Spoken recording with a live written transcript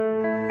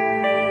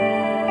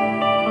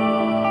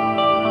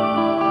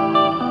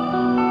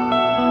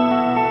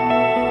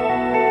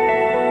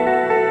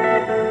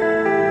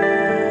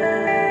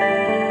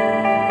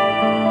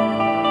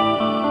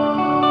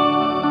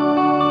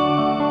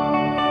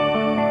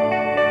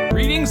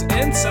Greetings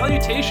and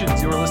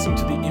salutations. You are listening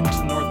to the Into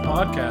the North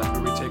podcast,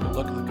 where we take a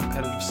look at the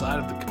competitive side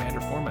of the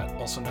Commander format,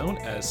 also known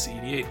as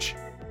CEDH.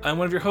 I'm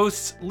one of your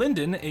hosts,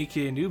 Lyndon,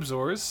 aka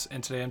Noobzors,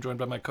 and today I'm joined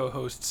by my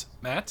co-hosts,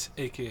 Matt,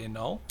 aka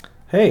Null.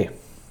 Hey.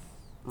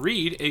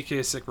 Reed,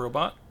 aka Sick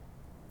Robot.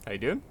 How you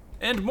doing?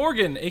 And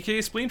Morgan, aka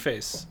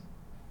Spleenface.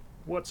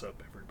 What's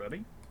up,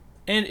 everybody?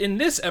 And in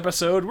this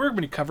episode, we're going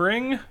to be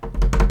covering...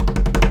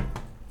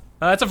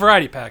 it's a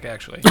variety pack,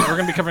 actually. We're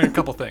going to be covering a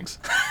couple things.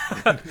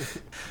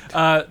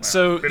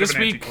 So bit this of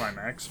an week...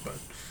 anticlimax, but...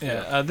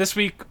 Yeah, this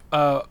week,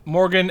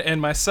 Morgan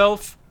and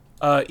myself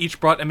each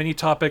brought a mini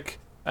topic,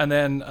 and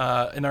then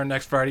in our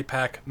next variety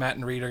pack, Matt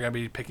and Reed are going to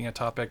be picking a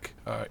topic,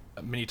 a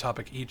mini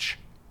topic each.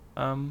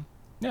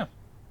 Yeah.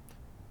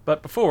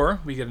 But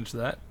before we get into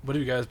that, what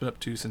have you guys been up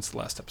to since the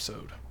last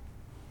episode?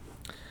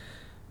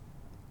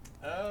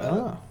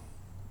 I've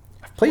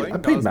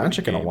played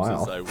Magic in a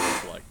while. I would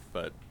like,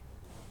 but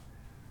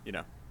you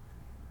know,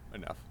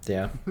 enough.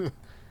 Yeah.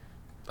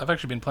 I've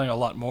actually been playing a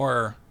lot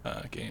more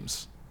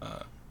games.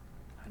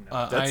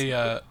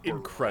 That's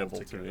incredible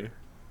to me.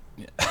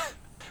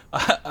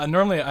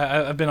 Normally,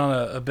 I've been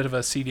on a bit of a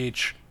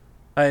CDH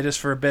hiatus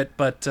for a bit,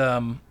 but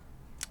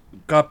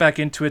got back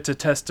into it to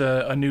test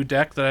a new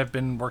deck that I've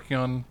been working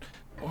on.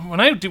 When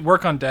I do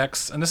work on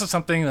decks, and this is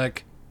something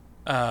like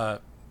some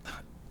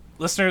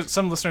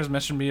listeners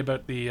mentioned me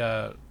about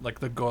the like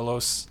the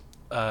Golos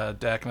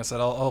deck, and I said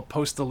I'll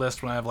post the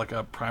list when I have like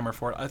a primer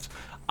for it.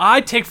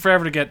 I take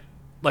forever to get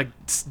like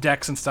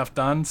decks and stuff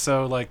done,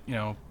 so like, you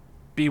know,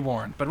 be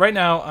warned. But right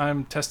now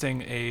I'm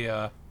testing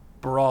a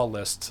Brawl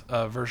list,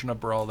 a version of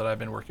Brawl that I've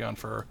been working on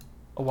for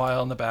a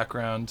while in the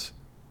background,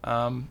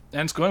 and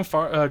it's going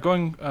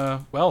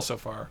well so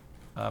far.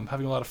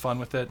 Having a lot of fun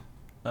with it,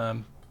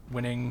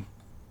 winning.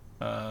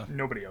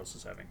 Nobody else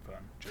is having fun.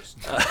 Just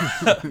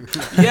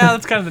Yeah,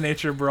 that's kind of the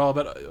nature of Brawl.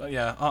 But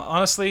yeah,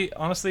 honestly,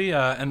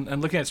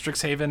 and looking at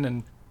Strixhaven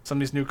and some of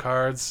these new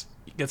cards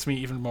gets me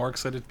even more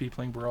excited to be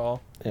playing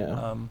Brawl.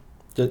 Yeah.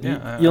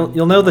 Yeah,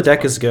 You'll know the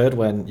deck is good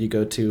when you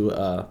go to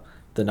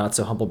the Not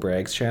So Humble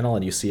Brags channel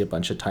and you see a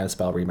bunch of Time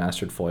Spell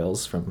remastered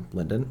foils from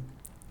Lyndon.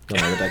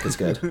 You'll know the deck is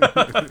good.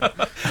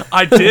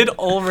 I did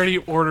already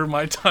order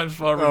my Time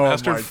Spell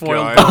remastered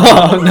foil. God.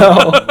 Oh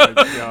no! Oh my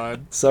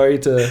god. Sorry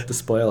to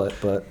spoil it,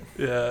 but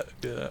Yeah.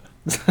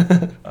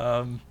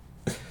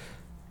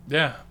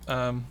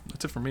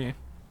 That's it for me.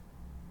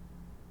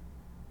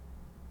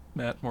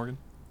 Matt, Morgan.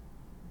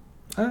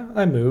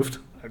 I moved.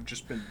 I've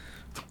just been.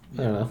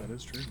 I don't know. That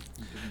is true.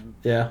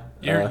 Yeah.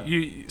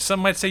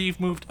 Some might say you've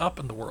moved up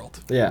in the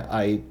world. Yeah,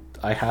 I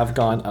have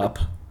gone up.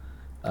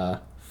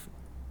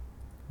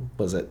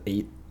 Was it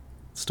 8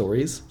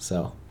 stories?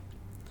 So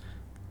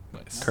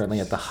Nice. currently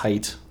at the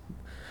height.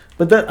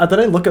 But then I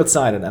look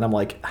outside and I'm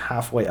like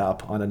halfway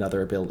up on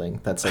another building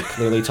that's like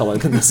clearly taller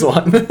than this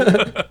one.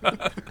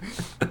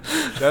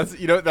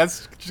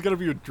 That's just gotta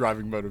be a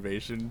driving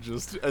motivation.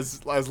 Just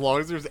as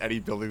long as there's any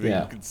building that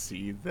Yeah. you can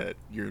see that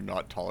you're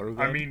not taller than.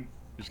 I mean, you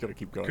just gotta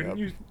keep going up.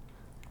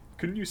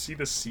 couldn't you see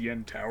the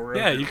CN tower?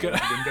 Yeah, out you your could.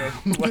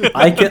 window.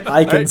 I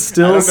can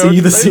still don't know see what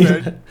the to say,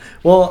 scene. man.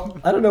 Well,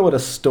 I don't know what a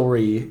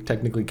story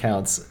technically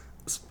counts.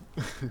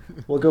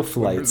 We'll go There's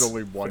flights.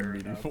 only one Fair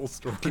meaningful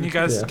story. Can you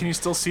guys? Yeah. Can you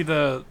still see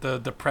the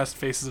depressed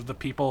faces of the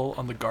people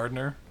on the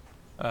gardener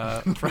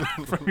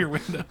from your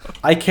window?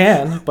 I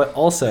can, but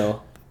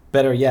also,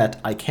 better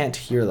yet, I can't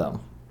hear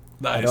them.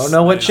 Nice, I don't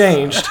know what nice.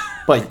 changed,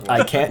 but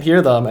I can't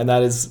hear them, and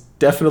that is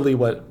definitely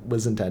what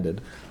was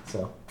intended.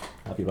 So,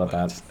 happy about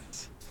that.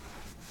 Nice.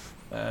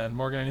 And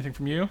Morgan, anything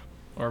from you?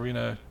 Or are we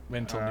gonna wait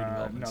until new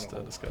developments not a to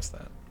whole discuss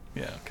that?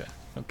 Yeah. Okay.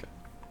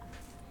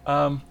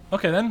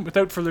 Okay then.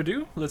 Without further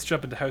ado, let's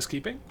jump into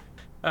housekeeping.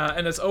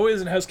 And as always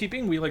in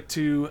housekeeping, we like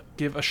to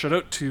give a shout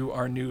out to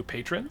our new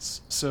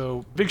patrons.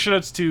 So big shout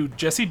outs to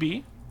Jesse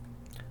B.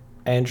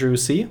 Andrew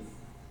C.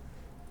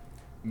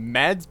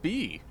 Mads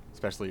B,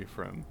 especially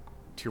from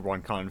Tier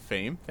 1 Con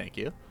fame. Thank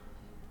you.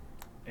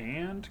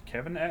 And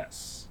Kevin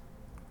S.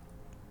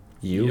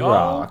 You Y'all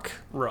rock.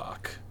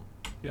 Rock.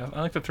 Yeah,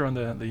 I like to throw in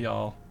the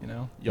y'all. You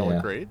know. Y'all Yeah.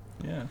 are great.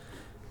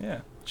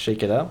 Yeah.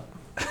 Shake it up.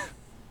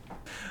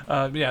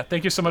 Yeah.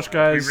 Thank you so much,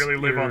 guys. We really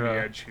live on the You're,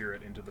 edge here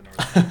at Into the North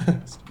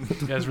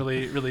podcast. You guys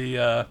really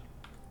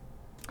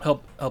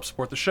help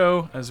support the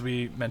show, as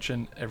we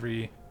mention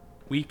every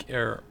week,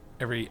 or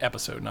every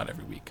episode, not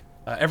every week.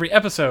 Every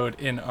episode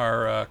in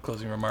our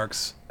closing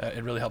remarks.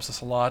 It really helps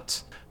us a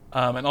lot.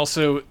 And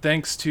also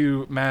thanks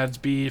to Mads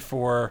B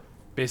for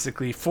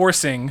basically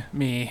forcing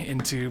me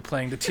into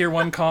playing the Tier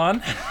 1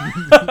 Con.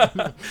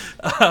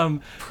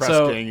 Press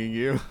So- ganging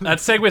you. That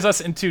segues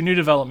us into new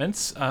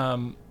developments.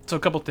 So a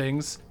couple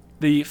things.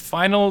 The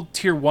final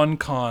Tier 1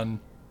 Con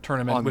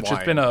tournament, which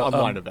has been a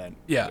online event.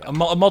 a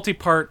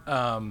multi-part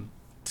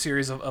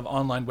series of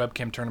online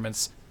webcam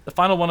tournaments. The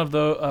final one of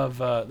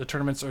the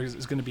tournaments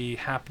is going to be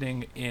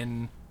happening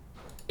in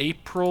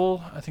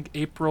April. I think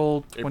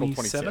April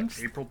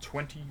 27th, April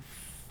 24th.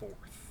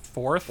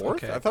 4th.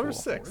 Fourth? Okay, I thought cool. it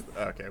was sixth.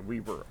 Okay, we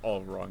were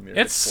all wrong there.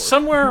 It's fourth.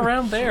 somewhere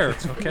around there.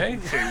 Okay.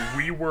 Okay,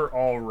 we were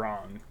all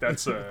wrong.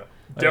 That's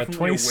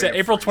Definitely a way of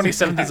April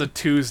phrasing 27th is a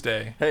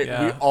Tuesday. Hey,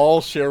 yeah. we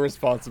all share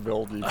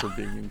responsibility for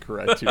being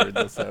incorrect here in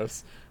this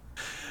house.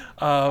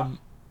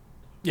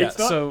 Yeah, It's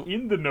not so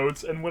in the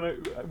notes, and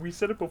when we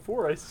said it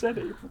before, I said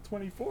April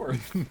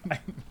 24th.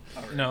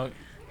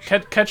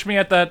 catch me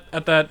at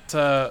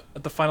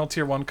the final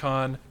tier 1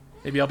 con.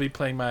 Maybe I'll be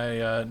playing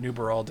my new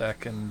Baral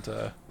deck and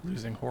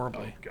losing Oh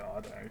horribly.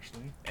 God,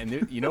 actually.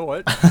 And you know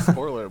what?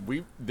 Spoiler: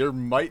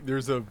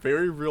 there's a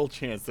very real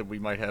chance that we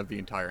might have the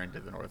entire Into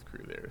the North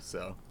crew there.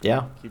 So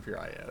Yeah. keep your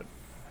eye out.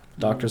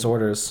 Doctor's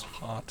orders.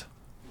 Hot.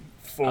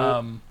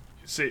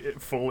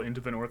 Full into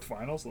the North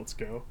finals. Let's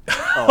go.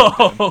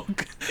 Oh,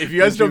 If you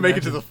guys Would you don't make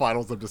it to imagine? the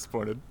finals, I'm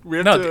disappointed. We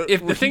have no, to,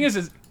 if the thing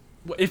is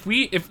if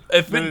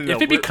No,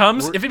 it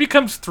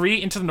becomes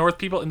 3 Into the North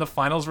people in the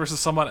finals versus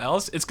someone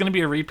else, it's going to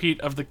be a repeat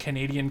of the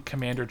Canadian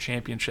Commander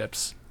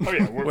Championships. Oh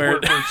yeah, Where-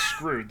 we're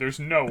screwed. There's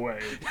no way.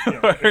 You know,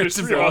 Where if there's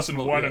it's 3 of us and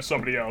impossible, 1 yeah. of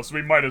somebody else,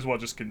 we might as well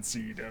just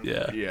concede.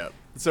 Yeah. Yeah.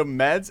 So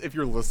Mads, if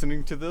you're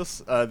listening to this,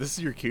 this is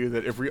your cue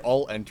that if we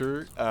all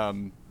enter,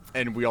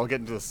 and we all get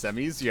into the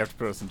semis, you have to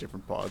put us in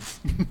different pods.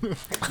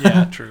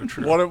 Yeah, true.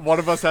 One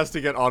of us has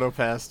to get auto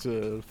pass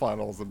to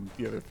finals, and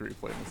the other 3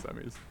 play in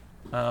the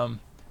semis.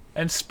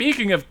 And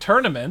speaking of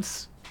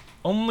tournaments,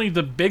 only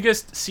the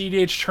biggest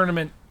CDH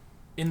tournament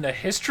in the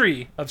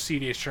history of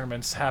CDH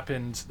tournaments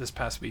happened this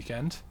past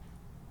weekend.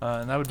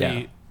 And that would Yeah.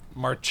 be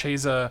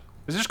Marchesa.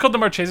 Is it just called the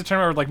Marchesa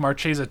tournament or like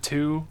Marchesa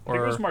 2? I think it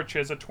Or was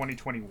Marchesa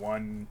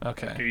 2021.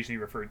 Okay. Occasionally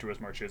referred to as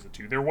Marchesa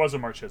 2. There was a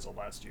Marchesa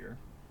last year.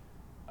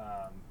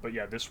 But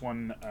yeah, this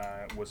one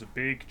was a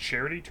big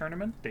charity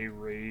tournament. They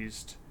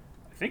raised,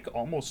 I think,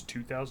 almost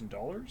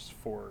 $2,000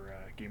 for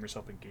Gamers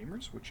Helping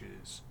Gamers, which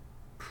is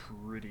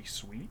pretty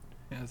sweet.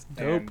 yeah, it's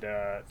dope.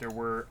 And there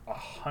were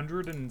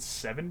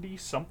 170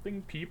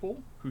 something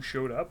people who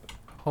showed up.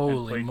 and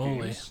Holy played moly.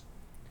 games.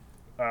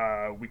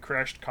 We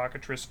crashed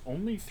Cockatrice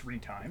only 3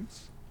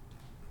 times,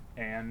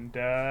 and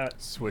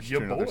Switched your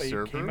to another boy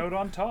server? came out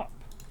on top.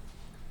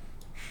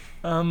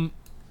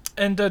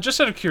 And just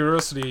out of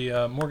curiosity,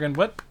 Morgan,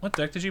 what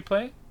deck did you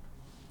play?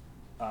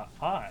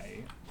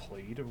 I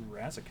played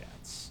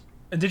Razakats.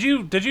 And did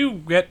you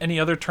get any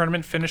other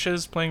tournament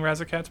finishes playing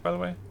Razakats, by the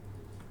way?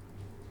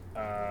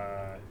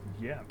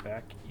 Yeah,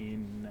 back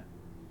in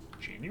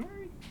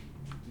January?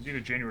 It was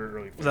either January or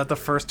early February. Was that the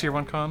first tier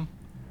 1 con?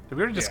 Did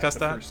we already discuss the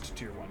that? first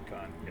tier 1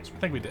 con. Yes, I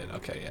think we did.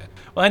 Okay, yeah.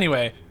 Well,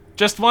 anyway,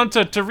 just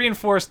wanted to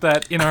reinforce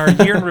that in our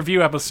year in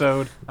review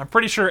episode, I'm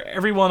pretty sure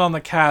everyone on the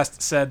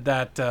cast said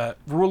that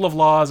Rule of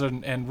Laws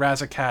and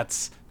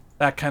Razakats,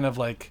 that kind of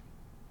like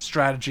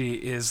strategy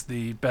is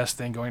the best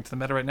thing going to the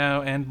meta right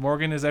now, and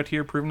Morgan is out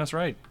here proving us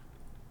right.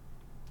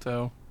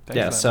 So, thanks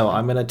Yeah, for that, so Morgan.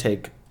 I'm going to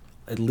take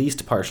at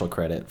least partial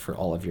credit for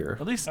all of your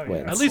At least, Oh, yeah,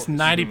 wins. at least of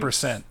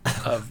course. 90%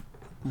 of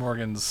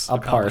Morgan's A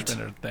part.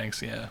 accomplishment or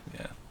thanks. Yeah.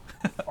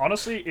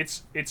 Honestly,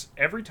 it's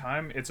every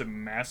time it's a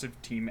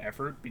massive team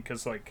effort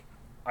because like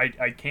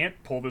I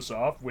can't pull this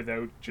off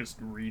without just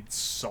Reed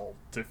salt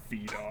to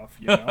feed off,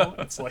 you know?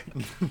 It's like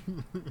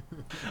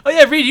Oh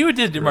yeah, Reed, you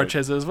did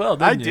Marchesa as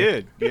well, I didn't you?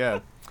 did, yeah.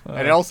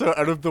 And also,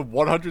 out of the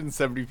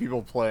 170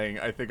 people playing,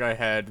 I think I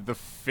had the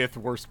 5th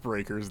worst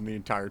breakers in the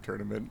entire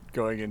tournament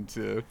going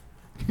into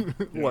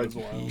like that's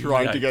wild.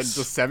 trying to get Yikes.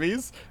 into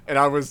semis, and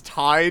I was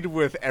tied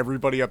with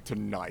everybody up to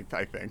 9th,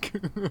 I think.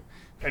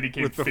 and he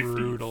came With the 15th,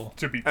 brutal.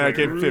 to be And I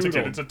clear, came to 15th.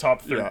 get into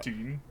top Yeah.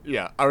 13.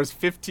 Yeah, I was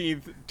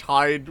 15th,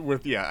 tied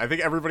with, I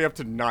think everybody up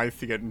to 9th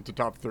to get into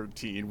top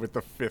 13 with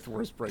the 5th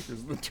worst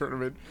breakers in the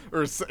tournament.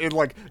 Or,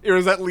 it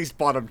was at least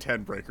bottom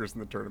 10 breakers in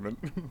the tournament.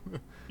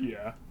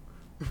 Yeah.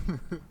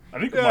 I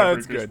think Yeah, my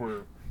that's breakers good.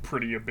 were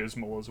pretty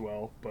abysmal as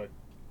well, but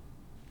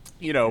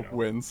You know, know.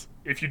 wins.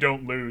 if you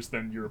don't lose,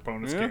 then your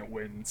opponents Yeah, can't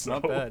win. So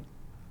Not bad.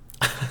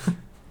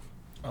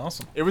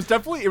 Awesome. It was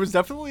definitely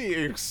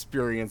an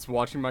experience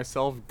watching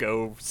myself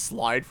go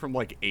slide from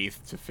like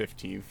 8th to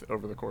 15th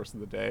over the course of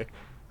the day.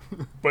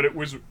 But it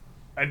was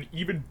an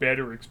even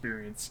better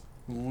experience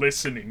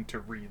listening to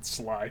Reed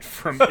slide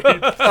from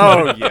 8th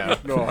Oh yeah,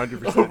 no,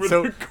 100%. over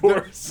So the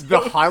course. the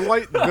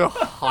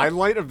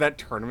highlight of that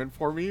tournament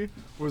for me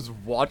was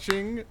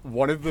watching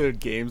one of the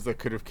games that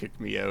could have kicked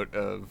me out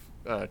of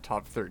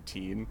top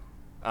 13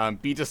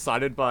 be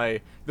decided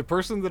by the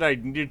person that I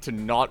needed to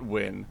not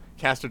win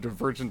cast a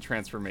Divergent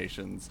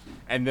Transformations,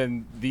 and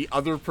then the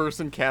other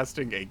person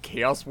casting a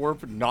Chaos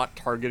Warp not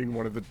targeting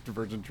one of the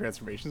Divergent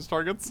Transformations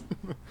targets.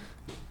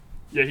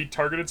 Yeah, he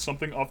targeted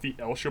something off the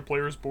Elsha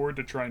player's board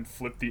to try and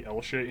flip the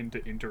Elsha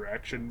into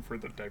interaction for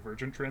the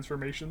Divergent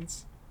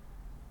transformations.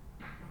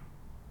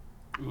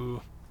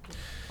 Ooh.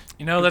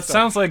 You know, that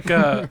sounds like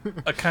a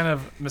kind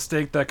of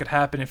mistake that could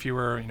happen if you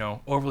were,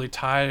 overly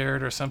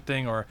tired or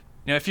something, or,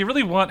 if you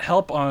really want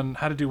help on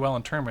how to do well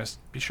in tournaments,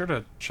 be sure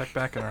to check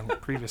back in our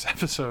previous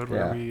episode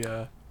where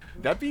Yeah.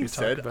 That being we talk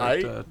said,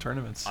 about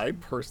tournaments. I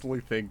personally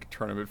think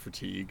tournament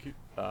fatigue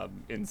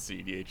in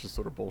CDH is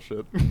sort of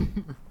bullshit.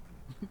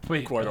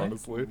 Wait, Quite really?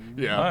 honestly,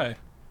 yeah.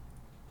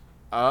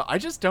 Why? I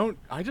just don't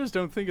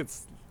think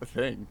it's a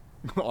thing.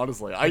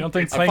 Honestly, You don't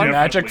think I playing find-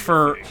 Magic definitely a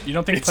for thing. you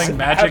don't think It's playing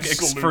Magic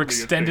absolutely for a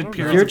extended thing.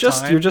 periods You're of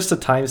just time? you're just a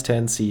times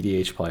 10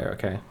 CDH player,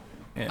 okay?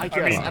 Yeah. I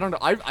guess mean- I don't know.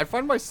 I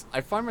find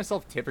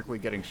myself typically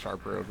getting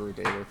sharper over a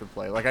day worth of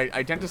play. Like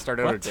I tend to start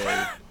out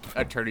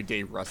a tourney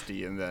day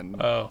rusty and then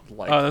Oh,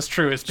 like that's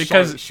true. It's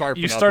because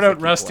sharpen you up start as I out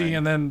keep rusty playing.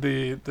 and then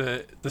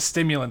the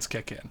stimulants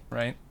kick in,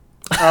 right?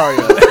 oh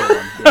yeah, that's a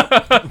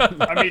good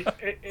one. I mean,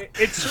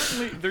 it's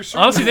certainly there's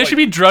certainly, Honestly, they like, should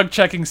be drug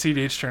checking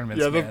CDH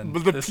tournaments. Yeah, man.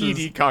 the This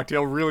PD is-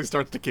 cocktail really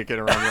starts to kick in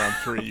around round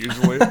 3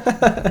 usually.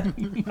 I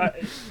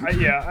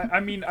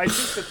mean, I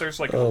think that there's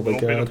like a Oh my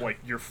little bit of God. like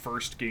your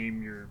first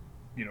game,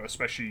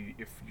 especially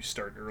if you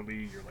start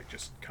early, you're like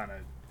just kind of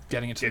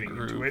getting into getting the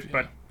groove. into it.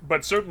 yeah.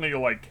 But certainly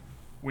like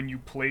when you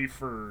play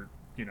for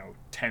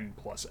 10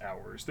 plus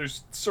hours,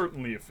 there's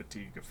certainly a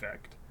fatigue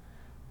effect.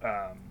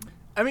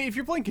 I mean, if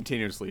you're playing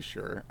continuously,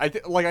 sure. I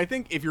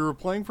think if you were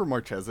playing for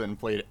Marchesa and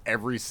played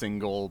every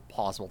single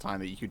possible time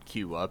that you could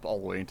queue up all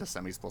the way into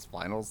semis plus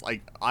finals,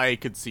 like I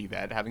could see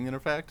that having an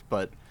effect.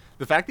 But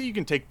the fact that you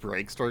can take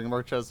breaks during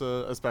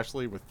Marchesa,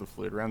 especially with the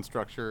fluid round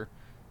structure,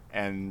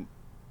 and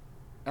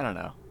I don't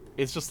know,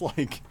 it's just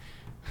like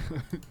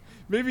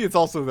maybe it's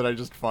also that I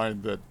just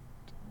find that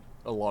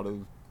a lot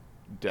of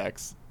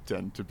decks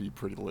tend to be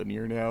pretty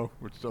linear now,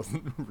 which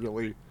doesn't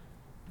really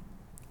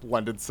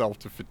lend itself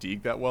to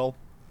fatigue that well.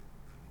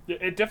 Yeah,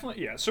 it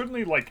definitely,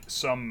 certainly like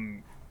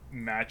some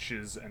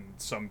matches and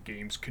some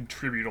games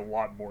contribute a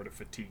lot more to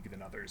fatigue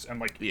than others.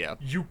 And like Yeah.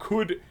 you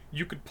could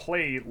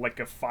play like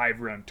a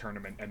 5-round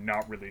tournament and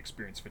not really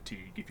experience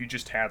fatigue if you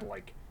just had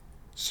like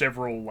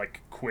several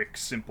like quick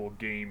simple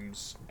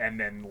games and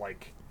then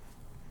like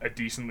a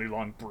decently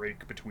long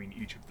break between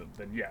each of them.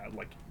 Then Yeah.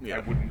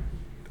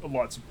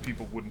 lots of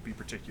people wouldn't be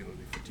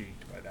particularly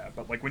fatigued by that.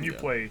 But like when you Yeah.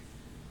 play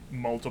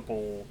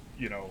multiple,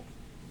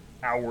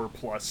 hour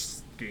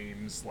plus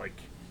games, like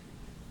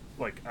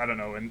I don't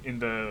know, in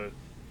the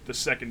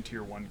second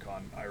tier 1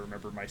 con, I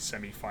remember my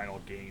semi-final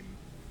game,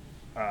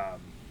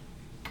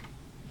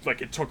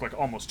 like it took like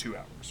almost 2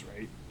 hours,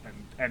 right?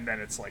 And then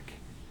it's like,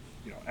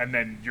 and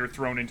then you're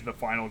thrown into the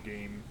final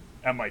game,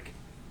 and like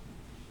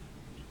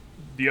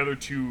the other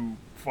 2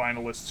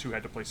 finalists who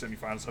had to play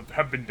semifinals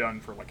have been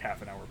done for like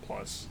half an hour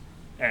plus,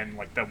 and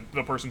like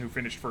the person who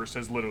finished first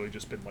has literally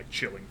just been like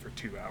chilling for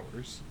 2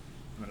 hours,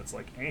 and then it's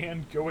like,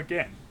 and go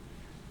again.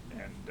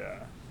 And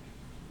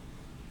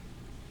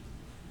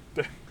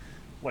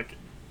like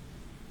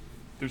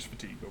there's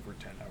fatigue over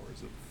 10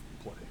 hours of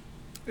play.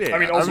 Yeah, I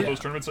mean, also mean- those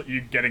tournaments, like you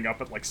getting up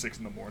at like 6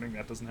 in the morning,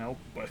 that doesn't help.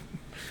 But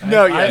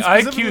No, yeah, I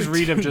specifically accuse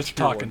Reed of just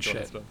tier 1 talking con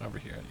shit stuff. over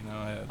here.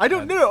 I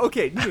don't. No.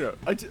 Okay. No.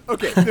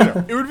 Okay.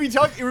 No. It would be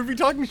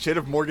talking shit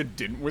if Morgan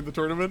didn't win the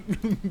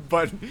tournament,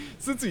 but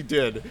since he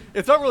did,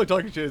 it's not really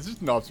talking shit. It's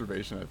just an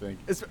observation. I think.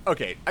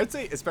 Okay. I'd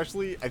say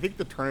especially. I think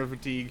the tournament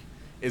fatigue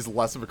is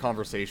less of a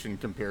conversation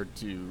compared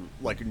to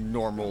like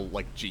normal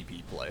like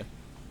GP play.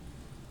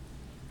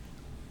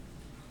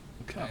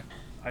 Okay.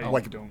 I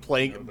Like don't know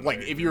playing that like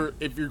I if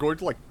agree. you're going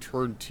to like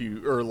turn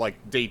 2 or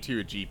like day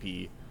 2 at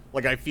GP,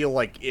 like I feel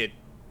like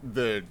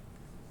the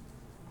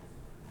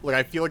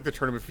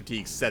tournament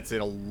fatigue sets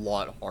in a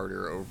lot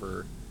harder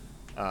over.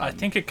 I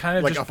think it kind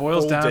of like just a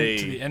boils full down to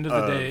day the end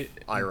of the day.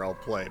 IRL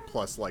play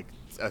plus like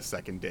a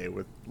second day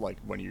with like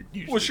when you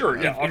usually Well, sure,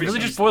 don't yeah, have It really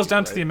obviously, just boils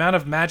down to right? the amount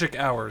of magic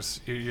hours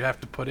you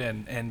have to put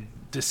in and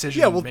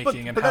decision Yeah, well,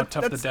 making and but how that-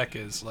 tough the that's- deck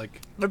is.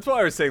 Like, That's why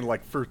I was saying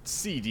like for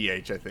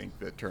CDH, I think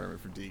that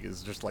tournament fatigue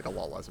is just like a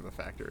lot less of a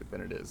factor than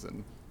it is,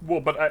 and Well,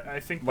 but I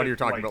think when that, you're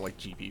talking about like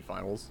GP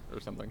finals or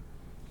something.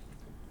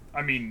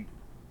 I mean,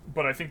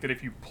 but I think that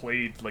if you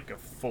played like a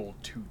full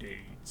 2-day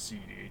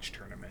CDH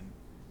tournament,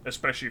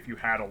 especially if you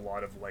had a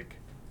lot of like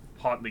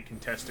hotly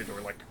contested or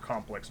like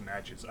complex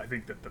matches, I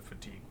think that the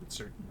fatigue would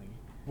certainly.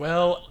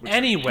 well,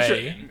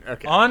 anyway, Sure,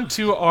 okay. on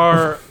to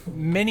our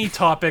many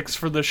topics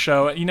for the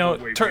show. You know,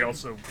 Wait, we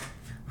also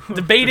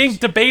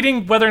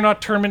debating whether or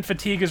not tournament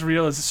fatigue is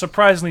real is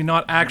surprisingly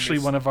not actually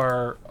missed- one of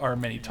our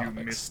many you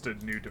topics. missed a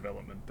new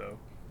development though.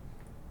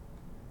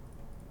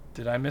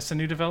 Did I miss a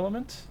new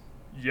development?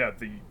 Yeah,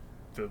 the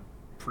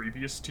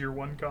previous tier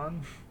 1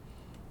 con.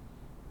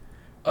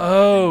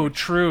 Oh,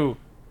 true.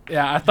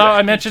 Yeah, I thought Yeah,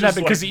 I mentioned it's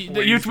that just, because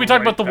like, we blazed talked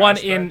about right the one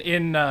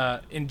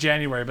past in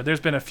January, but there's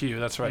been a few.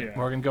 That's right. Yeah.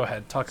 Morgan, go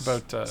ahead. Talk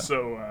about.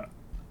 So,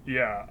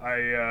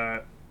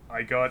 I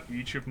got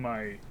each of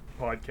my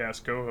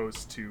podcast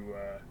co-hosts to,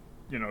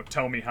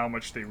 tell me how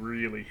much they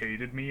really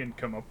hated me and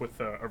come up with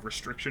a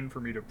restriction for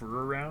me to brew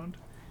around,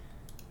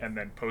 and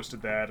then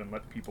posted that and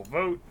let people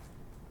vote,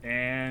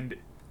 and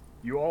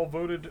you all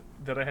voted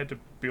that I had to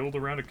build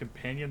around a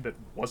companion that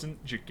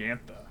wasn't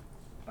Gigantha,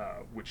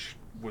 which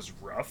was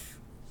rough,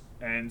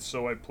 and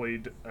so I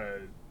played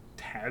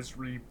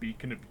Tazri,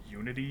 Beacon of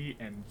Unity,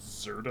 and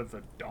Zerda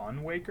the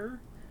Dawnwaker,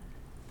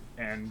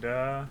 and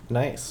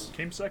Nice.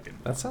 came second.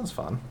 That sounds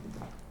fun.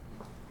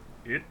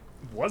 It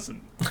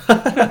wasn't.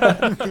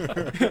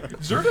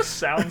 Zerda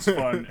sounds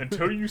fun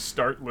until you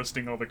start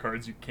listing all the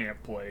cards you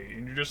can't play,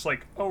 and you're just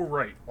like, oh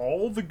right,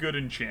 all the good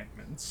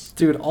enchantments.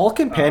 Dude, all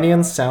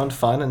companions sound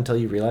fun until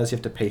you realize you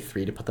have to pay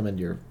 3 to put them in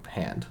your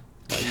hand.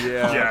 Like,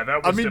 Yeah,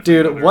 that was I mean, definitely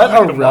dude, another- what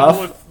like, a the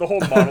rough- the whole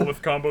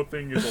monolith combo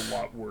thing is a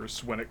lot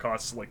worse when it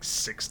costs like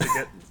 6 to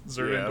get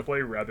Zerdan Yeah. to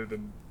play rather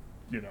than,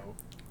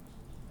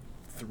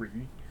 3.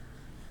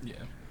 Yeah.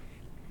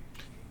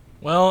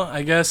 Well,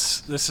 I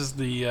guess this is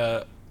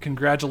the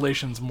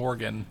congratulations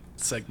Morgan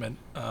segment.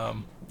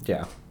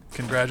 Yeah.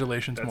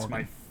 Congratulations That's Morgan.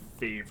 my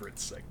favorite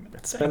segment.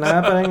 It's been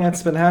happening.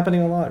 It's been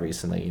happening a lot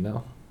recently, you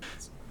know.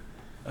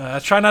 I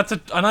try not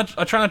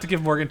to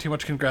give Morgan too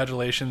much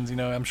congratulations.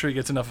 I'm sure he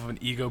gets enough of an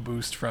ego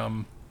boost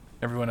from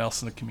everyone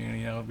else in the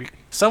community.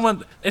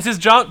 It's his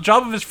job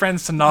of his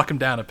friends to knock him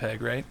down a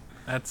peg, right?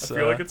 That's I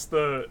feel like it's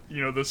the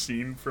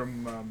scene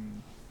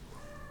from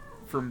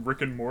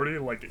Rick and Morty,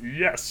 like,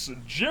 yes,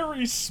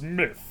 Jerry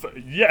Smith,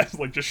 yes,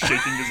 like just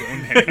shaking his own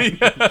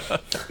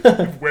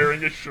hand,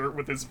 wearing a shirt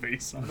with his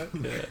face on it.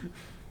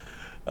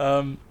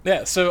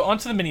 Yeah. So on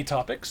to the mini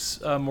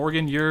topics.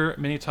 Morgan, your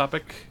mini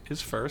topic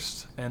is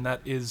first, and that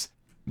is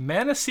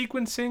mana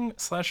sequencing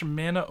 /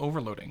 mana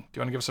overloading. Do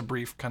you want to give us a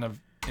brief kind of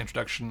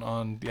introduction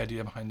on the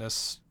idea behind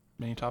this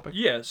mini topic?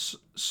 Yes,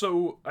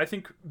 so I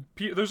think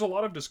there's a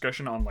lot of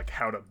discussion on like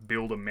how to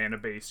build a mana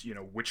base,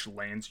 which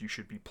lands you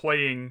should be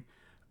playing,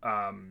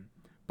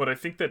 but I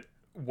think that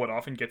what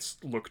often gets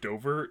looked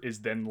over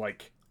is then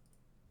like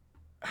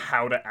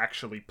how to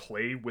actually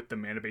play with the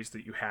mana base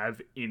that you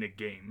have in a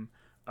game.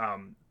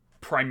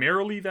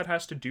 Primarily that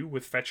has to do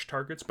with fetch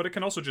targets, but it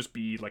can also just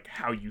be like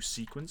how you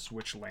sequence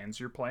which lands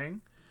you're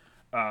playing.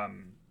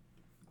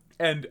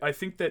 And I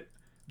think that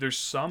there's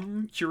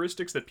some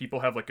heuristics that people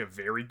have like a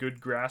very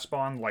good grasp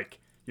on, like,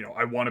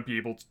 I want to be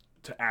able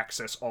to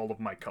access all of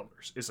my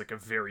colors is like a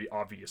very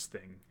obvious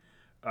thing.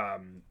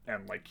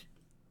 And like,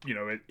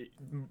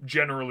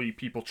 generally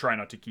people try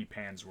not to keep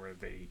hands where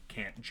they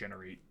can't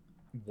generate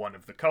one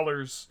of the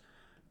colors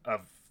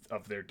of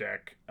their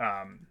deck.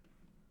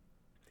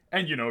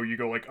 And you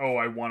go like, oh,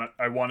 I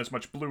want as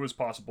much blue as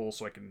possible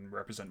so I can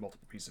represent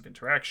multiple pieces of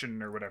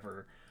interaction or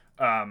whatever.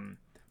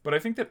 But I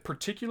think that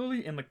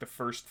particularly in like the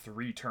first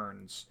 3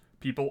 turns,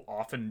 people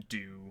often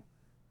do.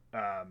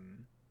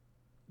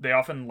 They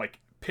often like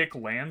pick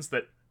lands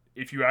that,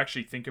 if you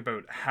actually think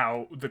about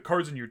how the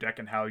cards in your deck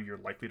and how you're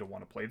likely to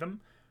want to play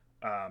them,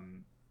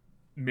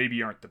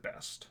 maybe aren't the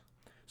best.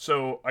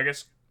 So I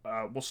guess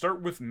we'll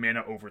start with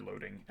mana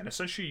overloading, and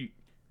essentially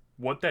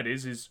what that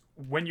is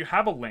when you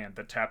have a land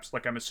that taps,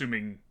 like I'm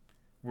assuming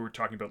we're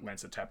talking about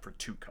lands that tap for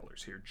 2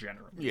 colors here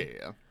generally.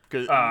 Yeah.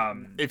 Because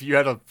if you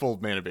had a full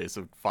mana base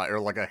of 5, or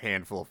like a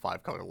handful of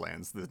 5-color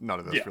lands, none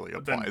of this really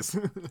applies.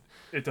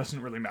 It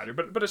doesn't really matter.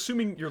 But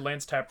assuming your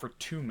lands tap for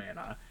 2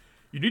 mana,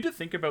 you need to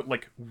think about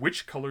like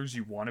which colors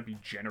you want to be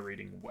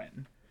generating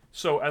when.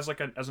 So as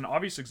an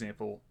obvious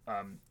example,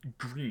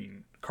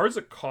 green cards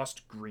that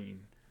cost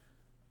green,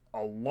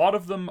 a lot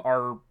of them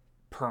are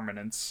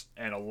permanents,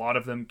 and a lot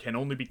of them can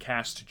only be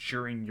cast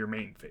during your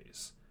main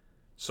phase.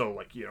 So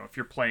like, if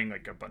you're playing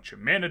like a bunch of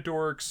mana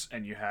dorks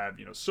and you have,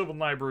 Sylvan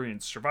Library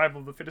and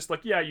Survival of the Fittest,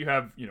 like, yeah, you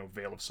have,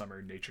 Veil of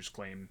Summer, Nature's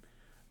Claim,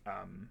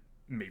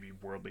 maybe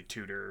Worldly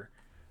Tutor,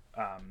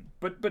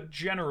 but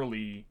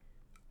generally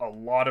a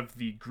lot of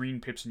the green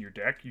pips in your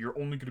deck, you're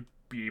only going to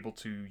be able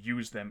to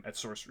use them at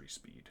sorcery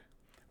speed.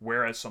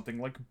 Whereas something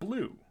like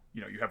blue,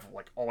 you have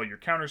like all your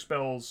counter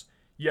spells.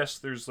 Yes,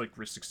 there's like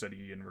Rhystic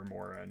Study and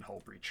Remora and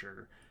Hull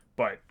Breacher,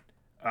 but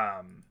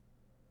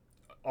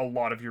a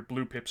lot of your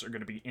blue pips are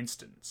going to be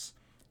instants.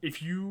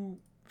 If you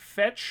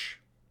fetch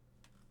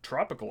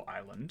Tropical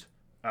Island,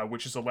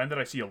 which is a land that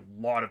I see a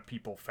lot of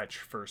people fetch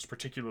first,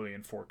 particularly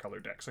in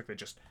 4-color decks, like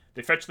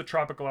they fetch the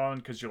Tropical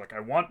Island because you're like,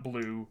 I want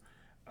blue,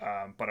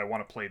 but I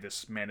want to play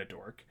this mana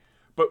dork.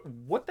 But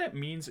what that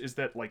means is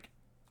that like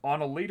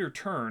on a later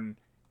turn,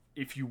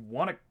 if you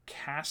want to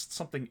cast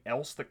something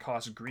else that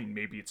costs green,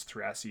 maybe it's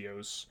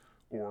Thrasios,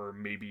 or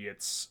maybe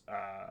it's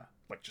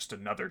like just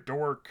another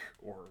dork,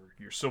 or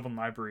your Sylvan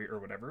Library, or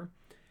whatever,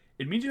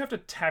 it means you have to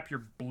tap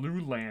your blue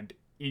land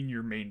in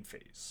your main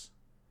phase,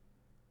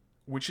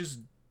 which is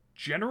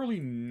generally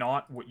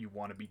not what you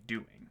want to be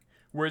doing.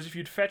 Whereas if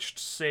you'd fetched,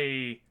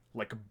 say,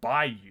 like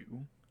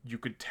Bayou, you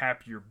could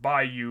tap your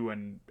Bayou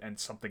and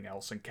something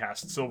else and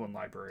cast Sylvan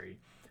Library,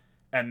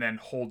 and then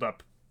hold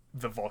up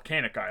the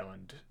Volcanic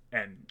Island,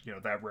 and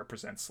that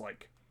represents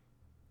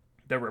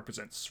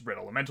Red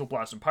Elemental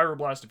Blast and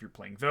Pyroblast if you're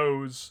playing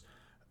those,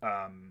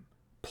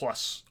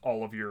 plus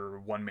all of your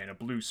 1-mana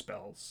blue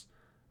spells.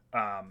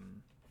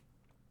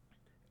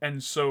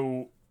 And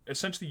so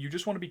essentially you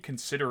just want to be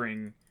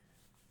considering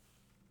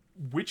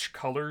which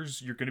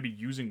colors you're going to be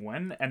using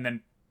when, and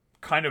then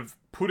kind of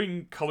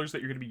putting colors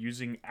that you're going to be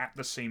using at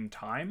the same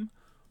time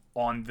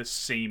on the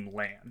same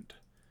land.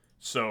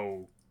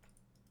 So,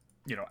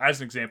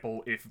 as an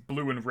example, if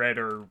blue and red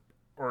or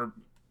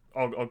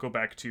I'll go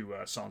back to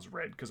Sans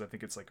Red because I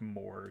think it's like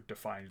more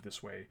defined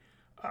this way.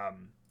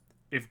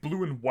 If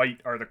blue and white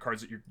are the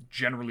cards that you're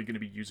generally going to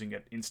be using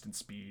at instant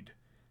speed,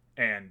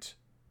 and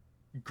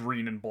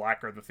green and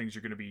black are the things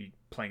you're going to be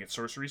playing at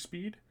sorcery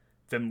speed,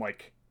 then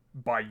like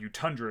Bayou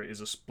Tundra is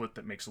a split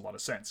that makes a lot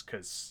of sense,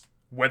 because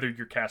whether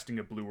you're casting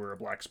a blue or a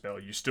black spell,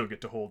 you still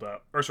get to hold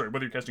up, or sorry,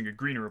 whether you're casting a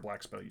green or a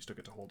black spell, you still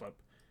get to hold up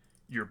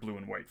your blue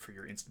and white for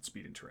your instant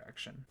speed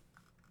interaction.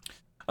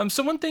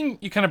 So one thing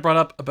you kind of brought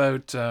up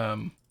about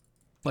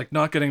like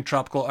not getting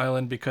Tropical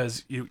Island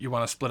because you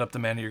want to split up the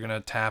mana you're going to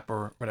tap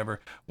or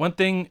whatever. One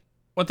thing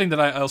that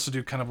I also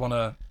do kind of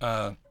want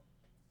to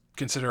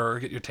consider or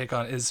get your take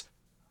on is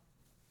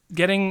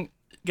getting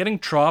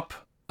Trop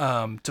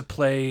to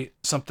play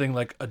something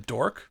like a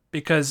Dork,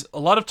 because a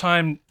lot of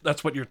time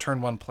that's what your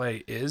turn 1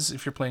 play is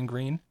if you're playing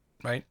green,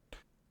 right?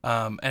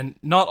 And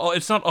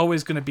it's not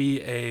always going to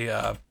be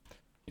a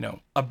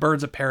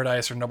Birds of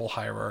Paradise or Noble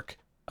Hierarch.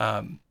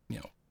 A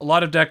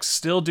lot of decks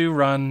still do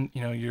run,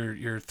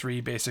 your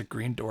 3 basic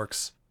green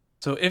dorks.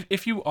 So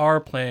if you are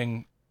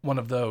playing one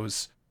of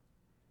those,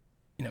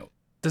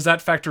 does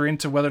that factor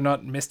into whether or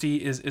not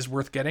Misty is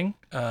worth getting?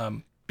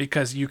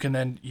 Because you can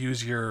then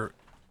use your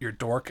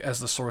dork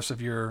as the source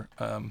of your,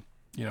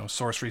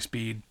 sorcery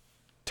speed,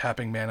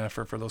 tapping mana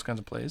for those kinds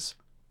of plays.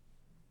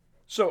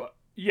 So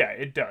yeah,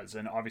 it does,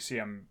 and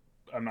obviously I'm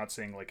not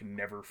saying like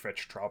never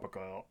fetch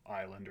Tropical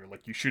Island, or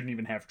like you shouldn't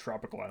even have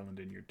Tropical Island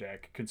in your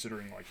deck,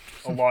 considering like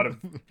a lot of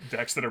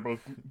decks that are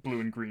both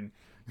blue and green.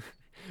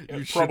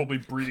 Probably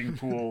Breeding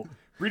Pool.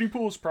 Breeding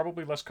Pool is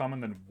probably less common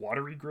than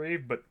Watery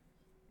Grave, but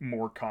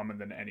more common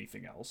than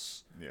anything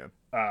else. Yeah.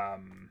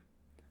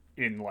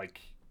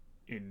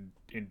 In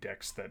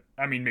decks that,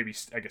 I mean, maybe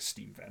I guess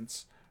Steam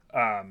Vents.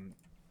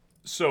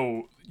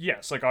 So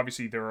yes, like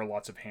obviously there are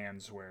lots of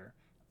hands where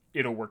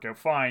it'll work out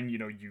fine.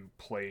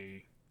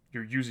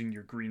 You're using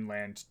your green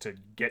land to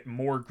get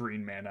more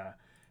green mana,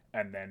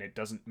 and then it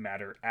doesn't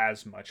matter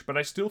as much. But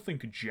I still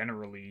think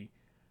generally,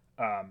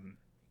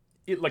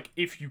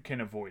 if you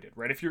can avoid it,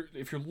 right? If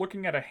you're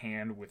looking at a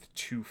hand with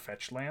 2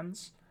 fetch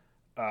lands,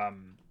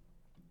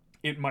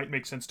 it might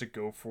make sense to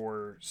go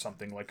for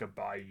something like a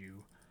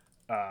Bayou,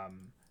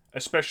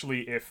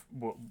 especially if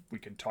we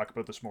can talk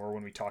about this more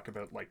when we talk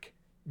about like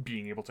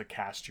being able to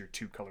cast your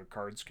 2 color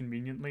cards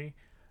conveniently.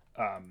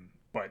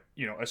 But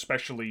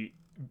especially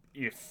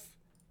if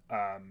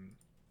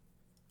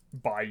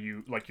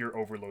Bayou, like you're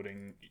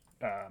overloading,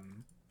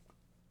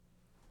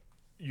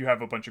 you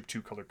have a bunch of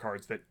 2 color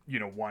cards that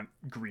want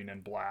green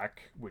and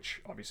black,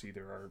 which obviously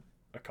there are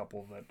a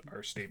couple that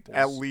are staples.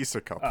 At least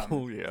a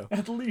couple, yeah.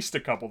 At least a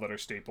couple that are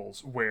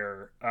staples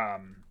where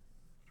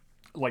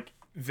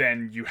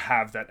then you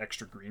have that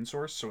extra green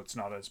source, so it's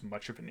not as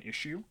much of an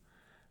issue.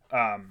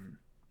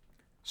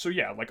 So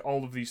yeah, like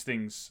all of these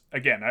things,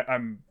 again,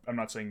 I'm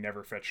not saying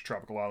never fetch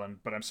Tropical Island,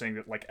 but I'm saying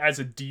that like as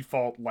a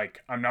default,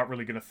 like I'm not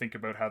really going to think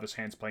about how this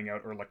hand's playing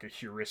out or like a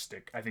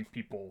heuristic. I think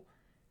people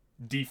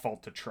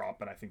default to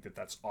Trop, and I think that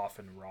that's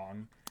often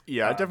wrong.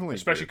 Yeah, I definitely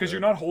especially because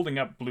you're not holding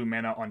up blue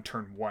mana on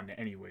turn 1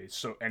 anyways.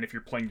 So, and if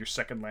you're playing your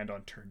second land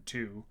on turn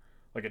 2,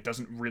 like it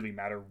doesn't really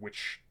matter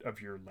which of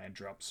your land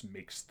drops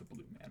makes the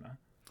blue mana.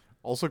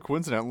 Also,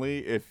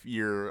 coincidentally, if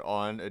you're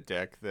on a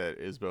deck that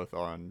is both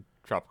on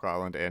Tropical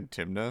Island and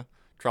Tymna,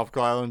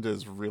 Tropical Island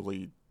is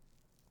really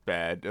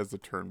bad as a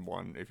turn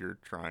 1 if you're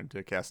trying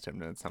to cast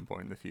Tymna at some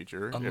point in the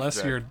future.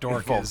 Unless your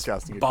dork is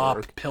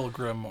Bop,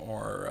 Pilgrim,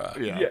 or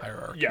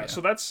Hierarch. Yeah,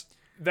 so that's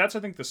I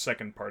think the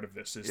second part of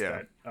this is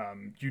that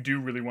you do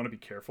really want to be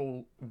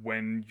careful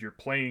when you're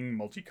playing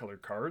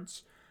multicolored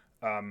cards,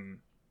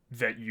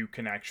 that you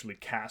can actually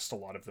cast a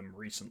lot of them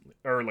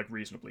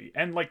reasonably.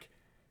 And like,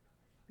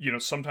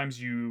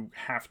 sometimes you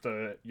have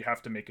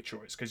to make a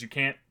choice, because you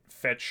can't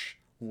fetch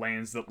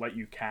lands that let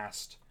you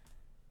cast,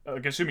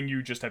 like assuming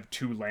you just have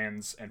 2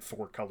 lands and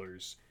 4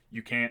 colors,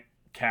 you can't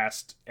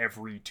cast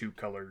every 2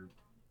 color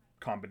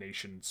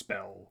combination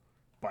spell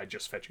by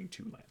just fetching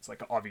 2 lands.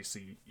 Like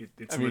obviously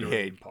it's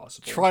literally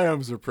impossible.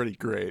 Triumphs are pretty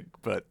great,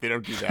 but they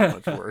don't do that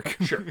much work.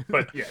 Sure,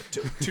 but yeah,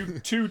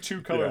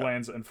 two color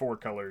lands and 4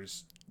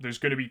 colors. There's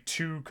going to be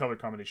 2 color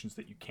combinations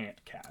that you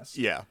can't cast.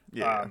 Yeah.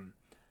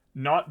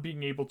 Not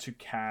being able to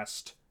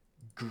cast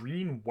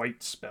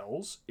green-white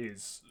spells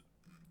is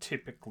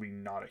typically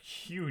not a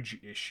huge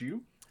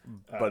issue.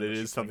 But it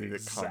is something that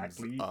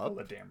exactly comes up.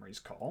 Ladamri's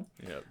call.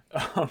 Yeah.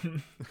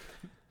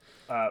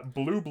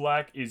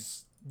 Blue-black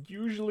is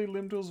usually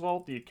Lim-Dûl's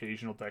Vault. The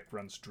occasional deck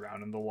runs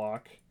Drown in the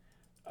Loch.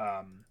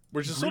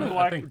 Which is Green sort of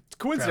black,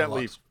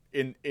 coincidentally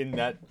in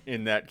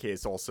that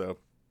case also.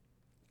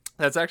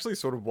 That's actually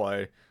sort of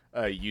why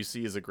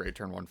UC is a great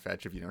turn 1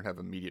 fetch if you don't have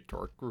immediate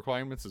torque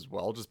requirements as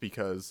well, just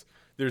because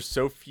there's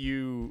so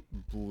few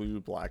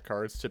blue-black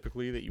cards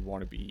typically that you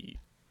want to be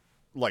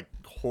like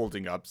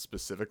holding up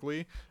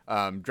specifically.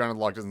 Drown in the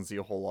Loch doesn't see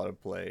a whole lot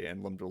of play,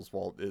 and Lim-Dûl's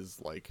Vault is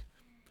like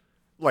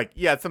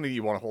it's something that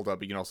you want to hold up,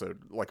 but you can also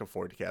like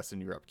afford to cast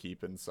in your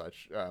upkeep and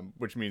such,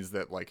 which means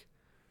that like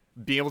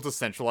being able to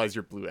centralize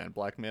your blue and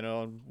black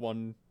mana on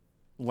one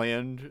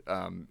land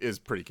is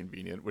pretty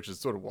convenient, which is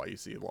sort of why you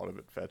see a lot of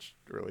it fetched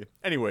early.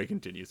 Anyway,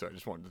 continue. So I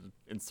just wanted to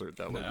insert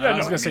that one. I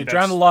was gonna say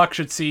Drown in the Loch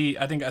should see.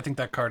 I think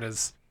that card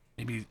is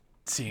maybe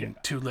seeing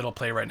too little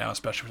play right now,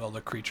 especially with all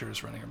the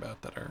creatures running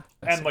about that are.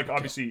 And like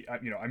obviously,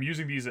 I'm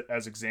using these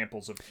as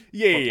examles of.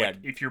 Yeah.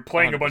 If you're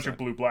playing 100%. a bunch of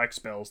blue-black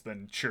spells,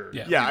 then sure.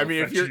 Yeah, I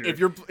mean, if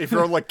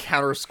you're on like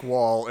Counter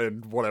Squall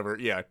and whatever,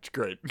 yeah,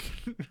 great.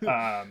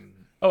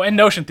 Oh, and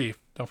Notion Thief.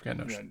 Don't forget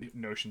Notion. Yeah,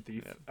 Notion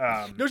Thief.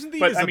 Notion Thief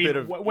but is I a mean, bit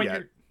of when yeah.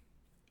 you're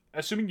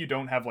assuming you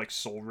don't have like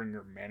Soul Ring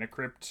or Mana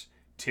Crypt,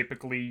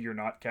 typically you're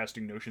not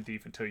casting Notion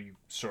Thief until you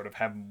sort of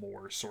have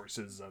more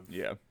sources of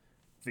Yeah.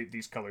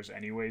 these colors,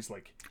 anyways.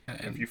 Like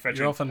And if you fetch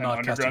you're often an not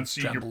Underground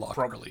casting Sea, you're Jambalok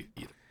probably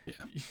early either.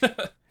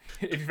 Yeah.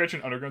 if you fetch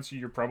an Underground Sea,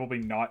 you're probably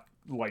not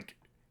like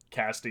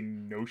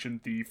casting Notion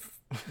Thief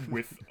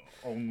with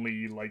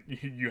only like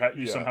you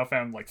Yeah. somehow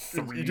found like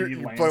 3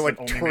 You lands play like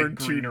that only turn make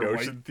 2 green or white.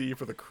 Notion Thief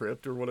with a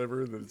crypt or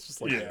whatever. Then it's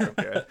just like Yeah.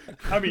 okay.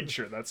 I mean,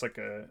 sure, that's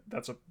a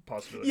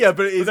possibility. Yeah,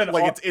 but it's then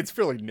like al- it's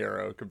fairly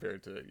narrow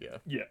compared to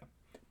Yeah.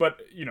 But,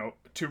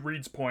 to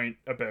Reed's point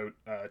about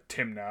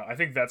Timna, I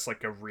think that's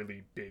like a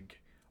really big,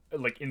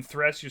 like in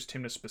Thrasios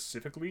Timna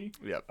specifically,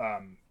 Yep.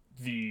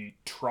 the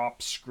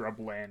Trop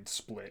Scrubland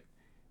split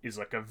is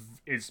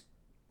is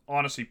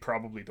honestly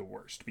probably the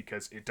worst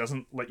because it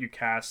doesn't let you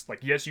cast, like,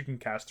 yes, you can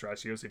cast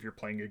Thrasios if you're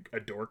playing a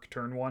Dork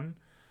turn 1,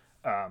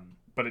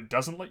 but it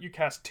doesn't let you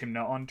cast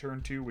Timna on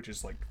turn 2, which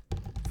is like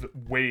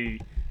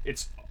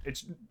it's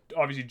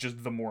obviously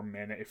just the more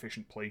mana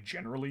efficient play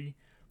generally,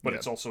 but Yeah.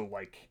 it's also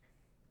like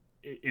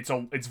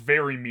it's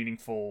very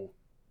meaningful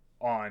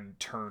on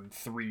turn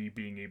 3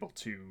 being able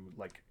to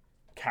like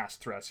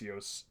cast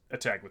Thrasios,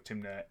 attack with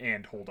Timna,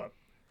 and hold up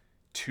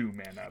 2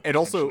 mana. And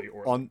also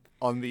potentially, or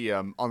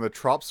on the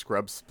Trop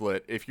Scrub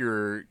split, if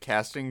you're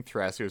casting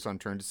Thrasios on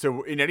turn,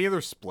 so in any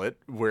other split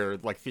where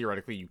like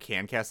theoretically you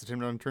can cast a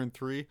Timna on turn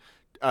 3,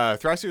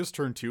 Thrasios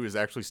turn 2 is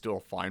actually still a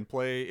fine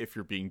play if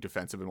you're being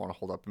defensive and want to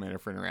hold up mana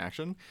for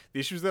interaction. The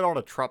issue is that on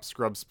a Trop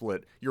Scrub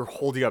split, you're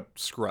holding up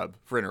Scrub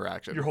for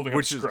interaction. You're holding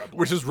up Scrub.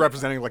 which is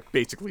representing like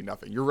basically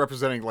nothing. You're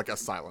representing like a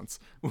silence,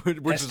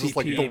 which is just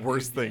like the STP.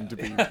 worst thing to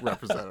be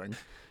representing.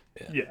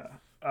 yeah.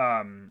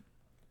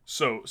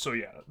 So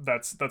yeah,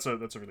 that's a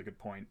really good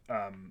point.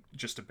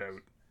 Just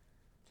about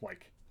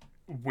like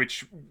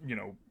which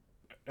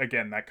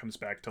again that comes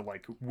back to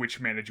like which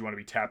mana do you want to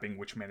be tapping,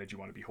 which mana do you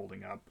want to be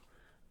holding up,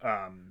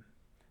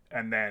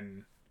 and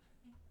then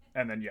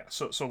yeah.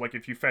 So like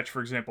if you fetch,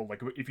 for example,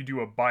 like if you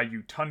do a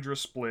Bayou Tundra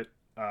split,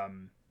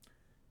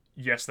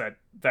 yes,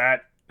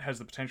 that has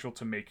the potential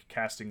to make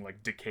casting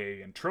like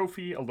Decay and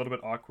Trophy a little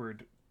bit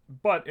awkward,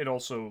 but it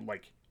also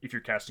like if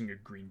you're casting a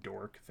green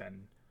dork,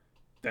 then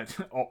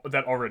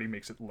that already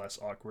makes it less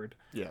awkward.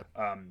 Yeah.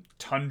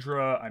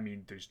 Tundra, I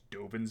mean, there's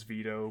Dovin's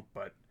Veto,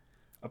 but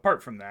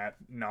apart from that,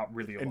 not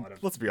really a lot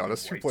of. Let's be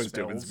honest, who white plays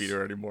spells. Dovin's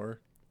Veto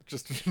anymore?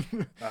 Just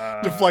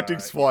deflecting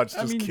swatch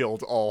I just mean-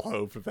 killed all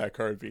hope of that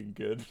card being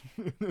good.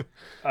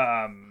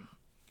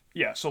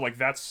 Yeah, so like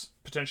that's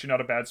potentially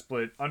not a bad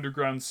split.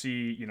 Underground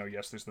Sea,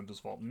 yes, there's Limda's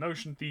Vault and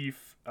Notion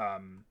Thief,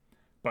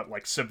 but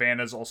like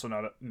Savannah's also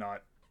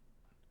not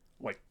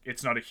like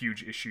it's not a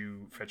huge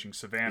issue fetching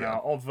Savannah, Yeah.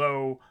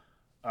 although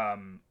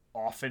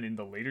often in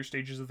the later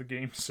stages of the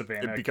game,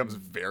 Savannah It becomes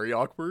very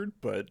awkward,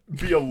 but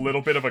be a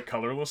little bit of a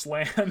colorless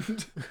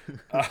land,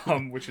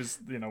 which is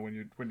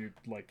when you're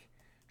like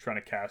trying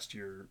to cast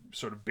your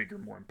sort of bigger,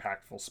 more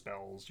impactful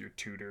spells, your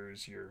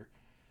tutors, your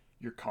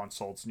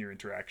consults, and your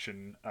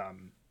interaction.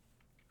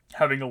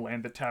 Having a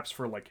land that taps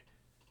for like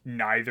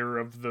neither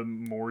of the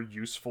more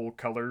useful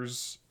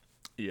colors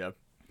yeah.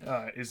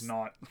 is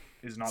not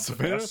the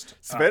Savannah, best.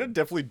 Savannah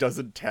definitely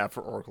doesn't tap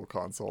for Oracle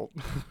Consult.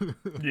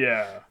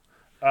 Yeah.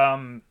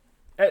 And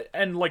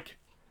like,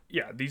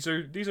 yeah, these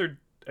are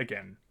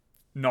again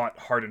not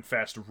hard and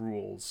fast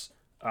rules.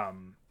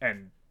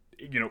 And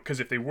because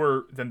if they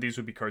were, then these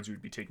would be cards you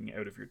would be taking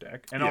out of your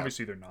deck, and Yeah.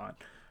 obviously they're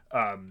not.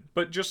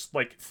 But just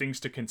like things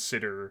to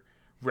consider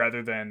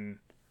rather than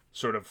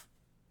sort of,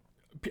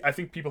 I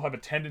think people have a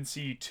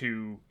tendency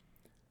to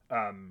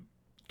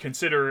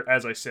consider,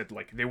 as I said,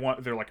 like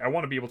they're like, I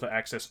want to be able to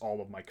access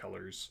all of my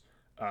colors,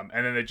 and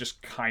then they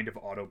just kind of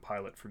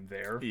autopilot from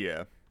there.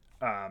 Yeah.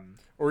 and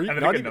Or I not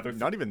think even, another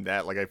not even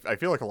that. Like I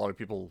feel like a lot of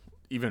people,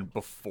 even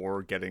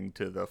before getting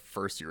to the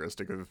first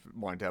heuristic of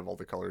wanting to have all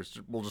the colors,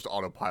 will just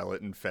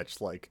autopilot and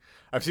fetch. Like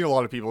I've seen a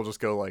lot of people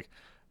just go like,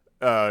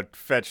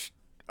 fetch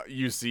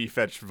UC,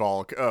 fetch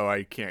Volk. Oh,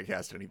 I can't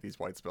cast any of these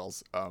white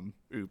spells.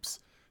 Oops.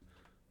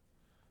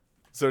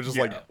 So just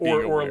Yeah, like being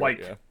or aware, like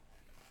yeah.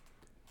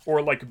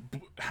 or like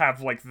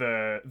have like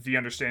the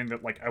understanding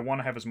that like I want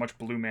to have as much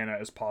blue mana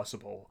as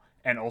possible,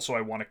 and also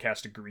I want to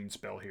cast a green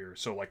spell here,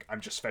 so like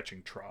I'm just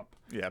fetching Trop.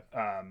 Yeah.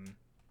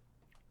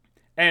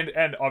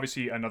 And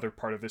obviously another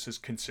part of this is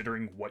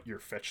considering what your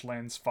fetch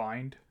lands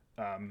find,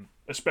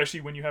 especially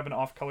when you have an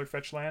off-color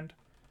fetch land.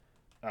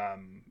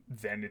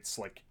 Then it's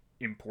like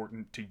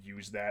important to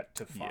use that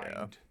to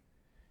find.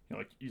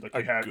 Yeah.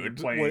 You're good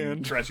playing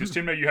land. Thrasios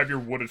Timna, you have your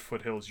Wooded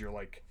Foothills. You're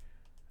like,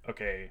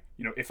 okay,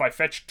 if I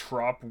fetch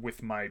Trop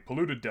with my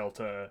Polluted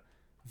Delta,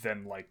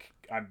 then like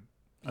I'm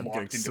getting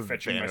locked into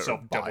fetching Savannah or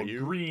myself double Bayou.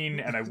 green,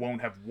 and I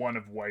won't have one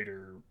of white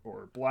or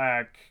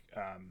black.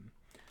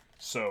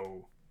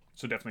 So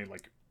definitely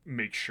like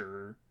make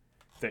sure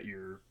that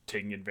you're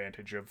taking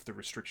advantage of the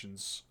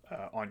restrictions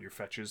on your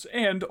fetches,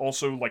 and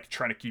also like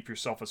trying to keep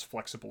yourself as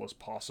flexible as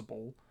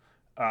possible.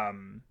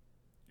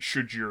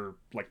 should your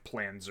like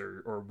plans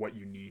or what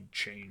you need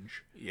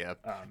change. Yeah.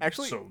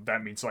 Actually, so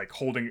that means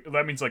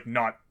like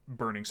not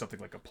burning something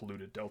like a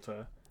polluted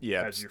delta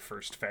Yeah. as your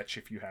first fetch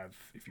if you have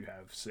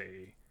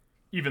say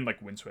even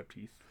like Windswept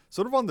Heath.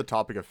 sort of on the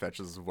topic of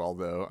fetches as well,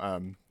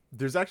 though,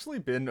 there's actually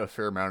been a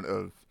fair amount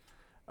of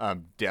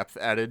depth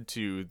added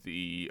to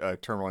the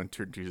turn 1 and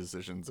turn 2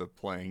 decisions of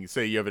playing.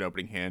 Say you have an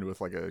opening hand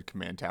with like a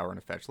command tower and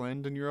a fetch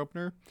land in your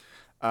opener.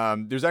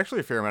 There's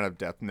actually a fair amount of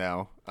depth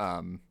now,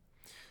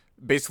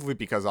 basically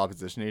because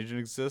opposition agent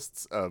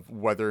exists, of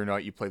whether or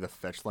not you play the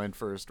fetch land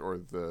first or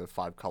the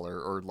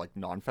 5-color or like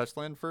non-fetch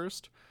land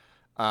first.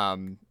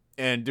 And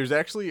there's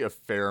actually a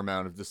fair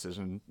amount of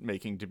decision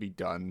making to be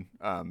done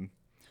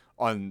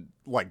on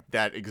like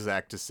that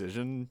exact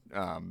decision,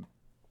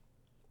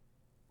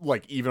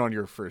 like even on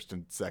your first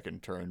and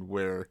second turn,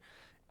 where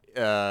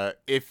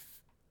if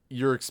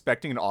you're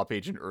expecting an op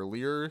agent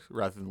earlier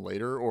rather than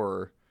later,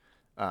 or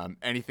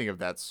anything of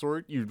that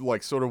sort, you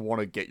like sort of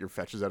want to get your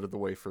fetches out of the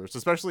way first.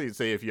 Especially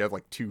say if you have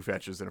like 2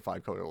 fetches in a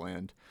 5-color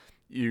land,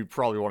 you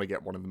probably want to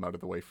get one of them out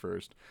of the way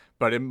first.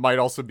 But it might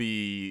also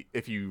be,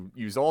 if you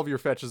use all of your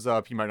fetches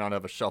up, you might not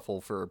have a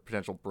shuffle for a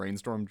potential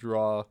brainstorm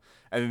draw.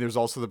 And then there's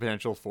also the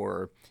potential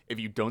for, if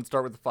you don't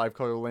start with the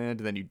 5-color land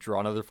and then you draw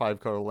another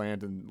 5-color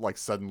land, and like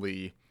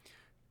suddenly,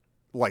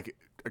 like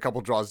a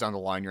couple draws down the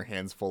line, your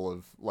hand's full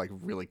of like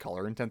really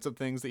color intensive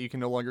things that you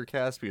can no longer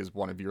cast because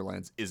one of your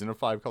lands isn't a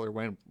 5-color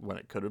land when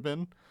it could have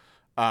been.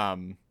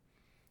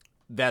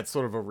 That's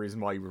sort of a reason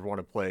why you would want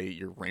to play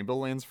your rainbow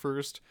lands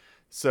first.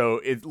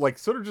 So it's like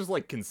sort of just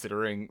like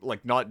considering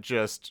like not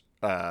just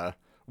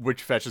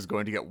which fetch is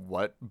going to get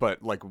what,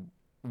 but like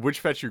which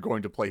fetch you're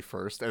going to play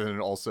first, and then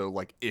also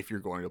like if you're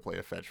going to play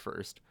a fetch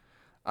first,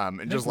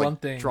 and just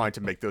like trying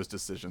to make those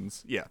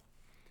decisions. Yeah.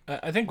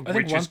 I think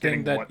one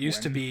thing that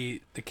used to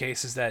be the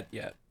case is that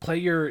play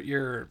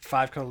your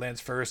 5-color lands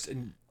first,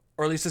 and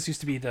or at least this used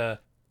to be the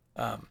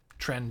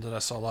trend that I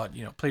saw a lot.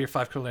 Play your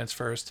 5-color lands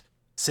first,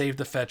 save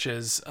the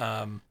fetches,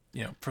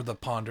 for the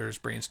ponders,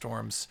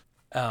 brainstorms,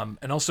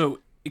 and also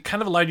it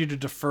kind of allowed you to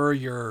defer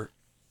your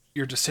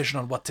decision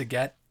on what to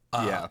get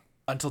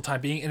until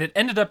time being, and it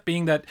ended up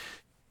being that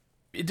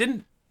it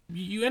didn't.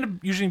 You end up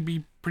usually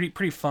be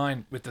pretty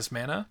fine with this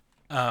mana.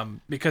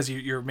 Because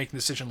you're making the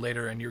decision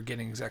later and you're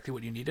getting exactly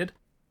what you needed.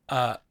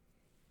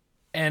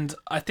 And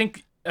I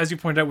think, as you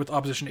pointed out, with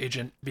opposition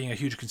agent being a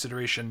huge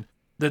consideration,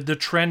 the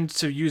trend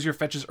to use your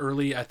fetches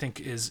early, I think,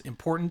 is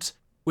important,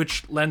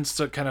 which lends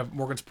to kind of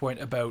Morgan's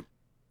point about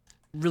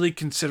really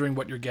considering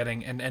what you're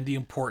getting and the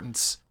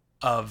importance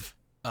of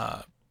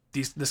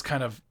this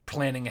kind of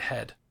planning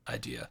ahead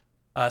idea.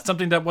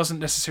 Something that wasn't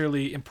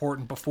necessarily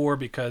important before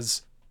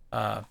because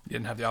you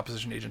didn't have the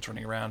opposition agents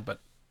running around,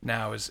 but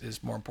now is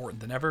more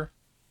important than ever.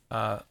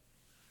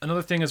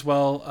 Another thing as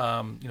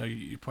well,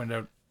 you pointed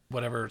out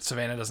whatever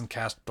Savannah doesn't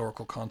cast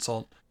Oracle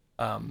Consult.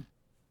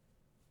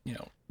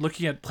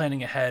 Looking at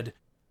planning ahead,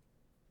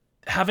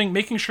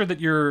 making sure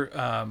that you're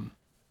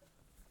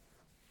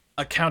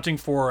accounting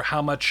for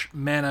how much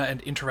mana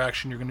and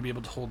interaction you're going to be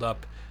able to hold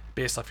up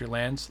based off your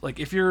lands. Like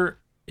if you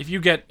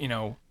get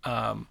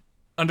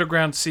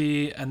Underground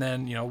Sea and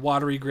then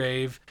Watery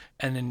Grave,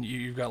 and then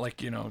you've got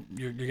like you're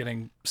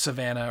getting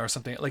Savannah or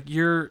something, like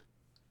your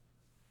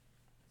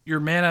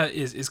mana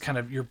is kind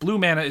of, your blue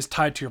mana is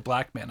tied to your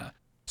black mana.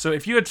 So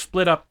if you had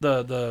split up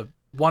the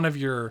one of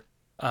your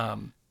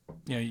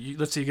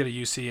let's say you get a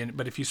UC,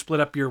 but if you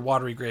split up your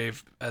Watery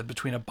Grave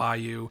between a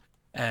Bayou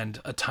and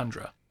a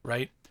Tundra,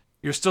 right?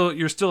 You're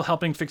still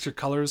helping fix your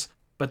colors,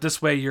 but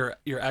this way you're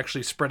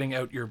actually spreading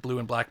out your blue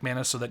and black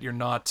mana so that you're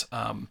not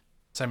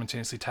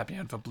simultaneously tapping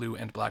out of a blue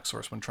and black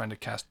source when trying to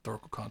cast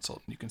Oracle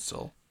Consult, and you can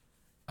still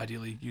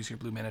ideally use your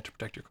blue mana to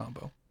protect your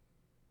combo.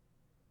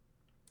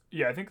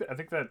 Yeah, I think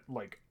that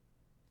like,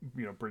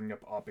 bringing up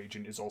op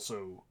agent is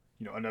also,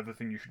 another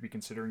thing you should be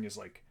considering is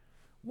like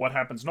what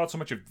happens, not so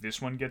much if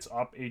this one gets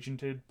op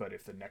agented, but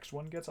if the next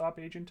one gets op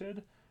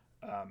agented.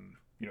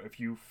 If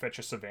you fetch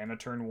a Savannah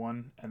turn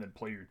 1 and then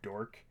play your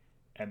Dork,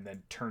 and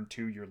then turn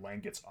 2 your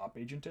land gets op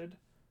agented,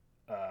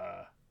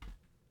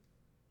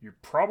 you're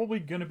probably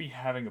gonna be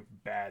having a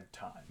bad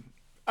time.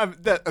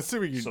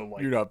 Assuming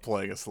you're not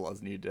playing a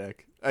Selesnya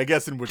deck. I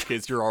guess in which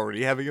case you're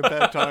already having a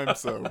bad time,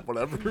 so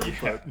whatever.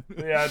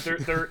 Yeah,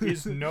 there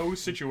is no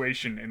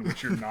situation in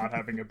which you're not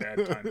having a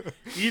bad time.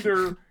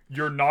 Either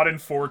you're not in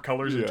 4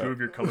 colors and 2 of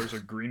your colors are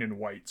green and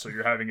white, so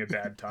you're having a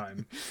bad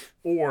time,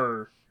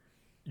 or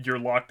you're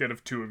locked out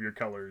of 2 of your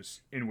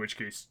colors, in which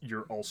case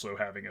you're also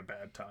having a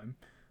bad time.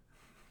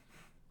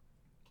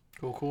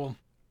 Cool.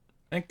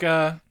 I think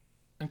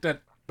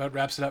that about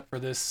wraps it up for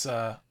this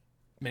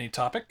mini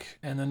topic,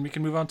 and then we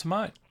can move on to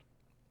mine.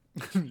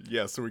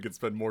 Yeah, so we can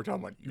spend more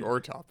time on your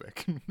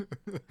topic.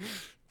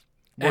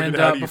 Morgan,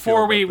 and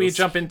before we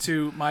jump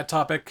into my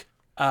topic,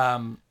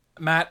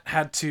 Matt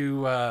had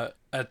to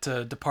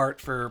depart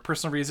for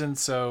personal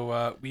reasons,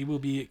 so we will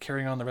be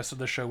carrying on the rest of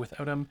the show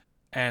without him,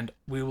 and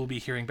we will be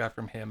hearing back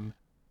from him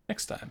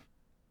next time.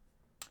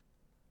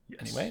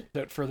 Yes. Anyway,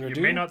 without further ado,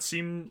 you may not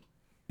seem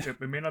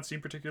it may not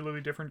seem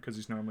particularly different because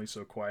he's normally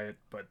so quiet,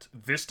 but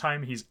this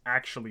time he's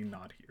actually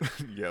not here.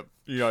 Yep,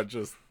 you're not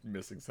just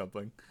missing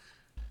something.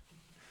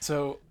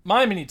 So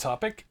my mini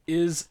topic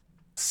is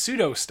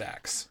pseudo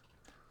stacks.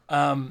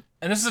 And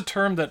this is a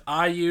term that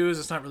I use.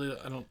 It's not really,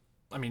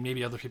 I mean,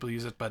 maybe other people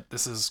use it, but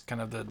this is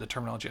kind of the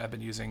terminology I've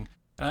been using.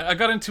 And I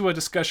got into a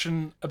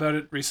discussion about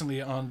it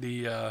recently on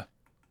the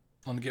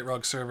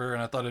GitRog server,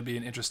 and I thought it'd be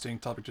an interesting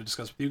topic to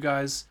discuss with you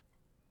guys.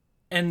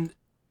 And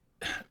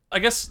I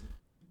guess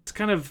to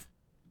kind of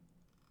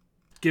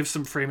give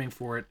some framing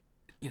for it,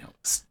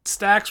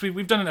 stacks,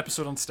 we've done an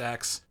episode on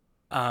stacks.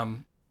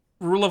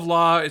 Rule of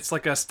law, it's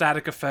like a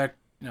static effect,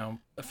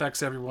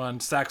 affects everyone.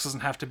 Stacks doesn't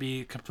have to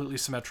be completely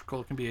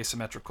symmetrical. It can be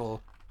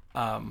asymmetrical,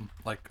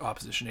 like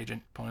opposition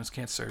agent opponents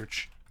can't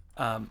search.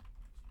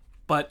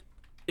 But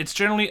it's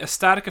generally a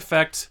static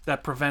effect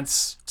that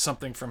prevents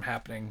something from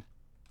happening,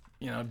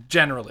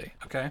 generally,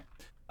 okay?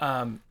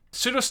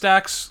 Pseudo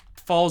stacks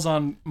falls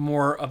on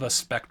more of a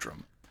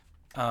spectrum.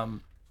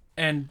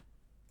 And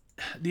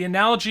the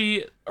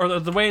analogy, or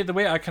the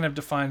way I kind of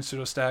define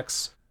pseudo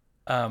stacks,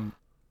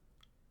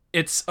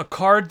 it's a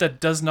card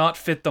that does not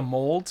fit the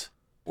mold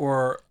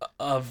or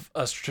of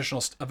a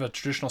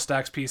traditional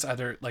stacks piece.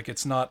 Either like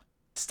it's not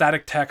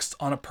static text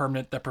on a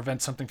permanent that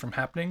prevents something from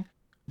happening,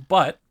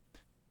 but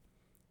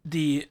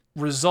the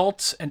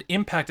result and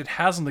impact it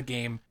has on the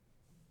game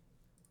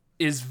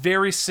is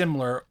very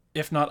similar,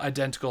 if not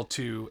identical,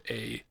 to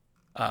a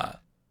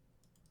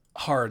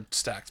hard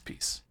stacks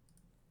piece.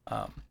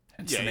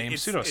 Hence the name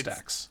pseudo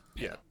stacks.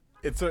 Yeah,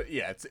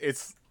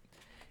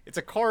 it's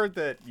a card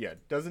that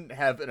doesn't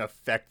have an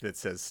effect that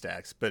says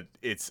stacks, but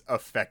its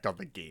effect on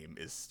the game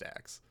is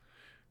stacks.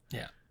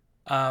 Yeah.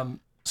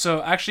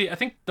 So actually, I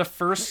think the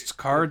first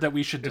card that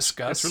we should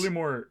discuss. It's really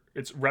more.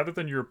 It's rather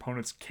than your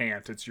opponents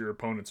can't, it's your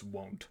opponents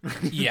won't.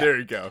 Yeah. There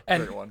you go.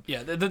 And, Great one.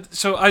 Yeah.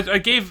 So I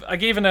gave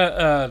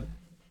an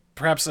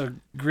perhaps a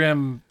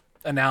grim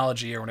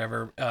analogy or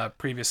whatever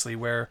previously,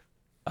 where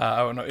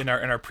in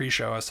our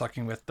pre-show I was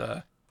talking with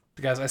the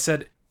guys. I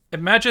said,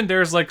 imagine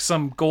there's like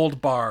some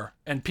gold bar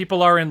and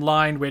people are in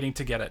line waiting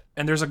to get it,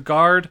 and there's a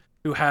guard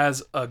who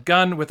has a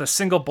gun with a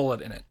single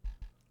bullet in it,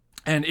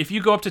 and if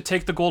you go up to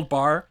take the gold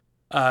bar,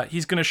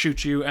 he's going to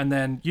shoot you, and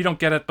then you don't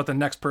get it, but the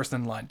next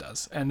person in line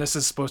does. And this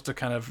is supposed to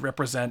kind of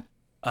represent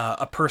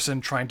a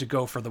person trying to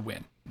go for the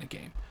win in a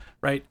game,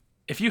 right?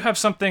 If you have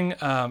something,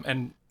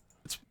 and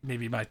it's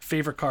maybe my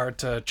favorite card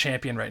to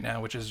champion right now,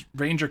 which is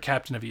Ranger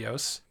Captain of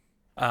Eos.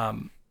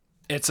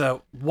 It's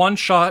a one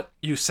shot,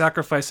 you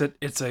sacrifice it,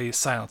 it's a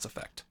silence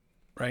effect,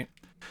 right?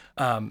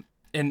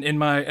 In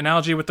my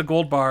analogy with the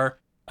gold bar,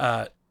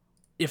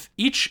 if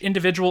each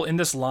individual in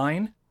this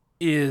line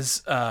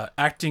is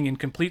acting in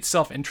complete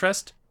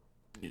self-interest,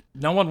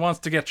 no one wants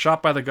to get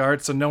shot by the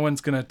guard, so no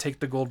one's going to take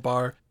the gold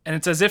bar. And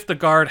it's as if the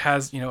guard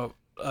has,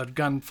 a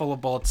gun full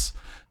of bullets,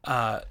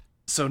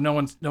 so no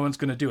one's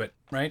going to do it,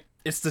 right?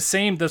 It's the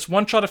same. This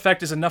one-shot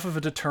effect is enough of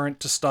a deterrent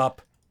to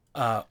stop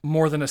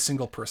more than a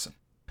single person.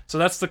 So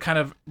that's the kind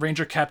of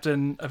Ranger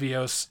Captain of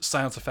Eos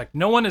silence effect.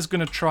 No one is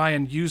going to try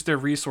and use their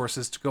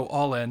resources to go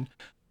all in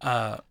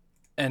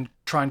and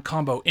try and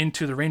combo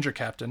into the Ranger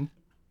Captain.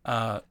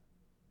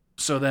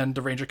 So then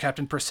the Ranger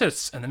Captain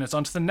persists, and then it's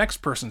on to the next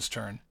person's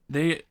turn.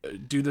 They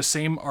do the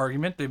same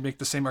argument. They make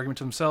the same argument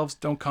to themselves.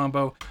 Don't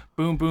combo.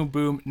 Boom, boom,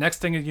 boom. Next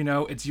thing you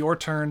know, it's your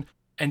turn,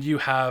 and you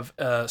have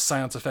a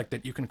silence effect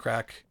that you can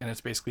crack, and it's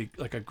basically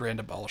like a grand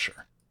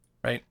abolisher,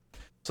 right?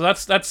 So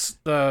that's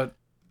the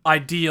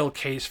ideal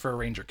case for a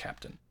Ranger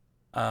Captain.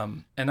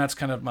 And that's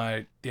kind of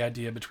the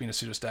idea between a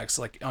pseudo stacks.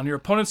 Like on your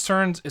opponent's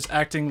turns, it's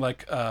acting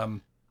like a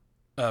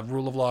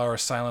rule of law or a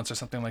silence or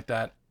something like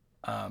that.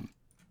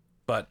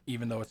 But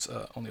even though it's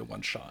only a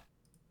one shot.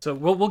 So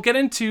we'll get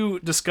into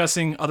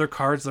discussing other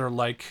cards that are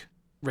like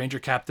Ranger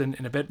Captain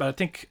in a bit, but I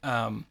think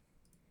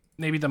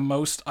maybe the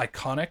most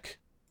iconic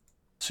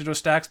pseudo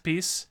stacks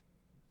piece,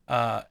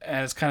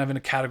 and it's kind of in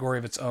a category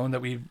of its own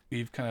that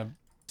we've kind of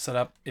set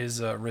up, is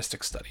a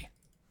Rhystic Study.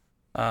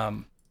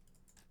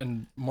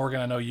 And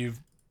Morgan, I know you've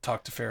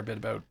talked a fair bit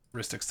about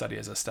Rhystic Study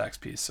as a stacks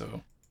piece,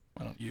 so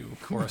why don't you,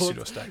 or a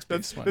pseudo stacks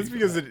piece? That's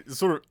because it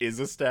sort of is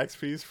a stacks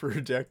piece for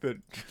a deck that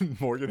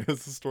Morgan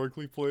has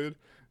historically played.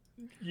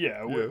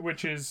 Yeah.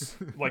 Which is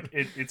like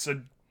it's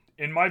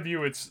in my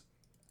view, it's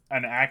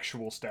an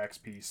actual stacks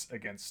piece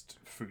against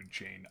Food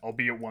Chain,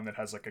 albeit one that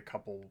has like a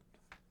couple,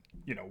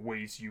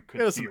 ways you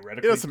could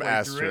theoretically. It has some play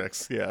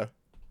asterisks, yeah.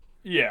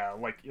 Yeah,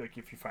 like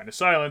if you find a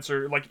silence,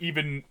 or like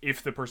even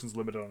if the person's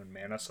limited on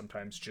mana,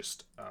 sometimes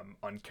just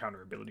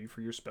uncounterability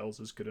for your spells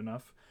is good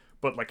enough.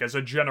 But like as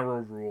a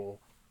general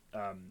rule,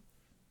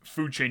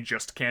 Food Chain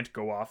just can't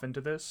go off into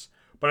this.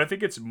 But I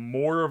think it's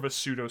more of a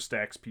pseudo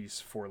stacks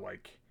piece for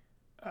like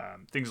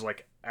things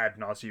like Ad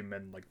Nauseam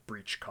and like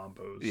Breach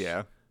combos.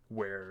 Yeah.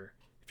 Where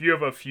if you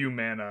have a few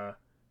mana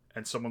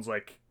and someone's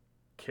like,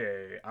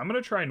 okay, I'm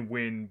gonna try and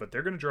win, but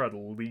they're gonna draw at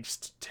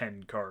least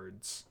 10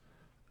 cards.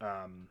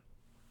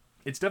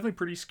 It's definitely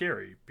pretty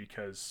scary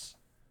because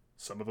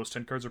some of those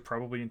 10 cards are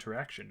probably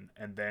interaction.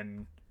 And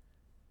then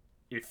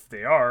if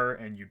they are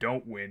and you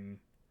don't win,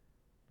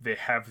 they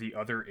have the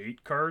other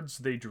 8 cards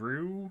they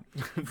drew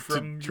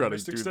from Try to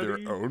Mystic do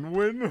Study their own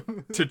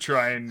win. to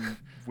try and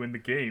win the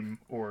game,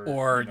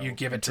 or you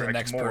give it to the interact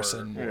next more,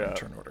 person Yeah. in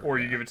turn order. or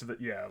you give it to the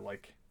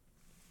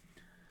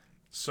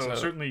So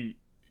certainly,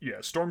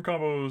 storm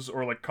combos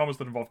or like combos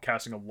that involve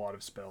casting a lot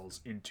of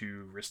spells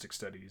into Rhystic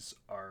Studies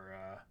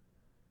are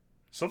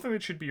something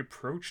that should be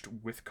approached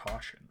with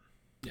caution.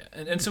 Yeah,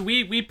 and so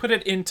we put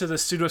it into the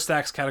pseudo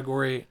stacks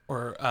category,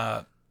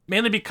 or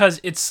mainly because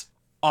it's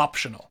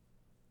optional,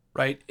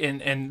 right?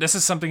 And this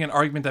is an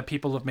argument that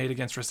people have made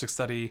against Rhystic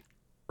Study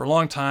for a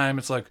long time.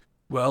 It's like,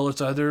 well,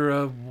 it's either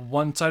a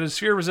one-sided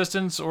sphere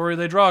resistance or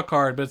they draw a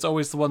card, but it's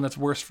always the one that's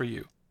worse for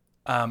you.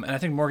 And I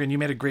think, Morgan, you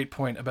made a great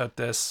point about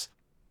this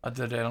the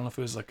other day. I don't know if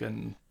it was like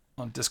on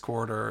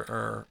Discord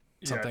or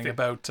something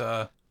about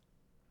that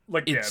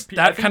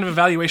kind of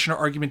evaluation or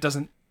argument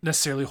doesn't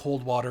necessarily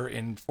hold water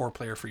in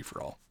 4-player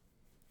free-for-all.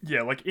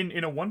 Yeah, like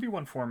in a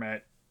 1v1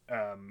 format,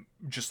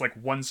 just like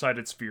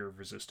one-sided sphere of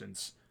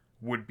resistance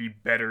would be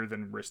better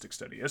than Rhystic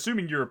Study,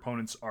 assuming your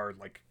opponents are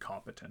like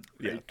competent,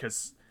 right?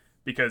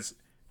 Because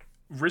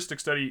Rhystic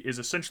Study is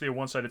essentially a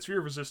one-sided sphere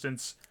of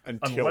resistance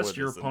unless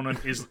your opponent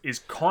is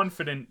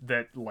confident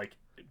that, like,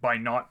 by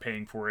not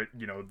paying for it,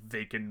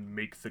 they can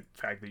make the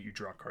fact that you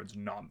draw cards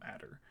not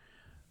matter.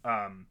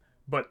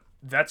 But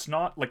that's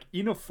not, like,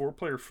 in a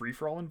 4-player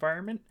free-for-all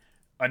environment,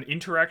 an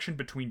interaction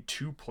between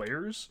 2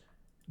 players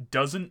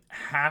doesn't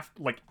have,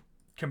 like,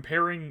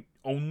 comparing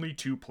only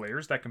 2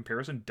 players, that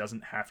comparison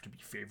doesn't have to be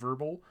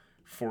favorable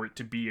for it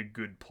to be a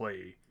good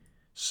play.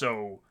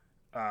 So,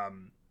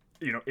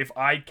 if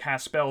I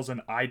cast spells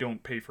and I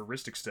don't pay for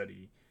Rhystic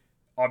Study,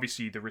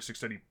 obviously the Rhystic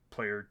Study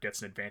player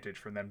gets an advantage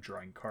from them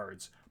drawing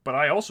cards, but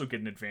I also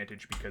get an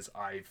advantage because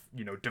I've,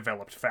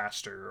 developed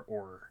faster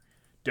or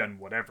done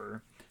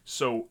whatever.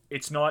 So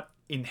it's not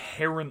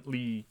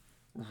inherently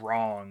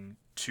wrong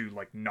to,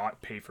 like,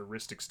 not pay for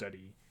Rhystic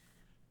Study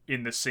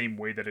in the same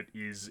way that it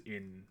is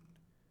in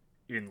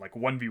like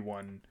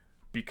 1v1,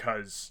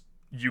 because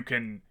you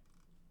can,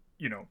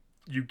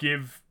 you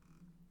give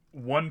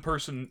one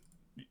person,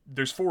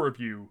 there's 4 of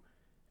you,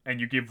 and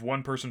you give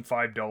one person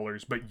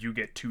 $5, but you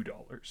get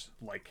 $2.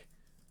 Like,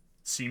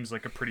 seems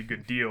like a pretty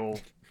good deal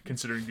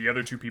considering the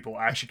other 2 people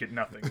actually get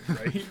nothing,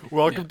 right?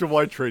 Welcome to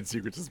why Trade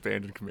Secrets is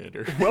banned in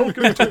Commander.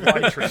 Welcome to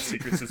why Trade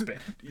Secrets is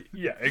banned.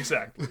 Yeah,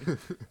 exactly.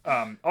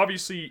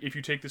 Obviously, if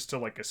you take this to,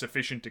 like, a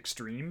sufficient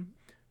extreme,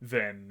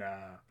 then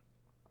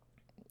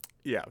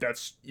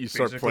that's you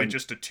start basically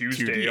just a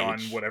Tuesday 2DH. on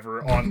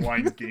whatever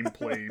online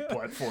gameplay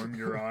platform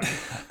you're on.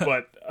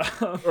 But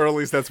Or at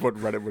least that's what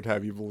Reddit would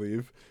have you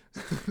believe.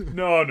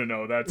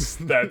 no, that's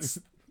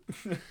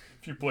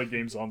if you play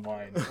games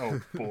online,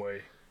 oh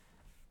boy,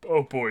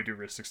 do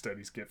Rhystic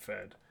Studies get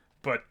fed.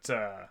 But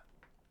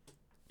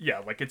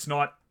like it's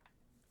not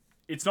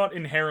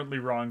inherently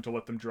wrong to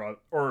let them draw,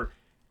 or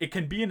it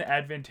can be an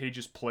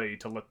advantageous play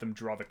to let them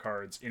draw the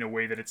cards in a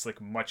way that it's, like,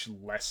 much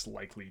less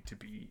likely to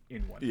be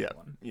in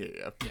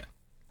 1v1.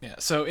 Yeah.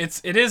 So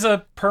it is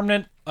a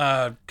permanent,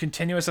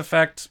 continuous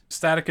effect,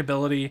 static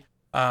ability,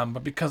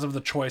 but because of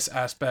the choice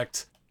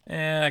aspect,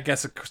 I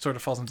guess it sort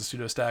of falls into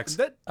pseudo stacks.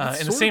 In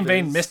the same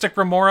vein, Mystic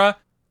Remora,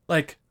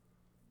 like,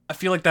 I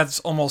feel like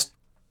that's almost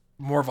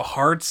more of a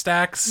hard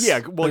stacks. Yeah,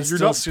 well, but you're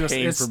still not pseudo-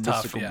 paying it's for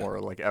tough, Mystical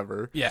Mora, like,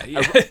 ever. Yeah.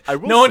 I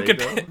will no one say, could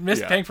though,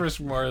 paying for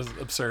Mystic Remora is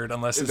absurd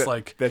unless it's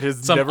like that has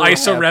some never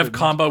ISO Rev happened.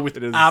 combo with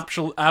It has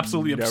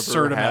absolutely never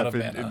absurd amount of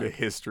happened mana. in the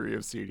history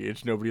of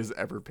CDH. Nobody has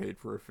ever paid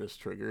for a fist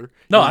trigger.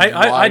 No, You're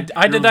I lying-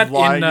 did that you're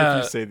lying in,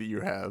 if you say that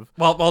you have.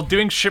 While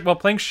playing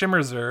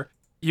Shimmerzer,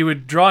 you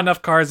would draw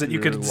enough cards that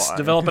you You're could lying.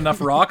 develop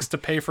enough rocks to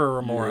pay for a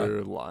Remora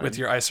You're lying. with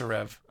your ISO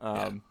Rev.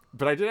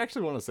 But I did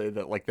actually want to say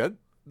that, like, that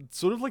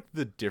sort of, like,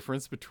 the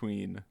difference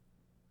between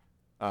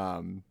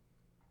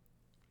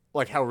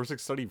like how Rhystic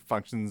Study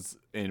functions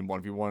in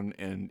 1v1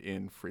 and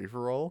in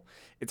free-for-all,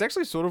 it's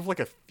actually sort of like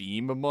a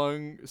theme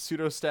among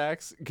pseudo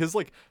stacks, because,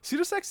 like,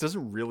 pseudo stacks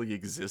doesn't really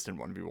exist in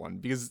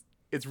 1v1 because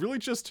it's really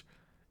just,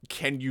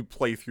 can you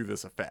play through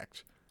this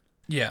effect?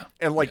 Yeah.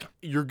 And, like,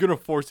 you're gonna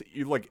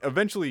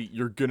eventually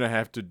you're gonna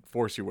have to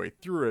force your way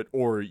through it,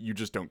 or you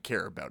just don't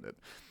care about it.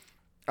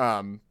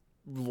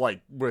 Like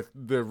with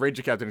the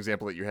Ranger Captain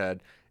example that you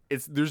had,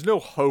 there's no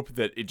hope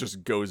that it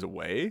just goes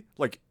away.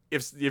 Like,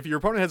 if your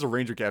opponent has a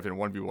Ranger Captain in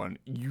 1v1,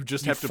 you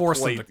just have to force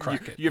play. them to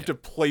crack it. You have to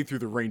play through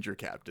the Ranger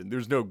Captain.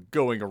 There's no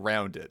going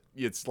around it.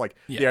 It's like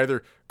they Yeah.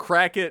 either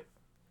crack it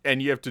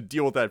and you have to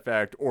deal with that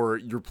fact, or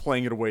you're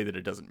playing it away that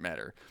it doesn't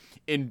matter.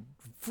 In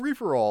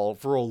free-for-all,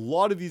 for a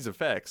lot of these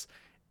effects,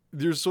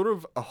 there's sort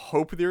of a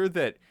hope there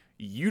that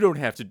you don't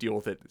have to deal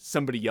with it.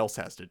 Somebody else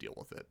has to deal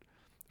with it.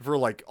 For,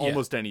 like,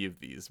 almost any of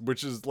these,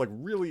 which is, like,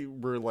 really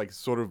where, like,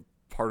 sort of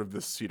part of the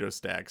pseudo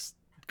stacks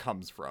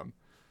comes from.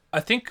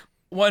 I think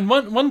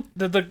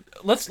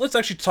let's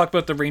actually talk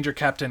about the Ranger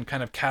Captain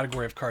kind of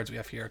category of cards we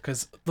have here,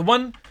 because the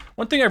one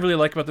thing I really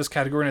like about this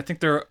category, and I think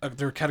they're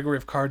a category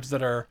of cards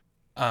that are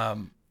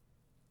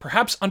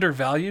perhaps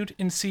undervalued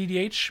in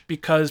CDH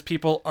because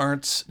people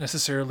aren't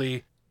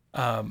necessarily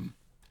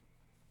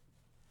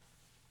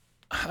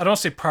I don't want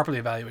to say properly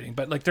evaluating,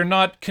 but like they're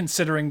not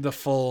considering the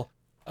full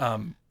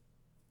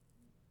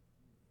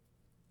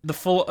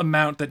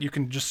amount that you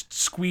can just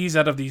squeeze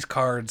out of these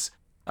cards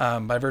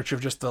by virtue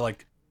of just the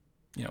like,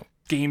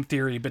 game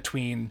theory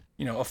between,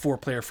 a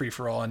 4-player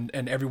free-for-all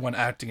and everyone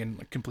acting in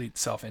like, complete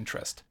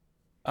self-interest.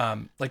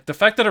 Like the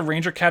fact that a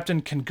Ranger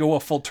Captain can go a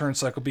full turn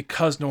cycle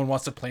because no one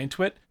wants to play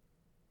into it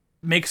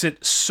makes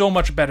it so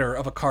much better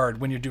of a card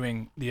when you're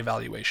doing the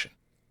evaluation,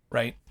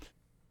 right?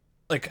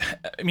 Like,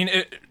 I mean,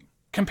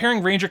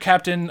 comparing Ranger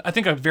Captain, I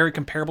think a very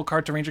comparable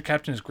card to Ranger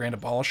Captain is Grand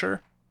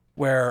Abolisher,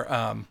 where,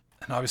 and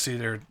obviously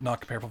they're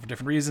not comparable for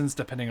different reasons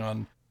depending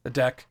on the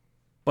deck,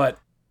 but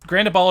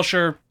Grand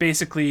Abolisher,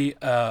 basically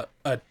a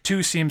 2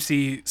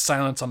 CMC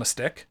silence on a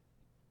stick.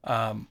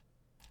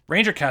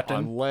 Ranger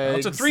Captain,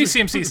 it's a 3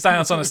 CMC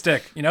silence on a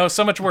stick.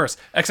 So much worse.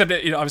 Except,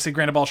 obviously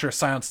Grand Abolisher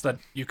silence that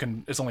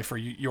is only for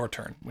your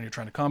turn when you're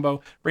trying to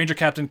combo. Ranger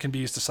Captain can be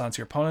used to silence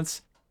your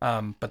opponents,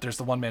 but there's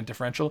the 1-man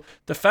differential.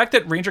 The fact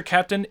that Ranger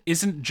Captain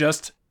isn't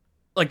just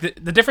like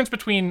the difference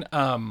between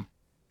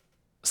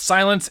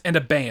silence and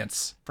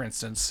abeyance, for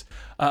instance.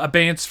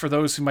 Abeyance, for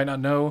those who might not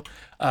know,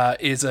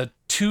 is a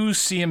 2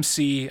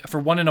 CMC. For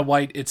 1 and a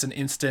white, it's an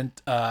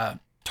instant.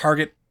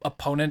 Target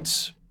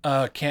opponent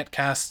can't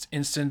cast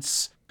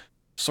instants,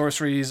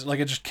 sorceries. Like,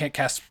 it just can't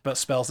cast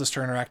spells this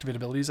turn or activate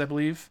abilities, I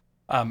believe.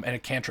 And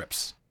it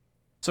cantrips.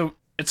 So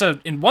it's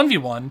in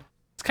 1v1,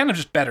 it's kind of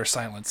just better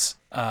silence,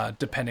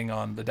 depending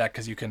on the deck,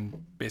 because you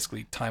can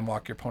basically time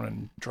walk your opponent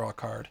and draw a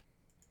card.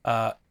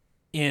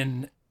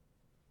 In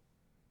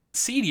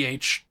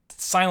CDH,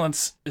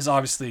 silence is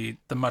obviously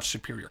the much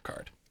superior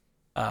card,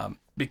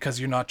 because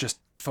you're not just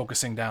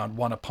focusing down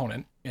one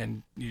opponent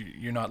and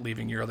you're not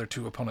leaving your other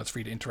 2 opponents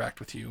free to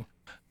interact with you.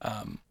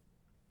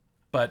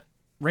 But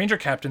Ranger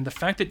Captain, the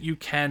fact that you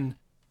can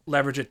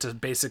leverage it to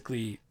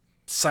basically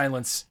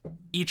silence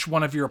each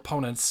one of your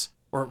opponents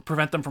or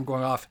prevent them from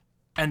going off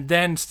and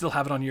then still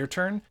have it on your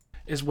turn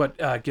is what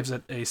gives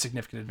it a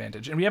significant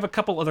advantage. And we have a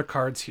couple other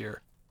cards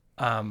here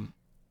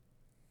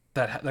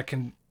that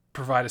can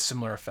provide a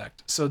similar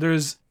effect. So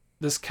there's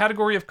this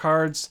category of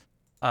cards,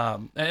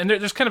 and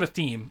there's kind of a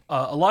theme.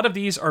 A lot of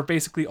these are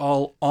basically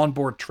all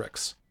onboard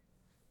tricks,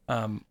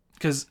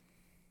 because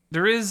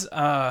there is.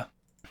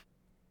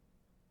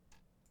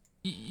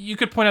 You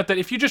could point out that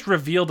if you just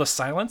reveal the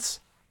silence,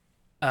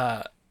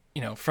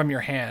 from your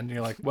hand, and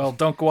you're like, well,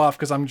 don't go off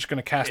because I'm just going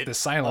to cast this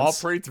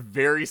silence. Operates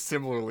very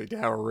similarly to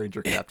how a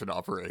Ranger Captain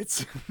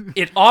operates.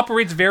 It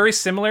operates very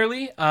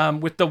similarly,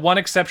 with the one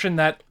exception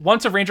that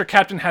once a Ranger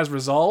Captain has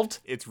resolved,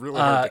 it's really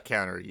hard to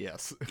counter,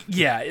 yes.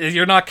 Yeah,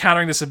 you're not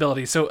countering this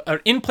ability. So an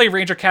in-play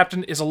Ranger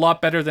Captain is a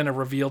lot better than a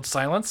revealed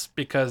silence,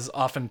 because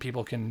often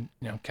people can,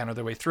 counter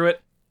their way through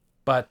it.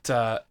 But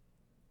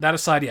that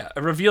aside, yeah,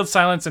 a revealed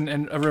silence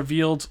and a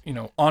revealed,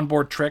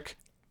 onboard trick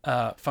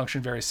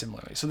function very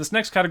similarly. So this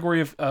next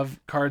category of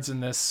cards in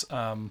this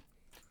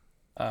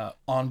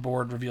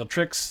onboard revealed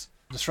tricks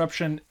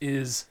disruption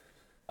is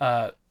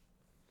the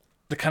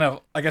kind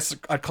of, I guess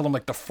I'd call them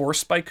like the force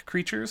spike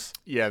creatures.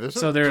 Yeah,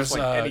 there's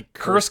like any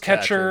Curse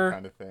Catcher,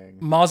 kind of thing.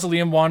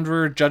 Mausoleum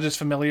Wanderer, Judge's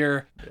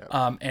Familiar,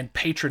 Yeah. And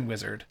Patron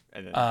Wizard.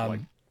 And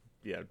then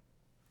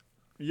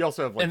you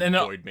also have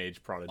Void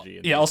Mage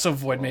Prodigy. Also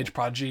Void Mage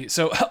Prodigy.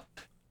 So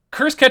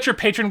Curse Catcher,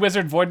 Patron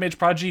Wizard, Void Mage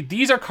Prodigy,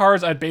 these are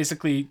cards I'd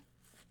basically,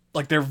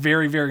 like, they're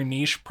very, very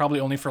niche, probably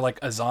only for like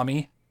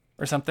Azami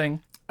or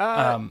something.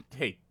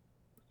 Hey,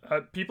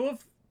 people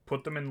have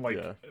put them in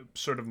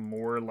sort of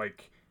more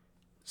like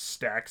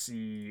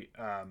Staxy,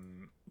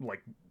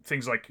 like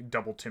things like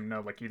double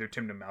Tymna, like either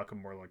Tymna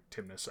Malcolm or like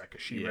Tymna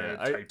Sakashima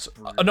type.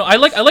 No, I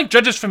like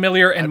Judge's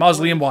Familiar and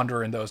Mausoleum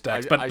Wanderer in those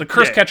decks, but the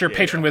Curse Catcher,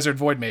 Patron Wizard,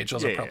 Void Mage,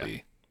 those are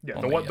probably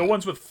the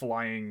ones with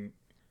flying.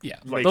 Yeah,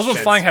 those with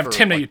flying have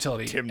Tymna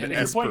utility. And if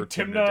you're playing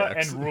Tymna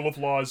and Rule of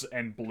Laws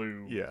and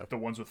Blue, the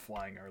ones with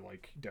flying are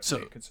like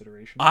definitely a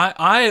consideration.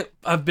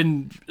 I've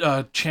been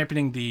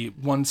championing the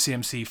 1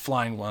 CMC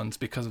flying ones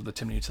because of the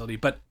Tymna utility,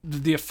 but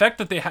the effect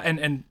that they have,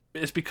 and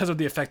it's because of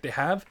the effect they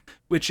have,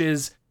 which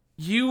is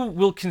you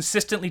will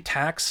consistently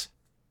tax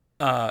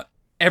all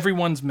of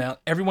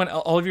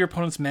your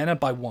opponent's mana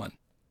by 1,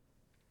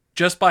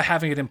 just by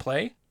having it in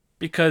play,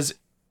 because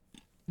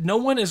no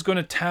one is going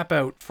to tap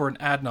out for an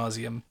ad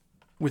nauseum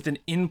with an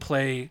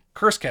in-play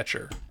Curse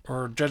Catcher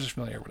or Judge's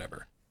Familiar or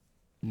whatever.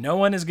 No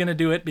one is going to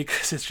do it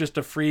because it's just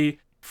a free,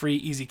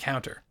 easy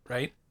counter,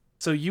 right?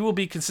 So you will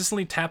be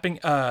consistently tapping,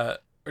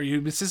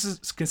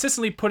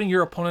 consistently putting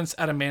your opponents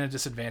at a mana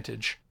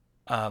disadvantage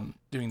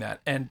doing that.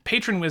 And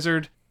Patron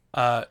Wizard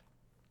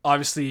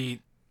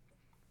obviously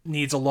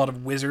needs a lot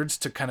of wizards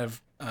to kind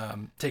of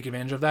take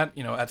advantage of that.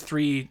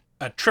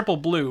 At triple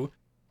blue,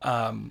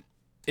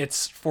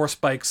 it's 4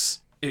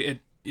 spikes. You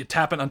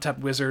tap an untapped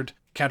wizard,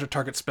 counter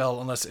target spell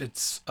unless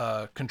its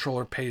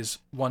controller pays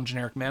 1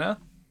 generic mana.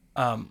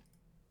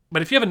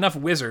 But if you have enough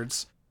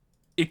wizards,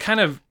 it kind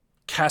of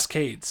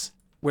cascades,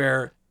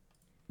 where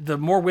the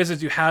more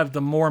wizards you have,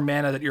 the more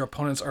mana that your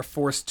opponents are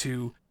forced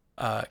to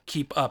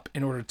keep up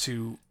in order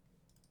to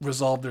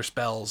resolve their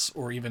spells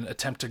or even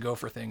attempt to go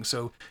for things.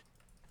 So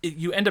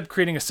you end up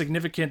creating a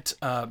significant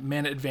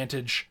mana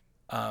advantage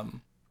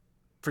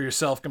for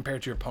yourself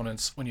compared to your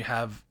opponents when you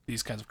have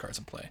these kinds of cards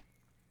in play.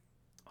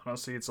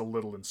 Honestly, it's a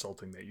little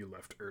insulting that you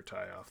left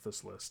Urtai off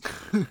this list.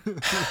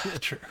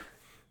 True.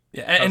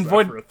 Yeah, and that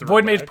Void for a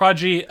Void Mage throwback?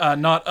 Prodigy,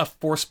 not a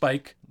force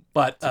spike,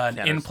 but an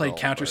counter in-play spell,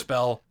 counter but-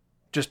 spell,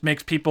 just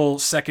makes people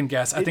second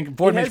guess. I think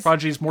Void Mage has-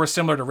 Prodigy is more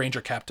similar to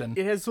Ranger Captain.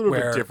 It has sort of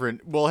where- a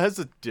different. Well, it has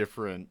a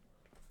different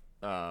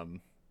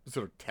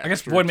sort of texture. I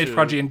guess Void Mage to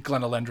Prodigy and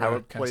Glenalendra how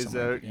it kind of plays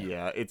similar, out.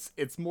 Yeah,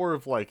 it's more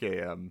of like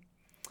a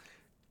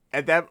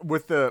at that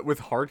with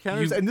hard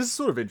counters, and this is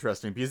sort of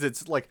interesting because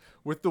it's like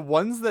with the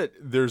ones that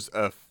there's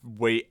a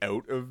way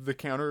out of the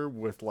counter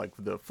with like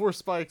the force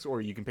spikes,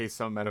 or you can pay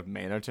some amount of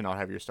mana to not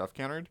have your stuff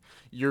countered.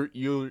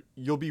 You'll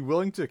be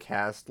willing to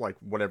cast like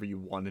whatever you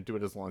want into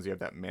it as long as you have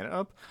that mana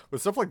up. With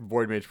stuff like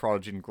Void Mage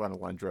Prodigy and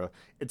Glenalendra,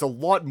 it's a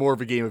lot more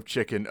of a game of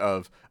chicken.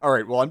 Of all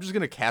right, well I'm just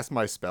gonna cast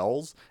my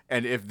spells,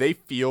 and if they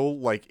feel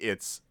like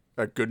it's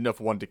a good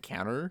enough one to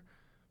counter,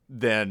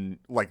 then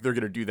like they're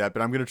gonna do that,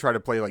 but I'm gonna try to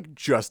play like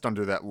just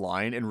under that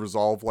line and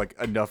resolve like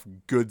enough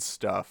good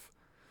stuff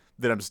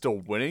that I'm still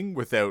winning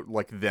without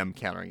like them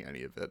countering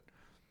any of it.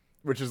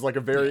 Which is like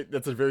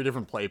that's a very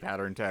different play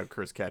pattern to have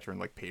Curse Catcher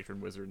and like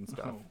Patron Wizard and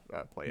stuff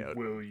play out.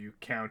 Will you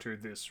counter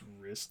this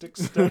Rhystic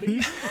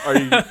Study?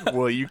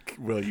 Will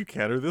you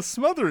counter this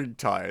Smothering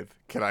Tithe?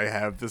 Can I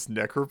have this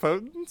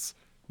Necropotence?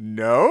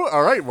 No?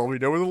 Alright, well we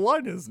know where the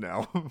line is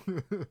now.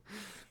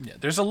 Yeah,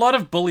 there's a lot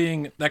of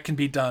bullying that can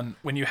be done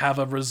when you have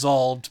a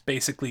resolved,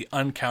 basically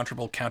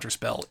uncounterable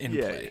counterspell in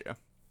play.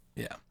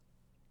 Yeah.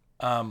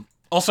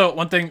 Also,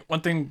 one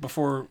thing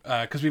before,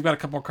 because we've got a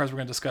couple more cards we're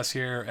going to discuss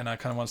here, and I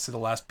kind of want to say the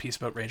last piece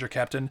about Ranger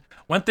Captain.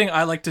 One thing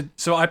I like to,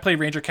 so I play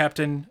Ranger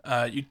Captain.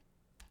 You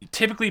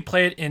typically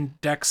play it in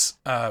decks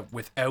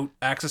without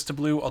access to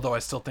blue, although I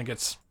still think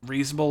it's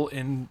reasonable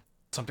in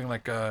something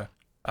like a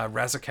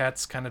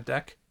Razakat's kind of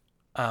deck.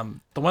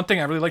 The one thing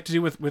I really like to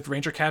do with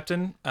Ranger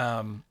Captain,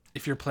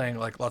 if you're playing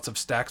like lots of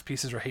stacks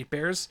pieces or hate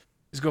bears,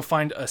 is go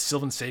find a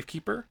Sylvan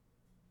Safekeeper.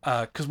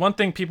 Because one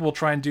thing people will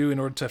try and do in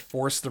order to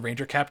force the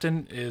Ranger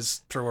Captain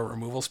is throw a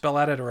removal spell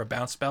at it or a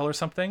bounce spell or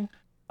something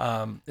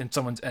in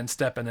someone's end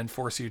step and then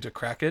force you to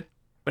crack it.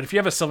 But if you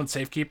have a Sylvan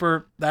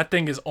Safekeeper, that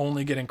thing is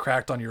only getting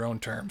cracked on your own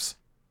terms.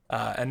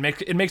 And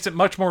it makes it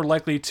much more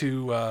likely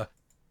to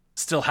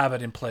still have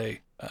it in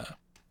play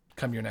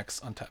come your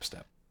next untap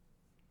step.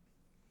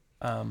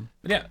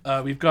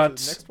 We've got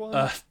So the next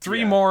one?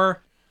 three Yeah.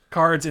 more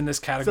cards in this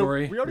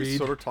category. So we already Reed.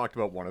 sort of talked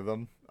about one of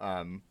them,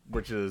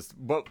 which is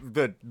what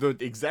the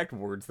exact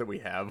words that we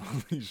have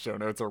on these show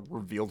notes are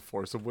revealed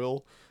force of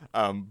will,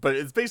 but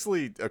it's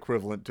basically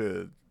equivalent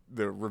to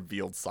the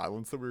revealed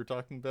silence that we were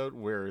talking about,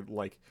 where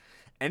like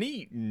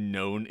any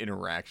known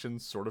interaction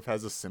sort of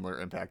has a similar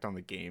impact on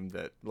the game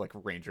that like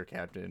Ranger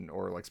Captain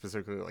or like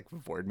specifically like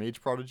Void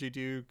Mage Prodigy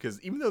do, because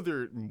even though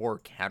they're more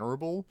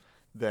counterable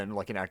than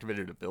like an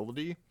activated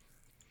ability,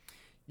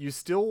 you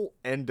still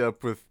end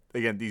up with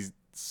again these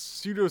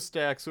pseudo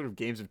stack sort of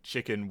games of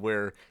chicken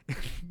where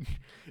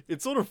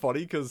it's sort of funny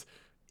because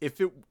if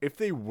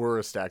they were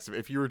a stacks,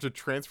 if you were to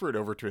transfer it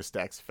over to a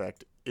stacks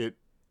effect, it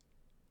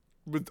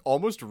would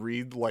almost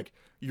read like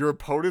your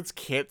opponents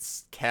can't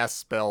cast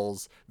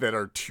spells that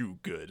are too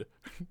good.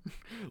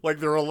 Like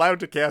they're allowed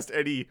to cast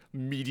any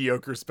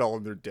mediocre spell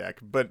in their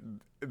deck, but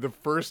the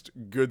first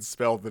good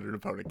spell that an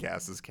opponent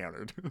casts is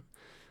countered.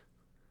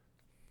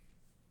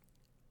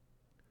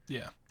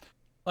 Yeah.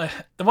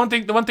 The one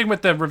thing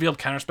with the revealed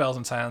counterspells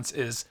and silence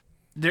is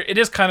it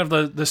is kind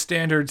of the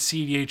standard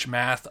CDH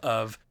math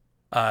of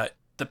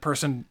the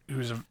person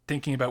who's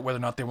thinking about whether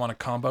or not they want a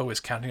combo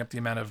is counting up the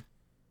amount of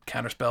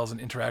counterspells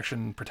and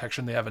interaction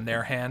protection they have in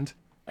their hand,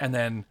 and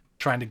then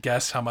trying to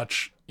guess how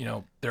much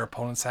their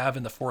opponents have.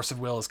 And the force of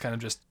will is kind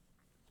of just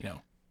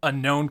a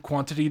known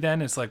quantity.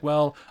 Then it's like,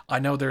 well, I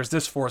know there's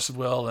this force of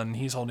will, and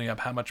he's holding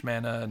up how much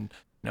mana, and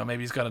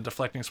maybe he's got a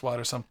deflecting swat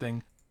or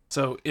something.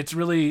 So it's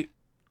really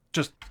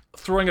just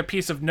throwing a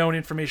piece of known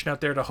information out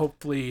there to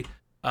hopefully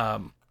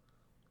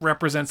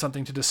represent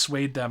something to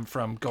dissuade them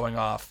from going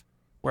off.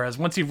 Whereas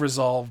once you've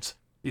resolved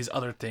these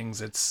other things,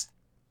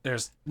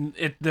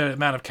 the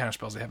amount of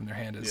counterspells they have in their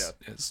hand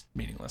is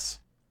meaningless.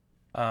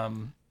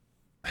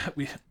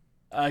 We've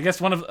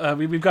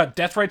got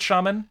Deathrite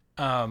Shaman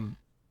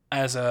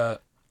as a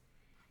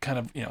kind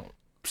of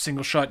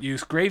single shot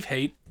use Grave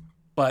Hate,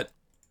 but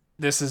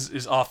this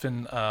is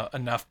often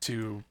enough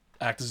to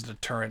act as a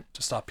deterrent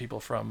to stop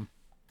people from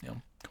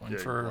going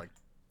for like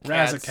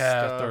cat Razakath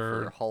stuff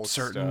or Hulk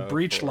certain stuff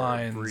breach or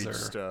lines breach or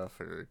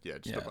stuff or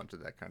just Yeah. a bunch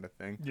of that kind of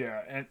thing.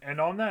 Yeah, and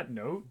on that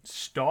note,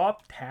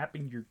 stop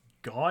tapping your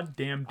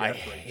goddamn I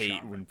death ray hate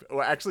shaman.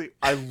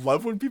 I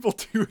love when people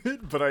do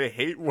it, but I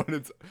hate when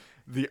it's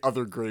the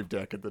other grave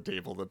deck at the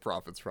table that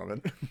profits from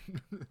it.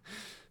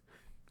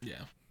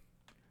 Yeah.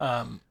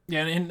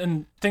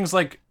 And things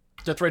like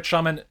Deathrite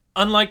Shaman,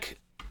 unlike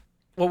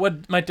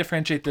what might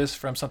differentiate this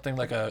from something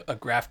like a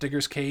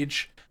Grafdigger's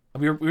Cage.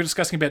 We were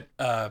discussing a bit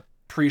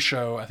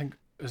pre-show. I think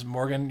it was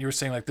Morgan. You were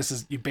saying like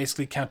you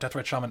basically count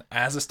Deathrite Shaman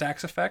as a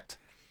stacks effect.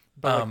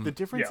 But like, the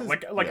difference Yeah,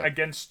 is like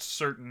against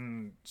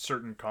certain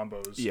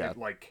combos. Yeah.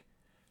 Like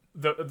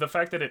the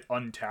fact that it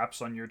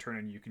untaps on your turn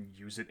and you can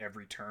use it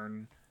every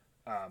turn,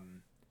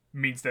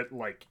 means that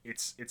like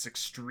it's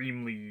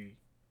extremely,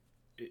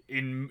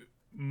 in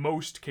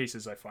most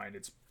cases I find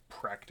it's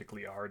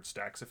practically a hard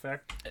stacks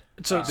effect.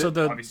 So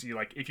Obviously,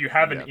 like if you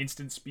have an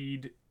instant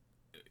speed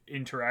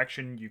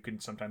interaction, you can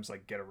sometimes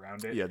like get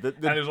around it. Yeah, and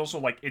there's also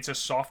like it's a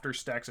softer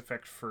stacks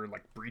effect for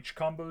like breach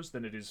combos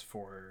than it is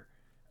for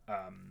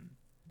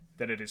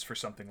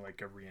something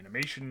like a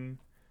reanimation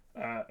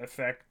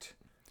effect.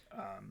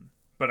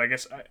 But I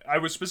guess I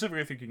was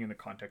specifically thinking in the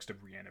context of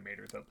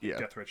Reanimator that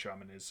Deathright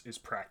Shaman is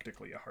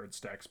practically a hard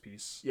stacks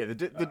piece. Yeah,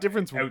 the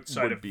difference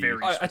outside would of be.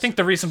 very. I think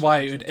the reason why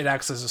it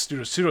acts as a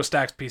pseudo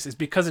stacks piece is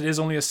because it is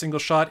only a single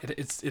shot.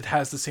 It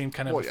has the same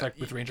kind of effect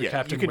with Ranger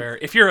Captain, where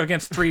if you're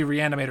against 3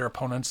 Reanimator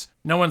opponents,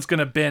 no one's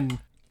gonna bin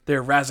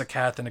their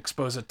Razakath and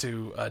expose it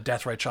to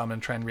Deathright Shaman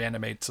and try and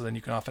reanimate. So then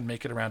you can often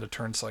make it around a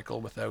turn cycle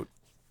without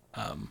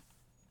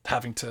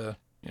having to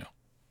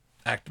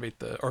activate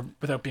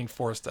without being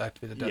forced to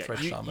activate the Deathright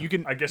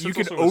Shaman. I guess you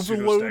it's can also a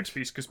pseudo overload stacks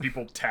piece because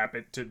people tap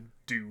it to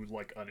do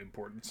like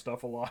unimportant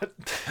stuff a lot.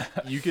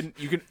 you can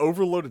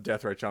overload a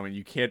Deathright Shaman.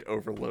 You can't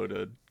overload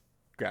a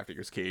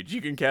Grafdigger's Cage. You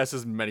can cast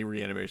as many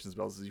reanimation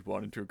spells as you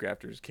want into a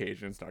Grafdigger's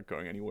Cage, and it's not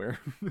going anywhere.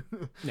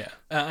 Yeah,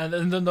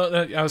 and then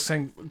I was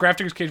saying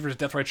Grafdigger's Cage versus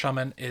Deathright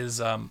Shaman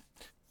is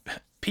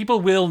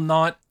people will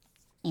not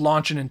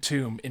launch an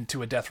Entomb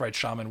into a Deathright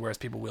Shaman, whereas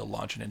people will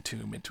launch an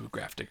Entomb into a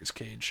Grafdigger's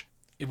Cage.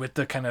 With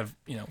the kind of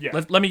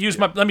let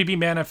me be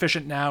mana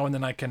efficient now, and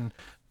then I can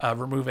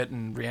remove it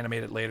and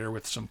reanimate it later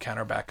with some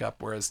counter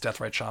backup. Whereas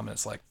Deathright Shaman,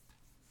 it's like,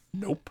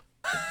 nope.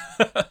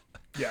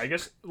 Yeah, I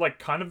guess like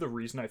kind of the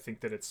reason I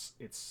think that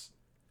it's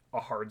a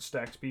hard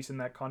stacks piece in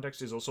that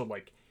context is also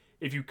like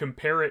if you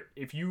compare it,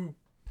 if you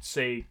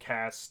say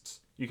cast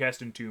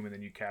Entomb and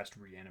then you cast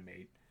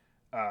Reanimate,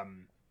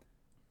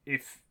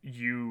 if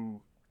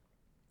you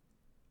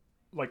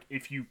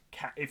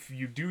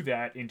do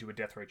that into a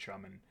Deathright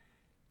Shaman,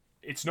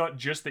 it's not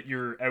just that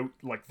you're out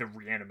like the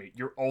Reanimate,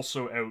 you're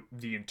also out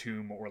the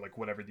Entomb or like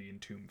whatever the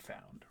Entomb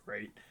found,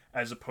 right?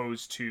 As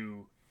opposed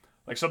to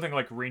like something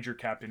like Ranger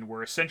Captain,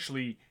 where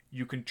essentially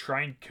you can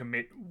try and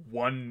commit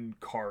one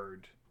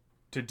card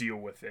to deal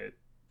with it.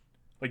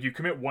 Like you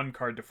commit one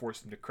card to force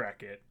them to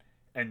crack it,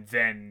 and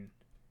then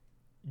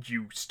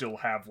you still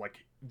have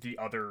like the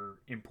other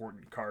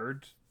important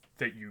card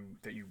that you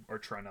are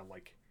trying to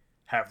like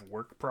have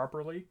work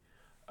properly.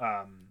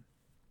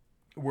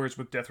 Whereas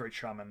with Deathright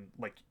Shaman,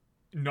 like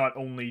not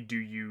only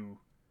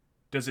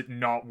does it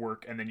not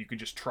work and then you can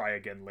just try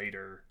again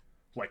later,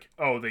 like,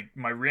 oh,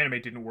 my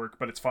reanimate didn't work,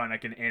 but it's fine, I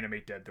can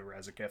animate dead the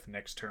Razaketh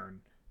next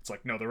turn. It's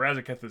like, no, the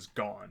Razaketh is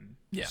gone.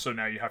 Yeah. So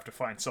now you have to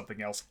find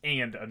something else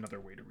and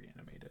another way to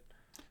reanimate it.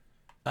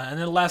 And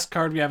then the last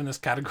card we have in this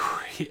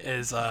category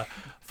is a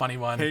funny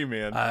one. Hey,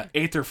 man.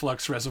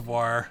 Aetherflux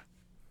Reservoir.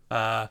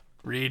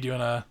 Reed, you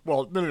wanna...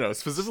 Well, no.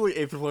 Specifically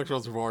Aetherflux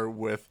Reservoir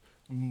with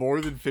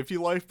more than 50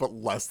 life, but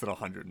less than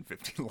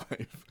 150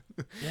 life.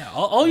 Yeah,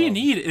 all you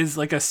need is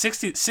like a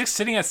 66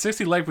 sitting at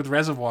 60 life with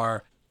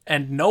Reservoir,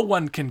 and no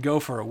one can go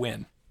for a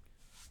win.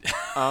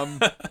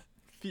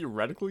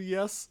 Theoretically,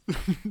 yes.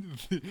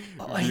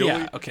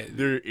 Yeah, okay.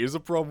 There is a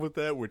problem with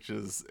that, which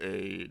is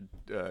a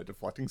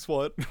deflecting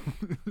SWAT.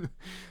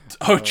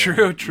 Oh,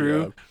 true.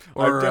 Yeah.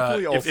 Or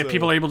if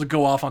people are able to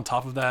go off on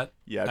top of that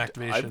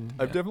activation.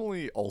 I've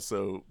definitely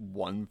also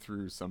won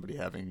through somebody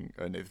having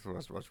an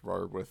Aetherflux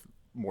Reservoir with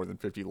more than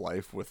 50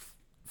 life with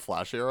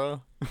Flash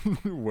Era,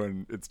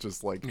 when it's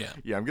just like,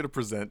 I'm going to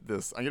present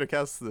this. I'm going to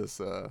cast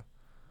this, I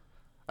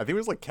think it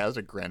was like cast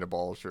a Grand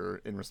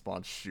Abolisher, in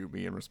response shoot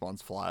me, in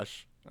response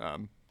flash.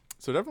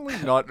 So definitely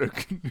not a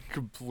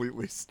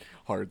completely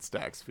hard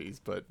stacks piece,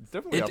 but it's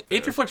definitely up there.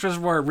 Aetherflux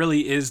Reservoir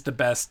really is the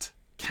best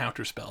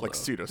counterspell, like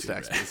pseudo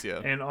stacks piece, yeah.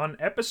 And on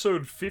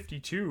episode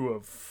 52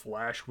 of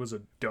Flash was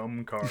a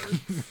dumb card.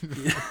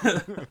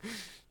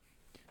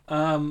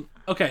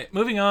 Okay,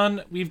 moving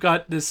on. We've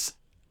got this.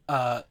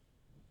 I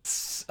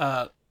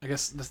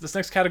guess this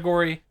next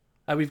category.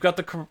 We've got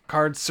the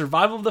cards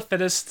Survival of the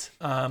Fittest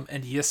and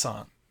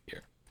Yisan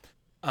here.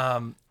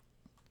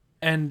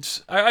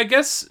 And I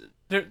guess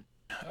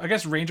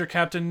Ranger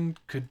Captain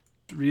could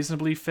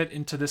reasonably fit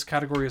into this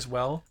category as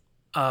well.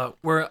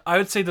 Where I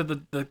would say that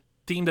the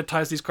theme that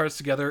ties these cards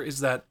together is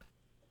that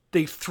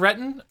they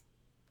threaten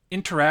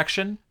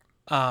interaction,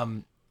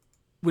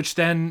 which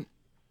then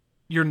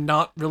you're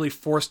not really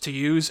forced to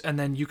use, and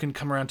then you can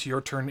come around to your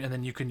turn, and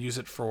then you can use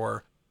it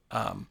for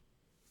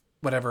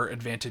whatever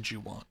advantage you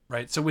want,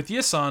 right? So with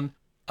Yisan,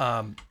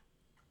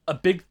 a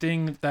big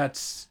thing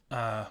that's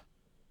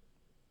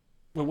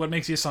what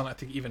makes Yisan, I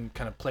think, even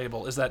kind of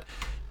playable is that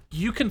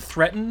you can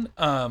threaten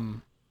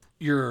on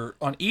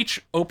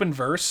each open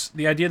verse,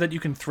 the idea that you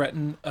can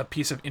threaten a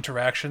piece of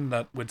interaction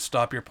that would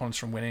stop your opponents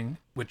from winning,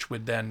 which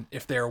would then,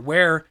 if they're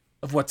aware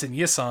of what's in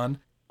Yisan,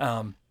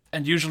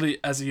 and usually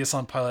as a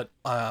Yisan pilot,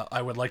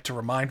 I would like to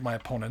remind my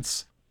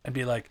opponents and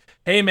be like,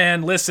 "Hey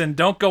man, listen,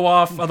 don't go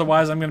off,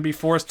 otherwise I'm gonna be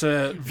forced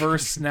to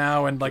verse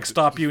now and like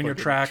stop you in your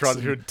tracks."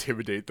 Trying to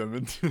intimidate them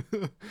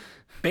into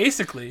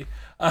Basically,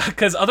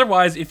 because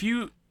otherwise, if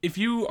you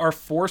are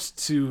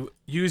forced to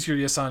use your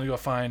Yasan to go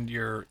find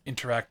your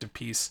interactive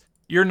piece,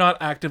 you're not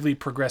actively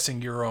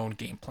progressing your own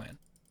game plan.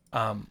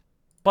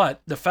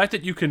 But the fact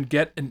that you can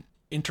get an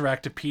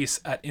interactive piece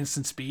at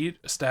instant speed,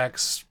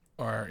 stacks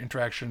or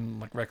interaction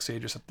like Rex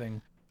Sage or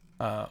something,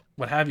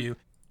 what have you,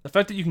 the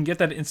fact that you can get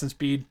that at instant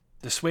speed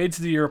dissuades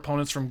your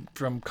opponents from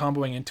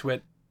comboing into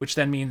it, which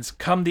then means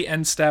come the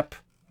end step,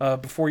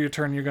 before your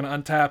turn, you're going to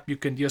untap, you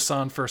can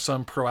Yasan for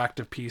some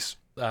proactive piece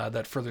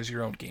that furthers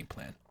your own game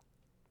plan.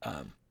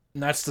 And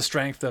that's the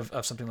strength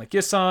of something like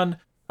Yasan.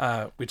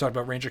 We talked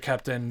about Ranger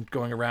Captain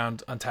going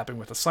around untapping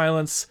with a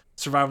silence.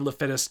 Survival of the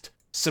Fittest,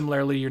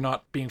 similarly, you're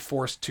not being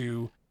forced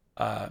to,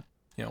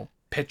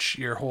 pitch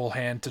your whole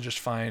hand to just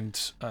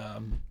find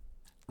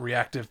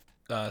reactive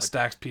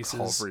stacks pieces.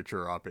 Hull Breacher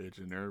or Op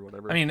Agent or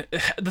whatever. I mean,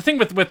 the thing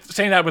with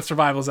saying that with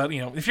Survival is that,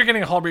 if you're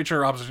getting a Hull Breacher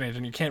or Opposition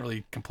Agent, you can't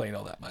really complain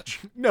all that much.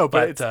 No,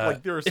 but it's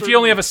like there are if you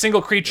only have a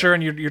single creature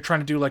and you're trying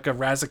to do like a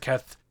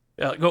Razaketh,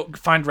 go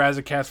find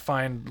Razaketh,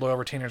 find Loyal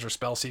Retainers or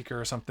Spellseeker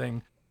or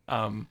something,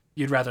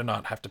 you'd rather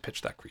not have to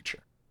pitch that creature.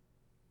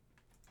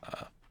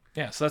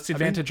 So that's the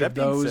advantage of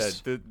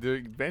those. Said, the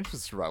advantage of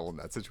Survival in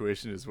that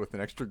situation is with an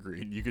extra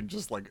green, you can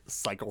just like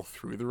cycle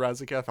through the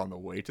Razaketh on the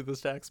way to the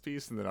stacks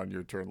piece, and then on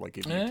your turn, like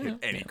if you hit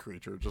any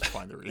creature, just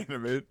find the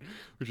reanimate,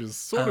 which is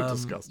sort of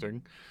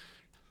disgusting.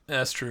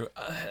 That's true.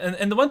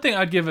 And the one thing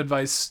I'd give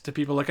advice to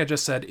people, like I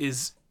just said,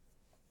 is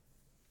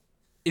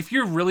if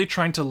you're really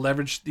trying to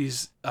leverage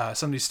these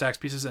some of these stacks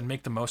pieces and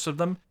make the most of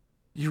them,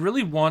 you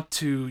really want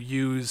to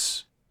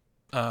use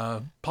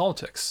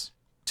politics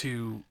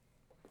to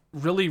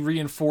really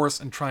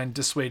reinforce and try and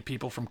dissuade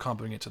people from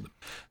comboing into them.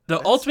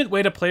 The ultimate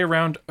way to play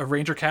around a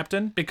Ranger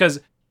Captain, because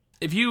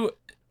when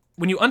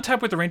you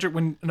untap with the Ranger,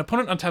 when an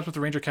opponent untaps with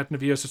the Ranger Captain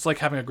of Eos, it's like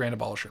having a Grand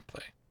Abolisher in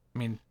play. I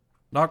mean,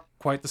 not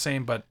quite the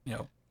same, but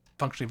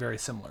functionally very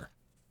similar.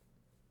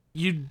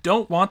 You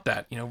don't want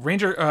that.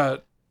 Ranger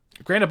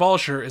Grand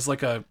Abolisher is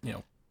like a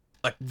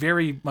like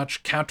very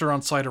much counter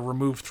on site or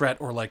remove threat,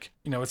 or like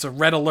it's a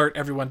red alert.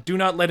 Everyone, do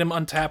not let him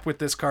untap with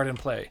this card in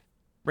play.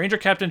 Ranger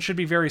Captain should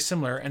be very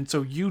similar, and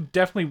so you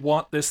definitely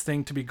want this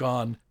thing to be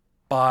gone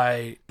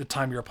by the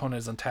time your opponent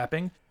is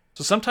untapping.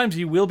 So sometimes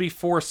you will be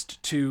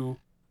forced to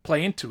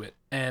play into it,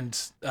 and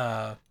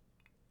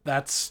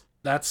that's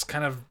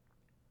kind of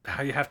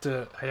how you have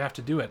to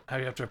do it, how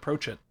you have to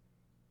approach it.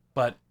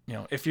 But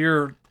if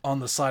you're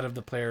on the side of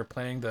the player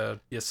playing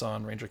the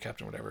Yasan, Ranger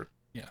Captain, whatever,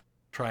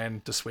 try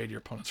and dissuade your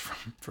opponents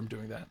from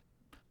doing that.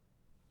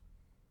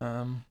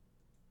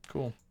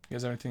 Cool. You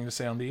guys have anything to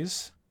say on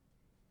these?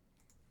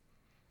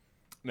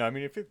 No, I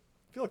mean, I feel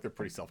like they're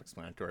pretty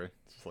self-explanatory.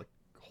 It's just like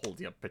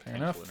holding up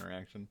potential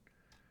interaction.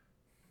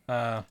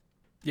 And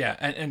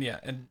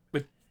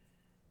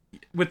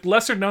with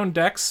lesser known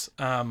decks,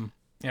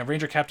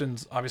 Ranger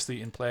Captain's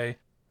obviously in play,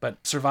 but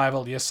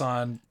Survival,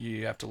 Yasan,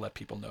 you have to let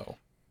people know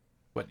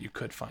what you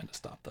could find to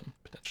stop them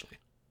potentially.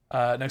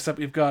 Next up,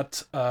 we've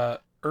got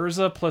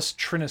Urza plus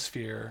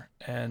Trinisphere,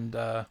 and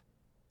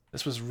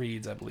this was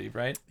Reed's, I believe,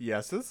 right?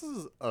 Yes, this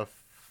is a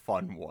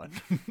fun one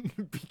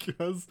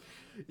because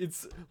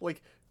it's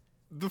like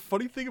the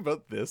funny thing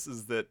about this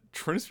is that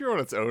Trinisphere on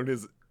its own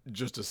is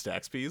just a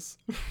stacks piece.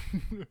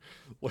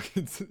 Like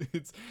it's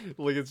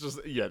just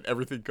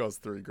everything costs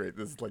 3. Great,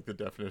 this is like the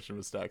definition of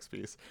a stacks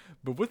piece.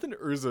 But with an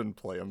Urza in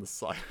play on the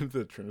side of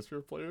the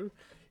Trinisphere player,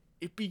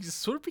 it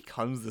sort of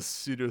becomes this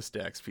pseudo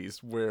stacks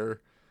piece where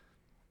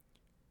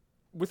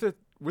with a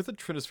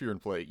Trinisphere in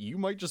play, you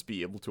might just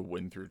be able to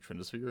win through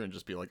Trinisphere and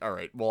just be like, all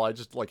right, well, I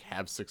just like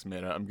have 6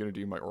 mana. I'm gonna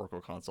do my Oracle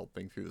Consult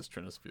thing through this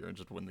Trinisphere and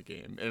just win the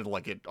game. And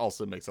it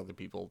also makes other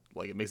people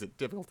it makes it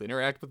difficult to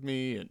interact with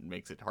me and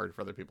makes it hard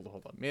for other people to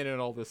hold on mana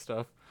and all this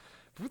stuff.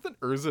 But with an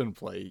Urza in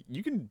play,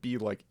 you can be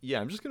like,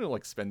 yeah, I'm just gonna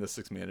like spend this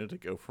 6 mana to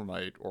go for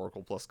my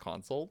Oracle plus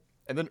Consult,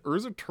 and then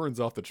Urza turns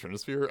off the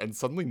Trinisphere, and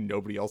suddenly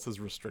nobody else has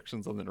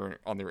restrictions on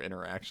their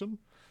interaction,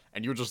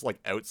 and you're just like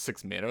out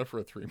 6 mana for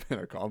a 3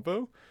 mana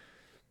combo.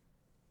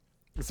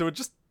 So it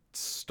just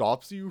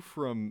stops you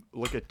from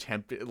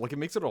it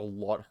makes it a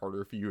lot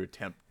harder for you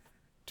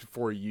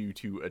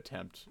to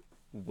attempt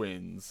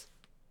wins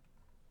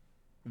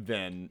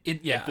than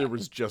if there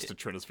was just a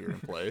Trinisphere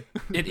in play.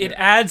 It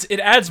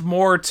adds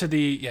more to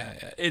the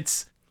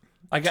it's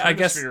I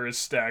guess Trinisphere is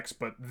stacks,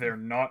 but they're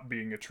not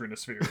being a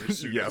Trinisphere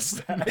is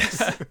yes.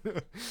 stacks.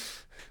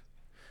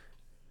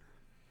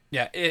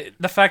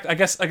 I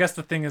guess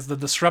the thing is the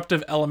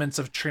disruptive elements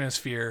of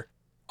Trinisphere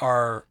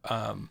are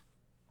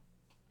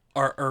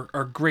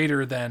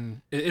greater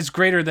than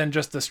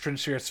just this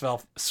Trinisphere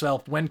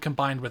itself when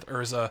combined with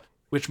Urza,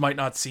 which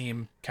might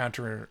seem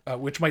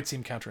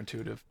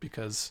counterintuitive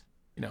because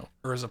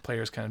Urza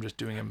players kind of just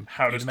doing him.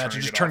 How does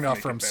just turning it off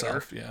for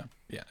himself? Yeah,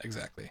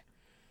 exactly.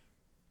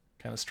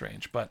 Kind of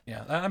strange, but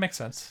yeah, that makes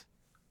sense.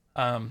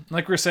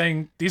 Like we were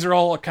saying, these are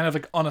all kind of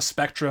like on a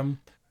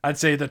spectrum. I'd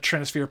say the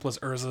Trinisphere plus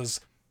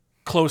Urza's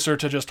closer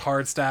to just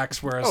hard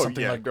stacks, whereas Oh,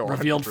 something yeah, like no,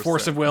 revealed 100%.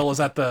 force of will is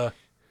at the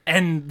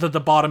end, the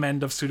bottom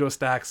end of pseudo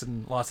stacks,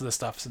 and lots of the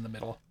stuff's in the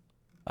middle.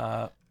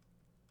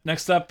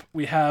 Next up,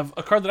 we have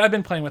a card that I've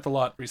been playing with a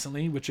lot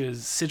recently, which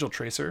is Sigil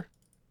Tracer.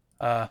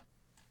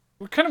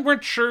 We kind of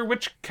weren't sure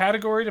which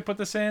category to put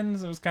this in.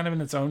 It was kind of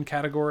in its own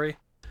category.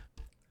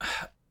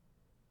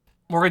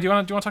 Morgan, do you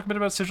want to talk a bit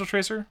about Sigil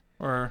Tracer?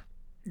 Or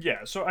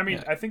Yeah, so I mean,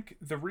 Yeah. I think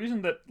the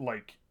reason that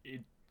like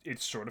it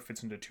sort of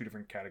fits into two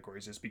different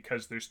categories is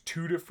because there's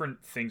two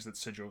different things that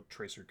Sigil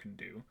Tracer can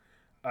do.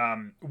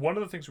 One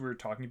of the things we were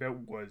talking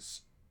about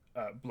was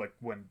like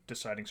when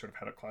deciding sort of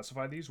how to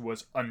classify these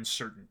was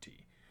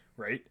uncertainty,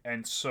 right?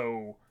 And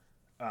so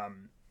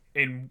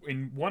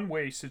in one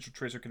way, Sigil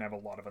Tracer can have a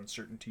lot of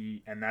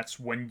uncertainty, and that's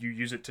when you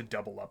use it to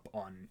double up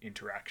on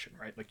interaction,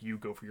 right? Like you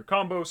go for your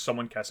combo,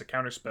 someone casts a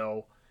counter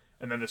spell,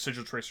 and then the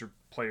Sigil Tracer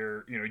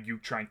player, you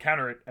try and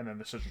counter it, and then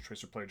the Sigil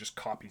Tracer player just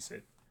copies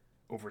it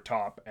over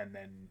top, and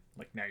then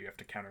like now you have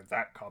to counter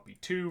that copy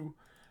too.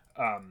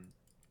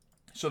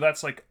 So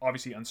that's like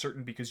obviously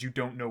uncertain because you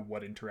don't know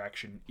what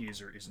interaction is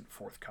or isn't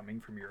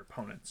forthcoming from your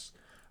opponents.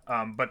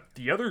 But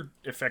the other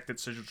effect that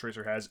Sigil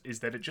Tracer has is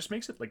that it just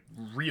makes it like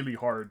really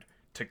hard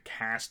to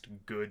cast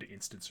good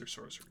instants or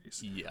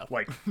sorceries. Yeah.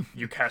 Like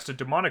you cast a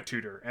demonic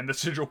tutor, and the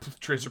Sigil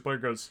Tracer player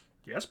goes,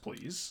 "Yes,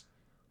 please."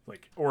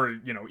 Like, or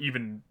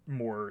even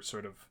more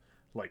sort of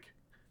like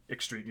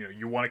extreme.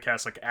 You want to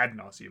cast like Ad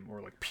Nauseam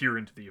or like Peer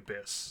into the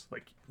Abyss.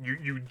 Like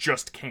you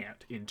just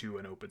can't into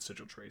an open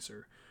Sigil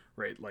Tracer,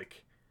 right?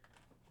 Like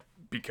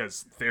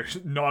because there's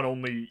not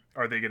only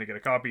are they going to get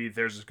a copy,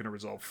 theirs is going to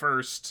resolve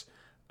first.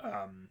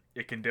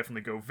 It can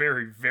definitely go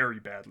very, very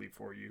badly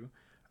for you.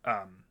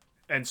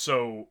 And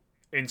so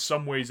in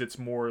some ways it's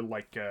more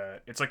like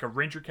it's like a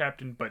ranger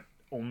captain, but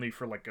only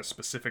for like a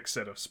specific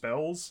set of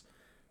spells.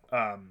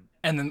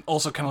 and then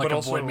also kind of like But a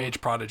also- Void Mage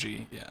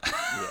Prodigy. Yeah.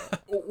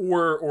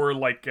 Or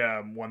like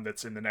one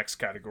that's in the next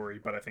category,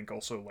 but I think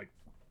also like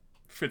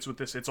fits with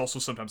this. It's also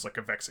sometimes like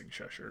a Vexing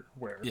Shusher,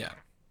 where Yeah.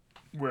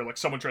 where like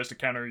someone tries to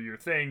counter your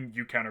thing,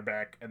 you counter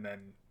back, and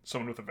then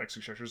someone with a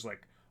Vexing Shusher is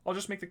like, I'll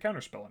just make the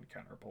counter spell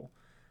uncounterable.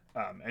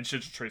 And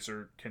Sigil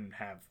Tracer can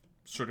have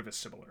sort of a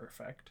similar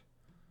effect.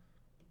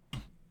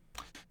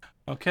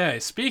 Okay,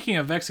 speaking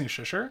of Vexing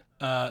Shusher,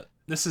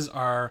 this is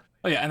our...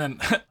 Oh yeah, and then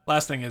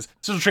last thing is,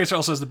 Sigil Tracer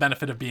also has the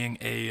benefit of being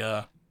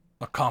a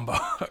combo.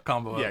 A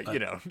combo.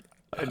 Yeah,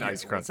 a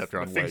nice concept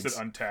on Things legs.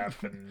 that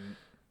untap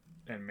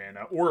and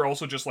mana, or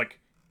also just like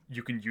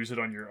you can use it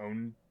on your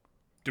own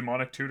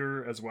demonic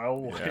tutor as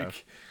well. Yeah.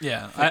 Like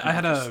Yeah, I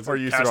had a... Or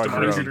use it cast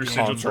on your Demonic own Tutor,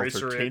 Sigil console Tracer,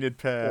 for it, Tainted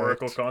Pact.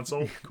 Oracle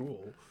console.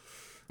 Cool.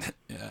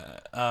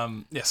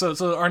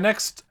 So our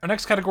next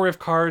category of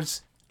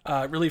cards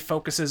really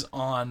focuses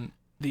on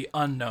the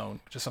unknown,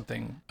 which is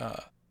something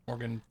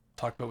Morgan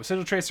talked about with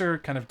Sigil Tracer,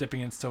 kind of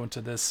dipping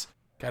into this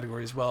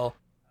category as well.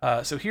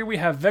 So here we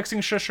have Vexing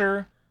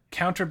Shusher,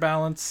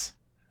 Counterbalance,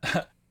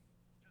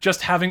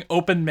 just having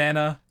open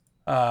mana,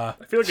 I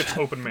feel like it's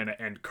open mana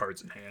and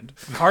cards in hand.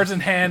 cards in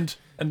hand,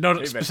 and not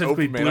man,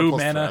 specifically open mana blue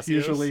plus mana Thrasios?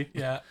 usually.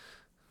 Yeah.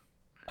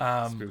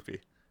 Spoofy.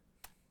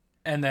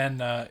 And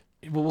then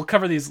we'll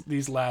cover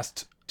these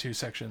last two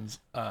sections.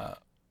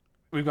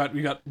 We've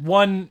got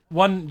one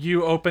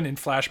U open in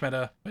Flash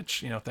meta,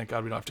 which thank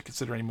God we don't have to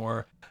consider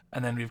anymore.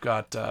 And then we've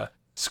got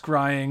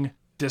scrying,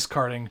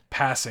 discarding,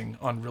 passing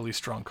on really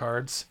strong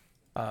cards,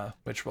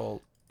 which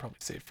we'll probably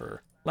save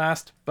for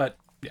last. But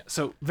yeah,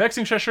 so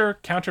Vexing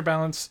Shusher,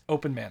 Counterbalance,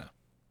 open mana.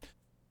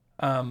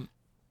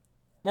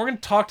 Morgan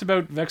talked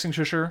about Vexing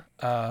Shusher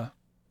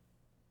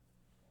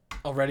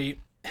already.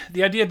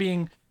 The idea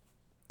being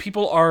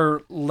people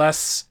are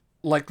less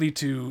likely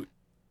to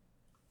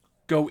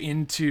go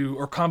into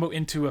or combo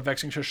into a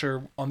Vexing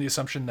Shusher on the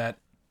assumption that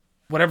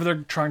whatever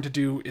they're trying to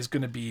do is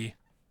going to be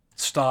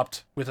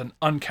stopped with an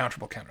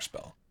uncounterable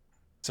counterspell.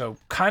 So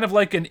kind of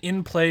like an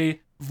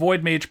in-play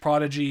Void Mage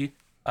Prodigy,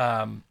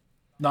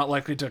 not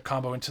likely to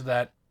combo into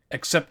that,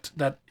 except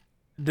that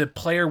the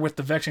player with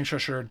the Vexing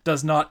Shusher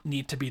does not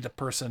need to be the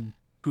person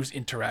who's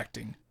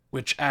interacting,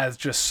 which adds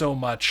just so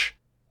much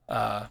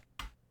to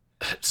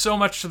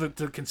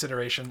the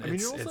consideration. I mean,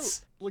 you're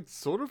also, like,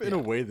 sort of in a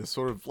way, this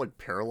sort of, like,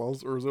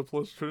 parallels Urza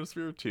plus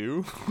Trinisphere,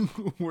 too,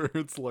 where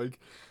it's, like,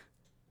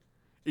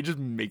 it just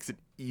makes it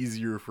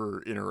easier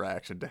for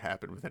interaction to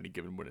happen with any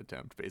given win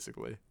attempt,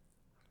 basically.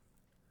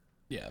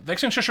 Yeah,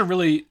 Vexing Shusher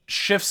really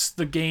shifts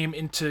the game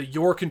into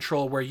your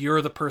control, where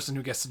you're the person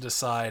who gets to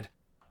decide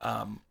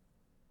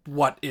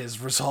what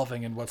is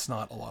resolving and what's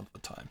not a lot of the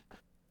time.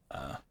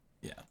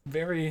 Yeah,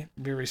 very,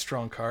 very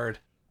strong card.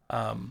 We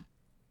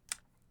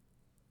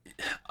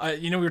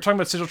were talking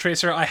about Sigil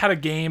Tracer. I had a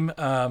game.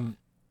 Matt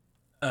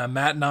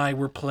and I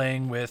were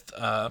playing with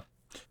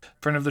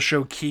friend of the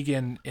show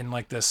Keegan in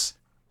like this.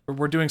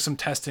 We're doing some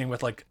testing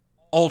with like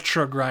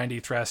ultra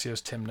grindy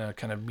Thrasios Tymna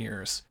kind of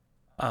mirrors.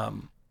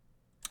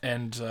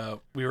 And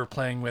we were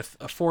playing with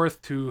a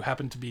fourth who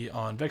happened to be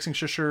on Vexing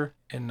Shusher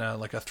in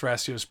like a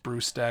Thrasios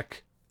Bruce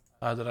deck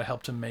that I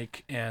helped him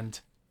make. And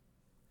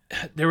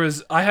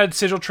I had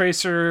Sigil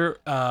Tracer.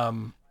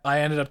 I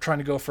ended up trying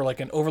to go for like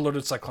an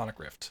overloaded Cyclonic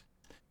Rift.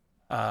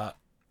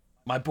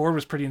 My board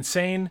was pretty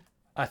insane.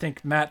 I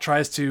think Matt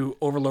tries to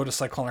overload a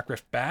Cyclonic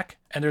Rift back,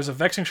 and there's a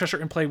Vexing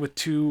Shusher in play with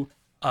 2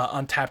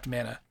 untapped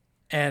mana.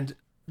 And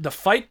the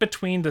fight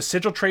between the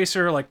Sigil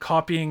Tracer, like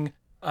copying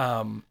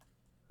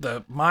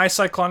my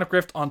Cyclonic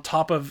Rift on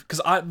top of,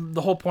 because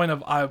the whole point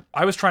of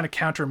I was trying to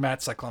counter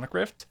Matt's Cyclonic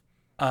Rift,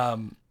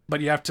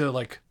 but you have to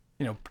like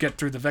get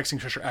through the Vexing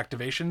Shusher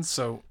activations.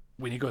 So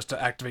when he goes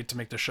to activate to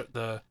make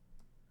the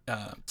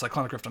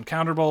Cyclonic Rift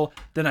uncounterable,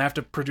 then I have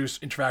to produce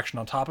interaction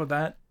on top of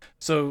that.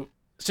 So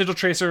Sigil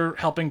Tracer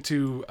helping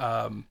to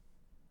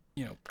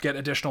get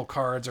additional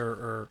cards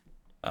or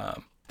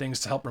things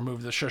to help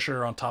remove the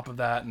Shusher on top of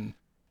that, and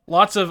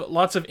lots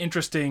of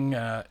interesting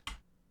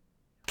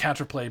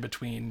counterplay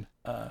between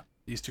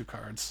these 2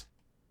 cards,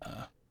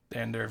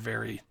 and they're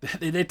very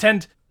they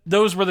tend,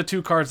 those were the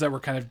 2 cards that were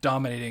kind of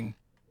dominating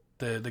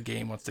the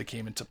game once they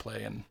came into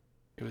play, and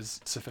it was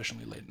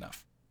sufficiently late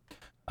enough.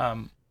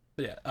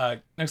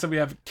 Next up we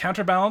have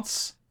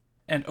Counterbalance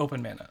and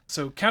Open Mana.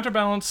 So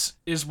Counterbalance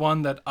is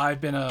one that I've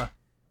been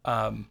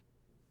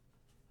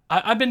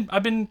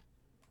I've been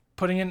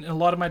putting in a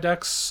lot of my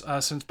decks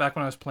since back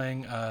when I was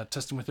playing,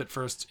 testing with it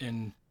first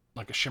in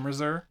like a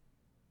Shimmerzer.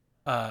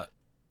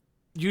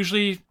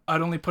 Usually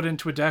I'd only put it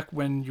into a deck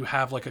when you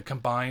have like a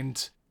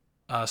combined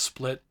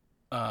split,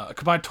 a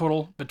combined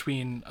total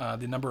between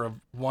the number of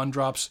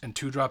 1-drops and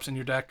 2-drops in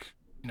your deck,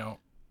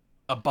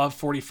 above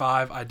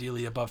 45,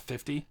 ideally above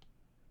 50,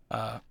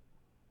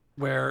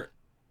 where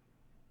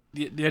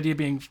the idea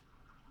being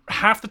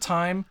half the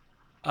time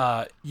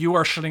you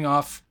are shutting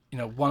off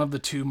one of the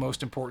 2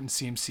 most important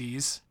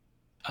CMCs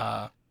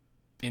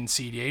in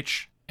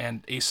CDH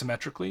and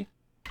asymmetrically.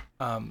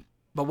 But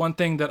one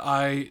thing that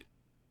I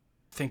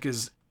think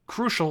is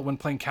crucial when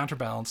playing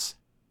Counterbalance,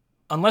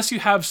 unless you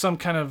have some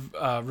kind of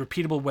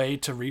repeatable way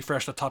to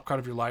refresh the top card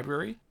of your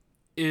library,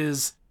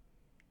 is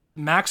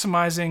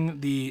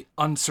maximizing the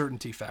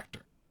uncertainty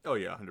factor. Oh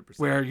yeah, 100%.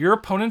 Where your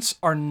opponents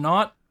are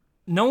not,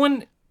 no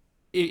one,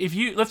 if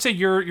you, let's say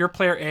you're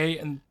player A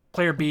and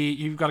player B,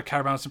 you've got a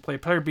Counterbalance and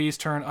player B's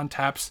turn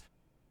untaps,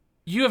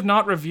 you have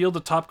not revealed the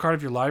top card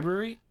of your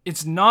library,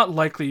 it's not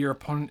likely your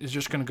opponent is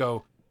just going to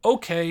go,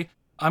 okay,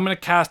 I'm going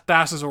to cast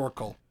Thassa's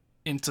Oracle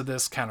into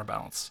this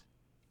Counterbalance.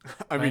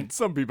 I mean,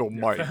 some people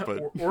might,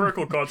 but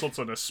Oracle Consult's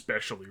an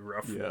especially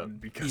rough one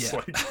because Yeah.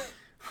 like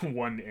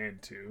 1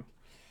 and 2.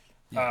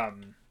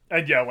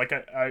 And yeah, like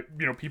I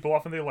people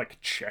often they like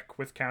check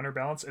with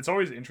Counterbalance. It's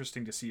always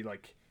interesting to see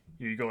like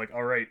you go like,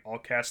 all right, I'll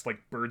cast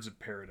like Birds of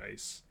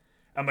Paradise,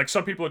 and like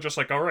some people are just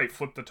like, all right,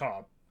 flip the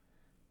top,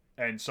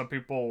 and some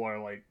people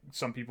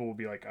will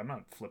be like, I'm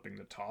not flipping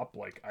the top.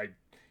 Like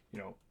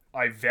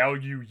I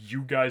value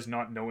you guys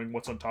not knowing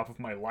what's on top of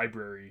my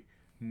library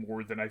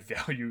more than I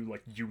value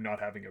like you not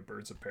having a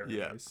Birds of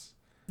Paradise.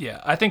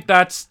 Yeah, I think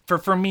that's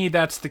for me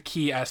that's the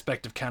key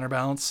aspect of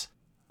Counterbalance,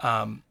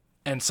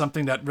 and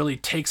something that really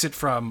takes it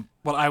from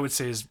what I would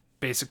say is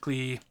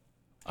basically,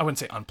 I wouldn't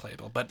say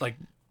unplayable, but like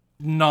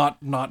not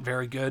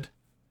very good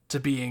to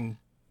being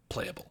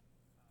playable,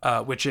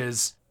 which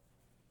is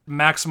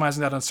maximizing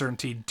that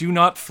uncertainty. Do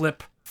not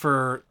flip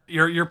for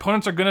your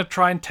opponents are going to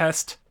try and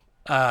test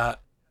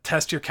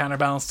your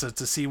Counterbalance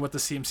to see what the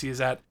CMC is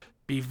at.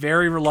 Be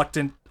very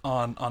reluctant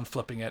on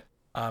flipping it.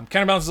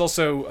 Counterbalance is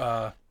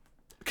also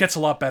gets a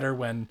lot better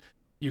when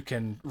you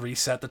can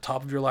reset the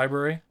top of your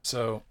library.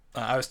 So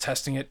I was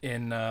testing it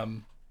in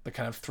the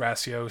kind of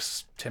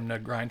Thrasios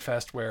Tymna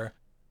Grindfest, where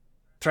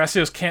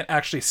Thrasios can't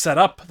actually set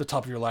up the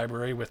top of your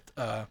library with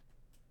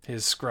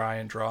his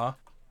scry and draw,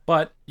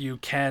 but you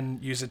can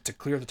use it to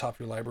clear the top of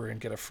your library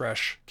and get a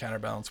fresh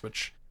Counterbalance,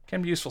 which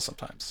can be useful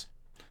sometimes.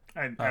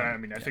 And I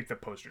mean, I think the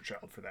poster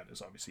child for that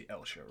is obviously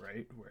Elsha,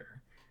 right?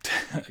 Where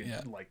you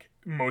can, like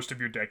most of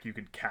your deck you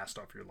can cast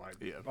off your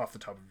library, off the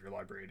top of your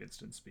library at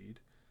instant speed.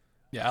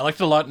 Yeah, I liked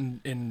it a lot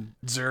in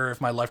Xur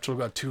if my life total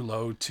got too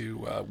low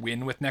to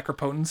win with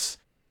Necropotence.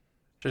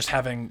 Just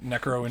having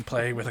Necro in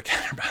play with a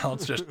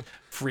Counterbalance, just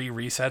free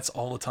resets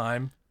all the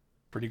time.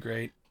 Pretty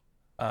great.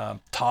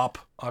 Top,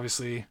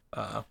 obviously,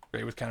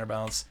 great with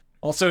Counterbalance.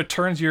 Also, it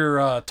turns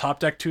your top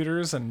deck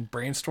tutors and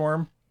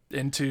Brainstorm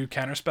into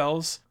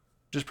counterspells,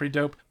 which is pretty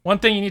dope. One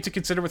thing you need to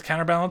consider with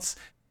Counterbalance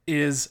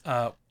is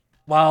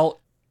while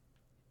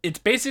it's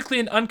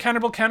basically an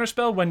uncounterable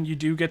counterspell when you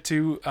do get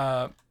to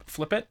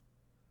flip it,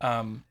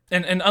 and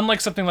unlike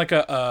something like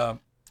a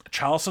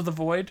Chalice of the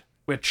Void,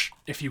 which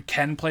if you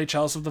can play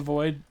Chalice of the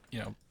Void,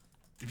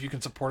 if you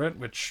can support it,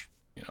 which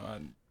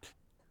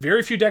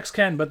very few decks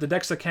can, but the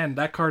decks that can,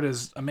 that card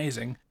is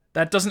amazing.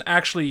 That doesn't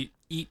actually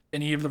eat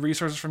any of the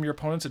resources from your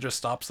opponents. It just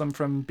stops them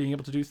from being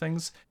able to do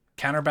things.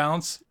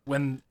 Counterbalance,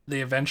 when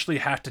they eventually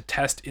have to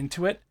test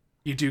into it,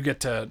 you do get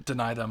to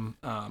deny them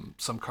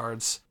some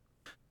cards,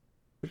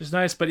 which is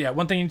nice. But yeah,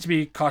 one thing you need to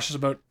be cautious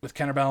about with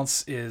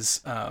Counterbalance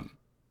is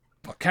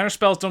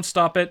counterspells don't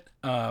stop it.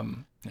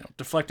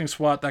 Deflecting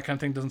SWAT, that kind of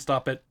thing doesn't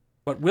stop it.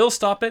 What will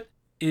stop it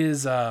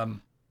is Veil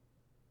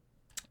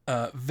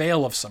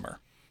of Summer.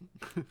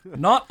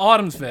 Not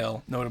Autumn's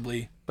Veil,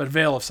 notably, but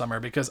Veil of Summer,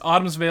 because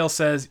Autumn's Veil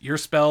says your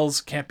spells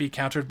can't be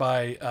countered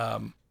by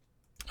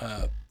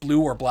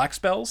blue or black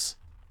spells.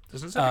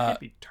 Does this have to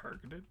be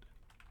targeted?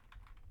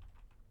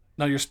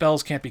 No, your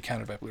spells can't be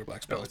countered by blue or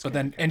black spells, it's but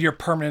can't then and your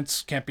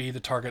permanents can't be the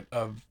target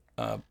of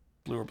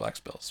blue or black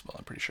spells. Well,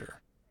 I'm pretty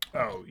sure.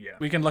 Oh yeah.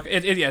 We can look.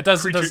 It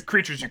does.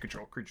 Creatures you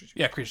control.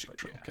 Yeah, creatures you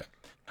control. Okay.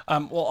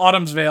 Well,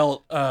 Autumn's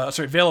Veil,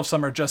 Veil of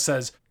Summer just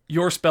says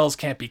your spells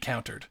can't be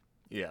countered.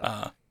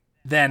 Yeah.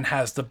 Then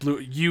has the blue,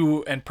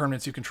 you and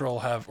permanents you control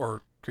have,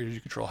 or creatures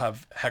you control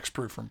have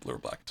hexproof from blue or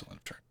black until end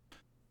of turn.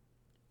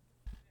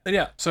 And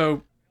yeah,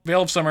 so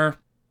Veil of Summer,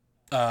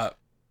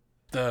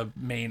 the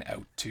main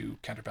out to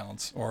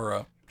counterbalance,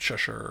 or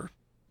Shush or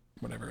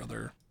whatever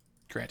other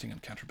granting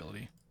and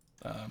counterability.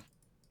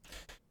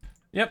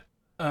 Yep.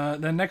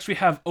 Then next we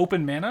have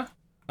Open Mana.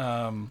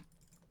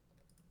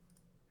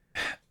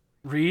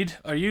 Reed,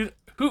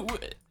 who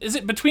is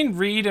it between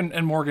Reed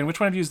and Morgan?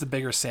 Which one of you is the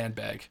bigger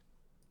sandbag?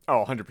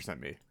 Oh, 100%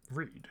 me.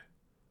 Read.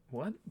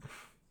 What?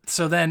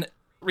 So then,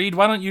 Reed,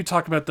 why don't you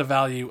talk about the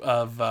value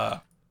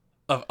of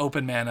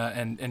Open Mana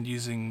and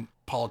using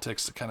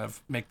politics to kind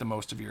of make the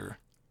most of your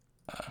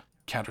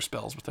counter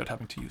spells without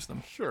having to use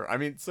them? Sure. I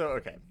mean, so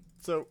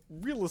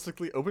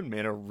realistically, Open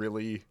Mana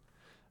really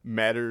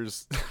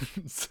matters.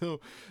 So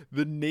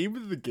the name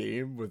of the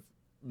game with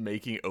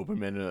making Open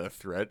Mana a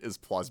threat is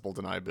plausible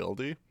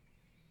deniability.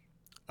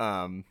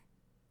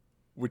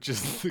 Which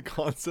is the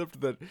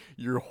concept that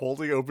you're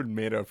holding open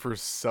mana for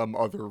some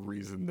other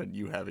reason than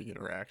you having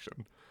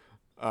interaction.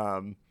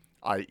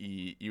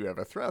 I.e., you have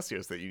a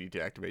Thrasios that you need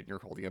to activate and you're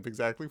holding up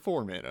exactly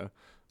 4 mana.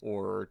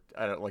 Or,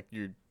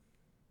 you're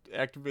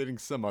activating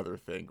some other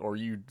thing. Or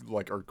you,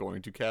 are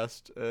going to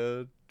cast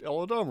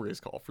Eladamri's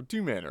Call for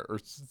 2 mana. Or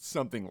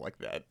something like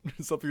that.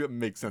 Something that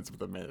makes sense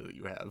with the mana that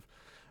you have.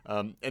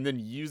 And then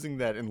using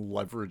that and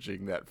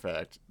leveraging that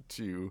fact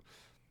to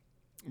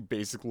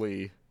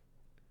basically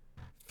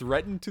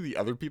threaten to the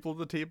other people at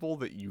the table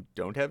that you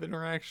don't have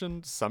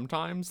interaction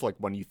sometimes, like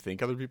when you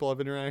think other people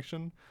have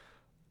interaction,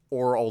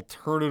 or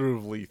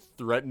alternatively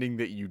threatening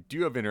that you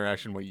do have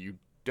interaction when you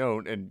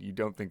don't, and you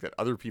don't think that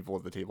other people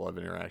at the table have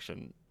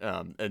interaction,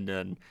 and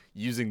then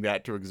using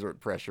that to exert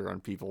pressure on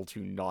people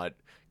to not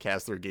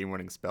cast their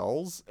game-winning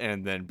spells,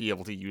 and then be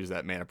able to use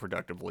that mana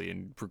productively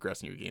and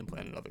progressing your game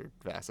plan in other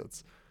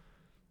facets.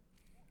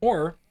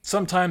 Or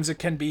sometimes it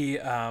can be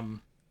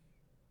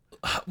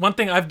one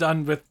thing I've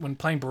done when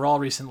playing Baral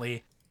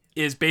recently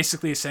is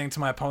basically saying to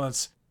my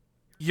opponents,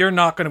 you're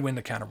not going to win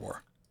the counter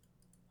war.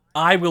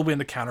 I will win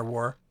the counter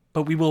war,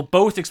 but we will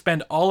both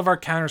expend all of our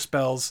counter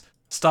spells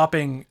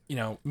stopping,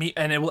 me,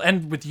 and it will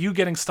end with you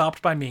getting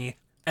stopped by me,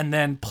 and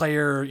then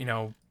player,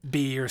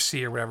 B or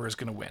C or whatever is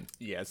going to win.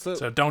 Yeah,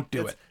 so don't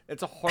do it.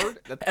 It's a hard...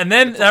 and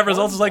then that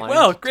result is like,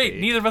 well, great,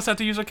 neither of us have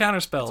to use our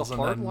counter spells. It's a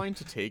hard line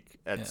to take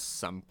at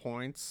some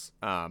points.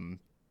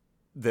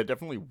 That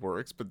definitely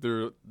works, but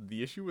the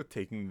issue with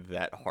taking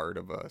that hard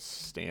of a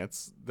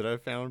stance that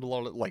I've found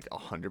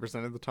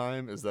 100% of the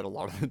time is that a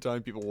lot of the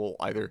time people will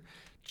either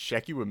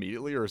check you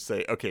immediately or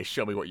say, okay,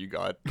 show me what you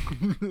got.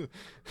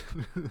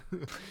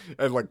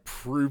 And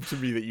prove to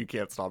me that you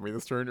can't stop me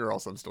this turn or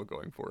else I'm still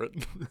going for it.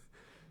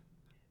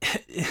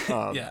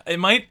 Yeah, it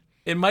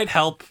might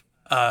help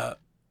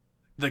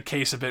the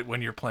case a bit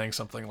when you're playing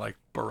something like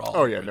Baral.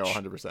 Oh yeah, no,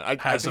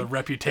 100%. Has a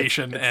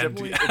reputation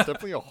it's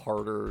definitely a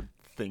harder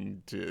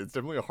thing it's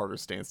definitely a harder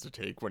stance to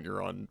take when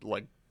you're on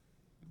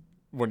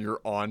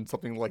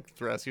something like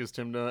Thrasios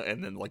Tymna,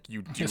 and then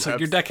you do it's your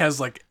deck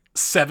has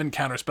 7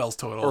 counter spells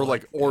total,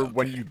 or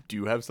when you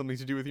do have something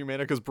to do with your mana,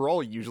 because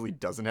Brawl usually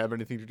doesn't have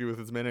anything to do with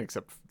its mana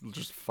except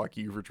just fuck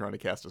you for trying to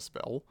cast a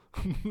spell.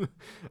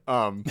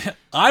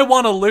 I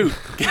want to loot.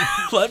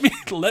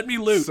 let me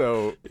loot.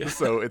 So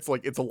it's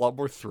a lot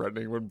more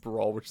threatening when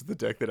Brawl, which is the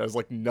deck that has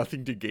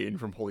nothing to gain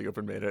from holding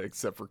open mana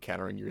except for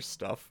countering your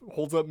stuff,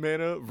 holds up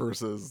mana,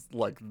 versus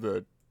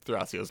the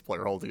Thrasios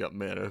player holding up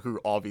mana, who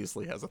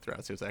obviously has a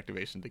Thrasios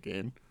activation to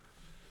gain.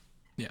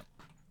 Yeah.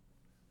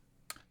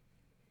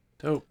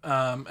 Dope.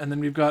 And then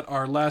we've got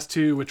our last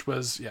two, which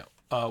was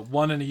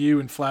one and a U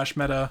in Flash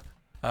meta,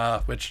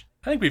 which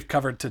I think we've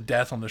covered to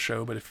death on the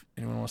show. But if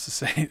anyone wants to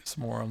say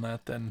some more on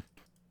that, then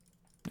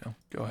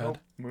go ahead. Well,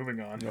 moving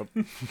on. Yep.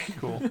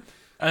 Cool. And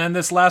then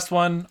this last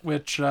one,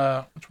 which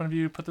one of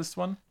you put this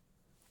one?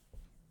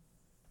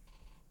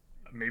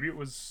 Maybe it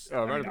was.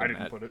 I didn't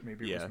Matt. put it.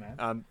 Maybe it was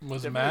Matt.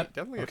 Was it Matt?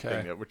 Definitely Okay.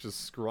 a thing, which is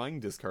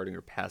scrying, discarding,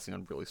 or passing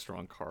on really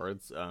strong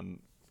cards.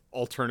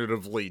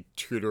 Alternatively,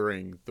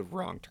 tutoring the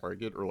wrong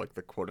target, or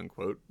the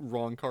quote-unquote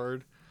wrong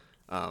card,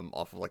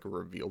 off of a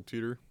revealed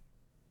tutor.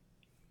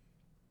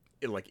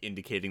 It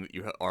indicating that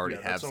you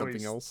already have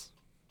something else.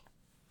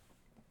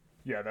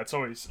 Yeah, that's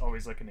always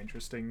an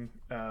interesting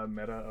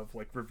meta of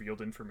revealed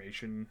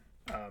information.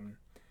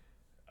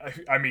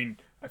 I mean,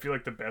 I feel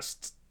like the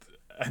best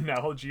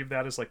analogy of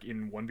that is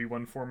in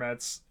 1v1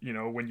 formats,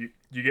 when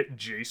you get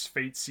Jace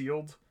Fate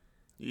sealed.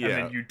 Yeah. And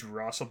then you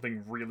draw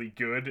something really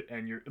good,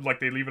 and you're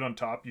they leave it on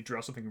top. You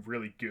draw something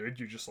really good.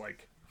 You're just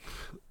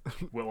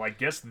well, I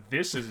guess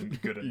this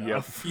isn't good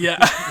enough.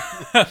 Yeah.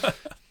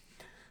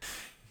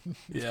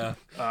 Yeah.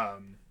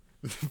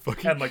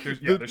 Fucking- And like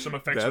there's some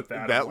effects with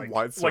that. That of, like,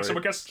 line, like sorry,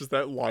 someone gets just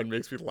that line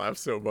makes me laugh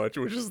so much.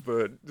 Which is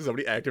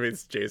somebody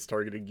activates Jace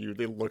targeting you.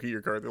 They look at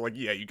your card. They're like,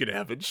 "Yeah, you can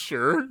have it,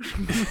 sure."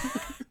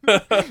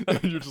 And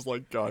you're just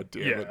like, "God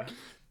damn it."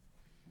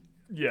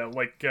 Yeah,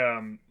 like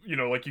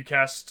like you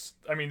cast.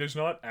 I mean, there's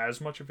not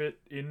as much of it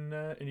in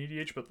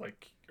EDH, but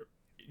like,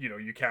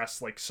 you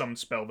cast like some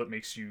spell that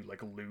makes you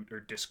like loot or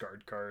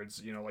discard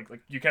cards. Like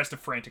you cast a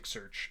frantic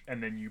search,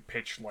 and then you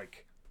pitch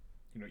like,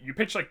 you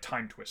pitch like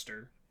Time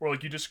Twister, or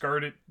like you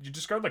discard it. You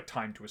discard like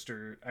Time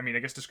Twister. I mean, I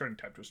guess discarding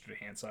Time Twister to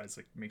hand size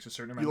like makes a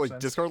certain amount You of like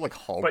sense. discard like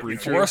Hall But,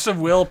 Breacher. Force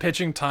of Will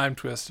pitching Time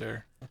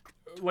Twister.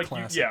 Like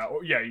Classic.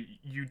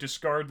 you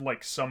discard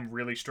like some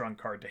really strong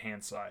card to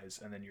hand size,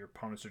 and then your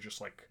opponents are just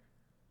like,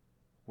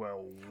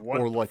 well,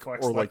 what Or the like-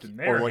 fuck's or left like- in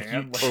or their like you-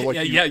 hand? or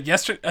like- yeah.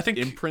 Yesterday, I think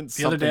imprint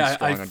the other day, something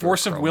strong I under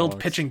force of willed Chromox.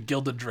 pitching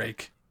Gilded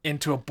Drake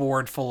into a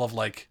board full of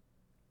like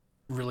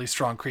really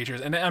strong creatures,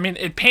 and I mean,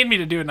 it pained me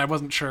to do it, and I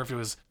wasn't sure if it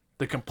was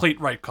the complete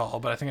right call,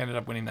 but I think I ended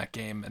up winning that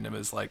game, and it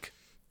was like,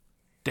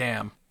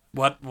 damn,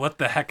 what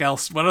the heck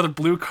else? What other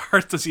blue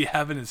cards does he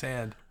have in his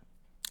hand?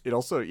 It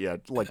also,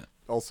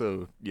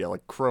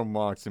 like Chrome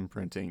Mox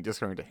imprinting,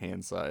 discarding to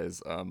hand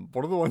size.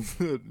 One of the ones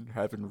that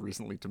happened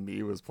recently to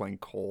me was playing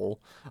Cole.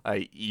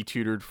 I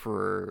E-tutored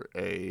for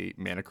a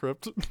Mana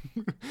Crypt,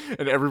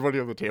 and everybody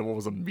on the table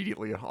was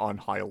immediately on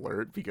high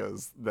alert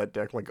because that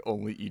deck like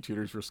only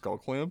E-tutors for Skull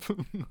Clamp.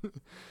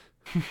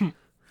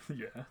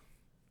 Yeah.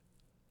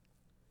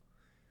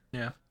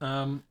 Yeah.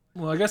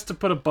 Well, I guess to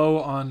put a bow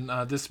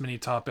on this mini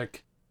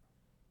topic,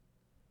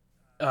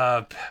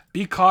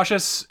 be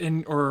cautious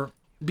or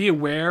be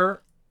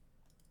aware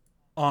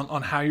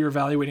on how you're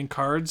evaluating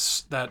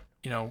cards. That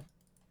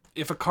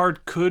if a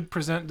card could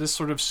present this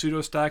sort of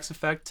pseudo stacks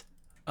effect,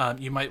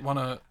 you might want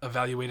to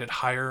evaluate it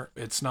higher.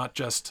 It's not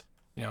just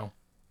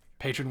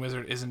Patron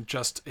Wizard isn't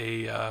just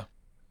a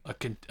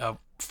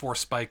force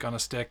spike on a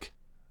stick.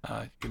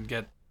 You can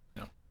get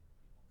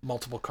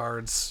multiple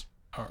cards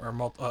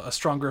or a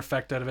stronger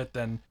effect out of it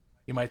than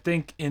you might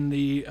think in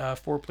the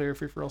 4-player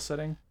free-for-all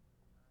setting.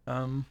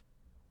 And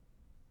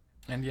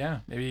yeah,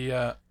 maybe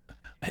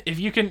if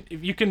you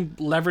can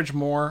leverage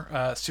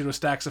more pseudo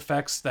stacks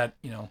effects that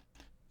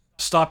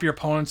stop your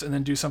opponents and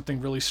then do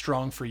something really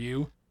strong for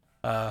you,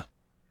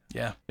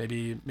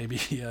 maybe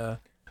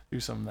do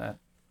some of that.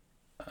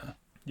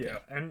 Yeah,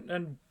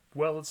 and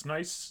well, it's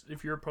nice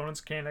if your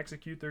opponents can't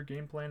execute their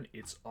game plan.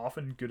 It's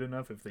often good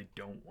enough if they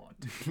don't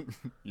want to.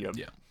 Yep.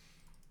 Yeah.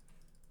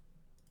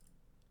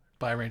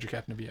 By Ranger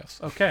Captain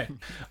Abios. Okay,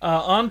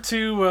 on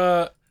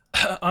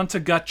to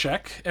gut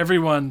check,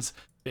 everyone's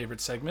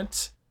favorite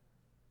segment.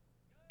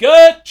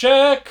 Gut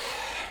check.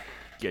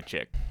 Get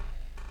check.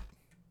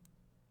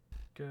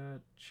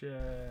 Good check.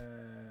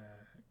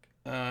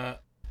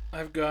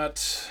 I've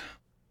got.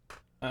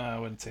 I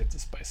wouldn't say it's a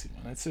spicy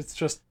one. It's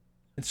just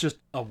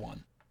a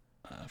one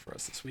for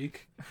us this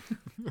week.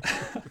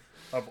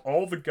 Of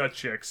all the gut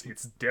checks,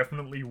 it's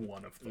definitely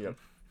one of them. Yep.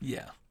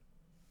 Yeah.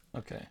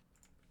 Okay.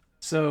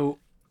 So,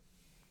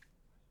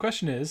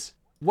 question is,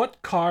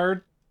 what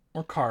card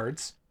or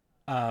cards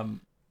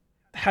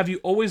have you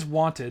always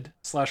wanted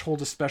 /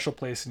 hold a special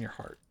place in your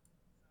heart?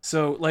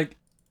 So, like,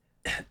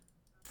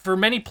 for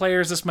many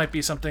players, this might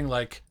be something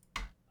like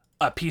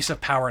a piece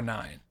of Power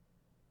 9,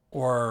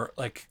 or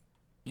like,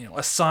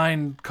 a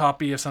signed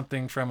copy of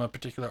something from a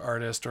particular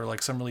artist, or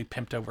like some really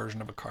pimped out version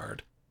of a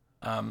card.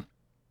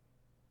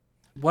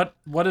 What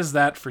is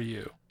that for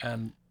you?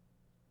 And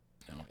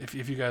if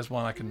you guys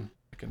want, I can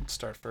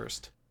start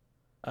first.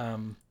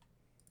 Give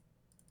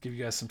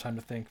you guys some time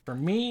to think. For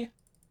me,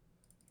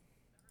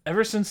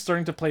 ever since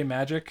starting to play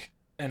Magic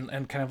and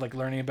kind of like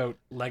learning about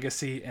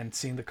Legacy and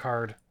seeing the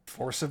card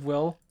Force of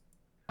Will,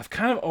 I've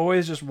kind of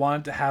always just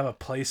wanted to have a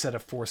playset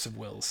of Force of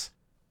Wills.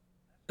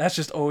 That's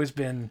just always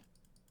been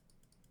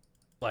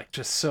like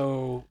just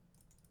so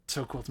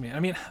cool to me.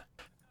 I mean,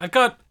 I've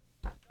got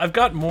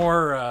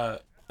more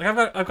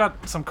I've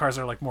got some cards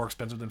that are like more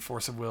expensive than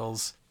Force of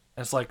Wills.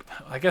 And it's like,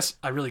 I guess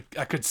I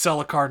could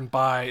sell a card and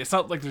buy. It's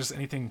not like there's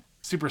anything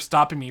super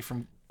stopping me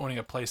from owning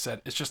a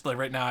playset. It's just like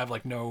right now I have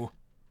like no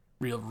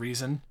real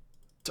reason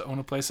to own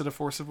a playset of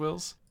Force of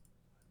Wills.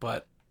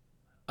 But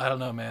I don't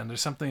know, man. There's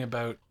something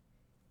about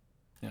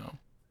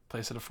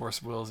playset of Force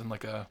of Wills in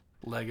like a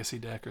Legacy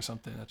deck or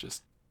something that's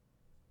just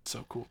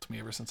so cool to me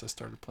ever since I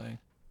started playing.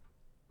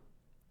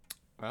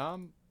 I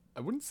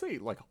wouldn't say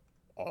like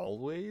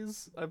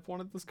always I've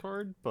wanted this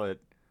card, but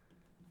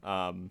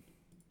I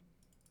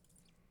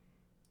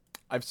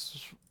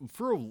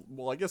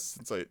guess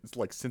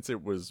since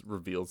it was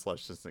revealed /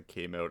 since it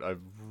came out,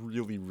 I've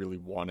really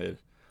wanted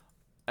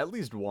at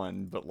least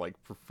one, but like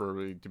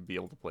preferably to be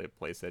able to play a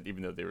playset,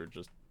 even though they were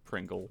just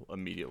Pringle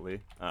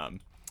immediately.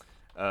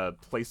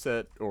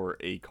 Playset or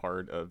a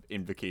card of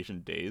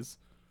Invocation Days.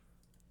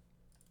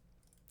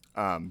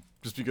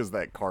 Just because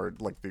that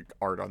card, like the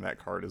art on that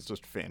card is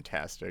just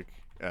fantastic.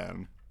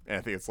 And I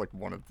think it's like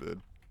one of the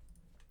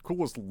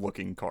coolest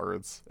looking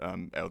cards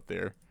out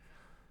there.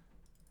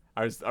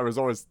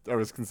 I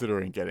was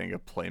considering getting a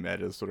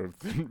playmat as sort of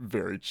the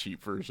very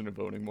cheap version of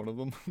owning one of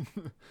them.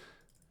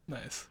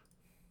 Nice.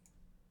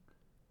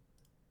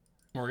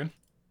 Morgan?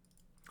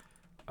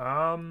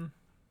 Um,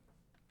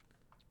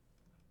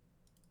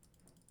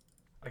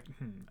 I,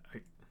 hmm,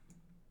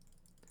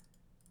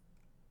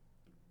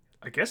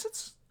 I guess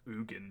it's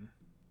Ugin.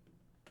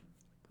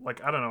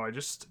 Like, I don't know, I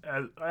just,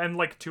 and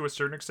like to a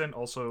certain extent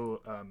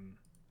also,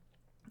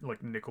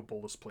 like Nicol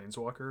Bolas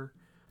Planeswalker.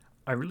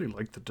 I really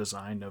like the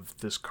design of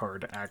this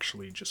card.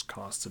 Actually just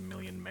costs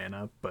 1,000,000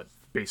 mana, but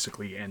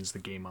basically ends the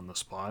game on the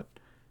spot.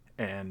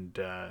 And,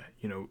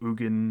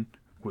 Ugin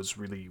was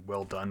really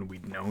well done.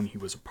 We'd known he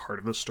was a part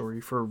of the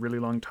story for a really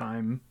long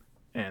time.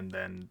 And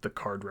then the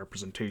card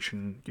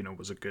representation,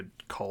 was a good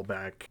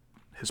callback.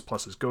 His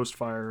plus is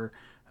Ghostfire.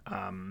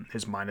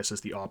 His minus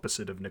is the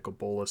opposite of Nicol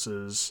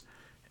Bolas's.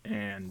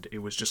 And it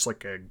was just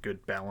like a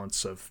good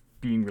balance of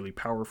being really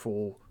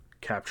powerful,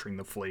 capturing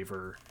the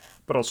flavor,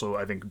 but also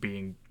I think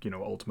being,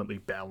 ultimately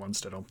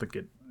balanced. I don't think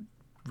it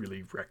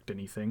really wrecked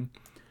anything.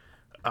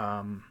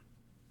 And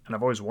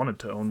I've always wanted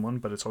to own one,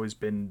 but it's always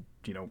been,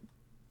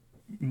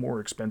 more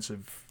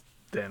expensive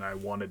than I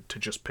wanted to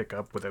just pick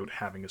up without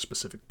having a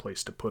specific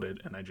place to put it,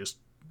 and I just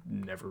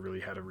never really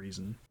had a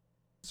reason.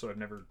 So I've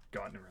never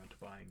gotten around to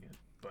buying it.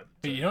 But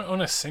Wait, you don't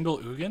own a single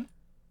Ugin?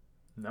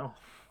 no.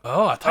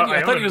 Oh, I thought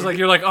I you own it was an like, Ugin.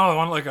 you're like, oh, I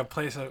want like a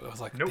place. I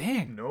was like, Nope.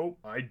 dang. No,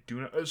 I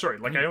do not. Sorry,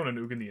 like I own an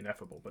Ugin the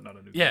Ineffable, but not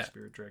an Ugin Yeah.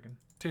 Spirit Dragon.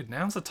 Dude,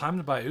 now's the time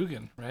to buy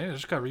Ugin, right? It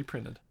just got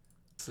reprinted.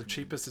 It's the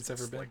cheapest it's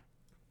ever been.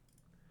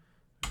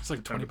 It's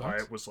like Time to buy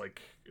 $20. it was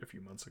like a few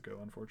months ago,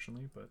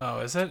 unfortunately, but Oh,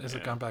 is it? Is it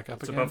Yeah. gone back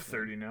up it's again? above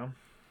 30 now.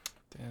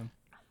 Damn.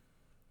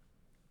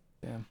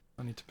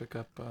 I need to pick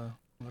up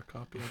another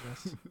copy, I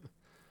guess.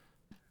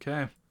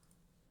 Okay.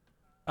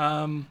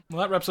 Well,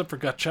 that wraps up for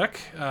Gut Check.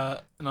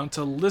 And on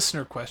to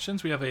listener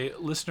questions. We have a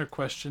listener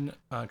question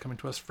coming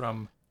to us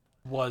from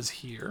Was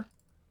Here.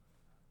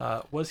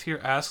 Was Here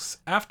asks,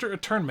 after a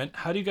tournament,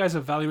 how do you guys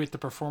evaluate the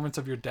performance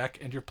of your deck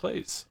and your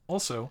plays?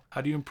 Also,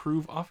 how do you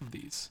improve off of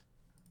these?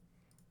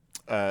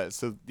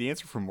 So the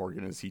answer from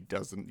Morgan is he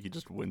doesn't. He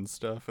just wins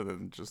stuff and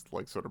then just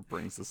like sort of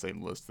brings the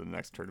same list to the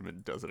next tournament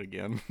and does it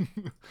again.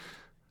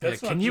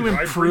 That's Can not you true. I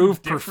bring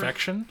improve different-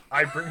 perfection?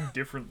 I bring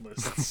different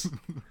lists.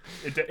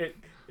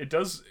 It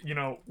does,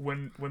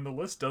 when the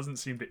list doesn't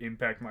seem to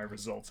impact my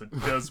results, it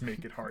does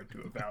make it hard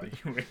to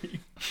evaluate.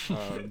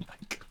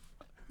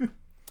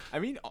 I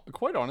mean,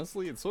 quite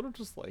honestly, it's sort of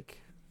just like,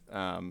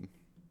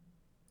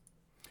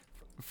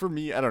 for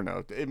me, I don't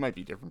know. It might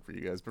be different for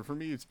you guys, but for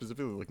me,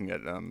 specifically looking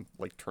at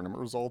like tournament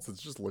results,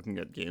 it's just looking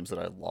at games that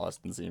I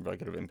lost and seeing if I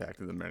could have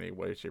impacted them in any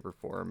way, shape, or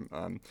form.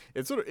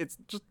 It's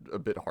just a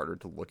bit harder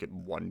to look at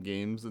one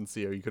games and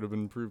see how you could have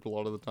improved a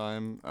lot of the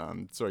time.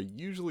 So I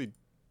usually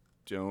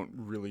don't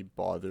really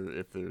bother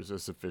if there's a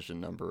sufficient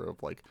number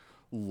of like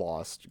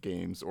lost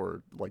games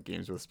or like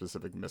games with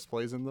specific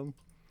misplays in them.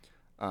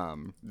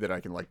 That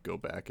I can like go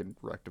back and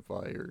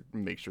rectify or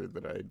make sure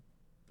that I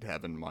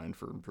have in mind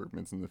for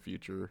improvements in the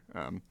future.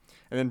 And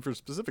then for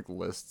specific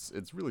lists,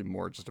 it's really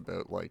more just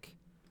about like,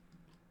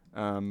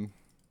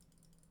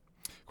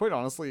 quite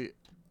honestly,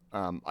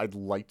 I'd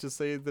like to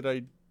say that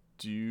I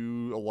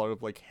do a lot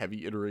of like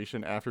heavy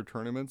iteration after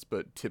tournaments,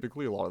 but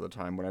typically a lot of the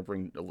time when I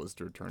bring a list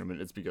to a tournament,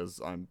 it's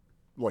because I'm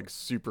like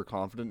super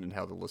confident in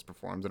how the list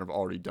performs and I've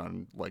already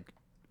done like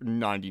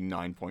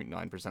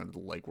 99.9% of the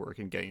legwork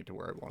and getting it to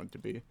where I want it to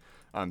be.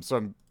 So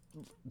I'm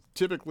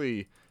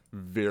typically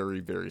very,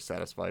 very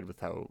satisfied with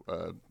how,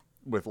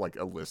 with like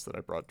a list that I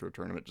brought to a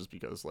tournament, just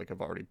because like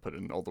I've already put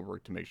in all the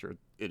work to make sure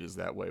it is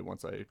that way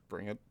once I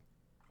bring it.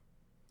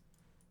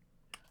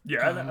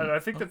 Yeah, and I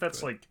think that's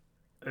good. like,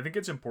 I think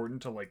it's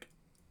important to like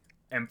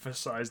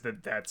emphasize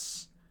that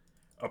that's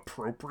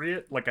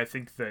appropriate. Like, I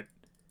think that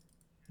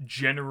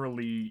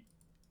generally,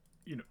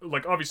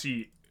 like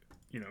obviously,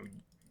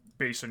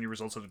 based on your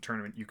results of the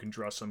tournament, you can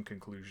draw some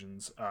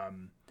conclusions.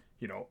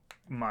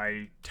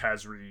 My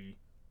Tazri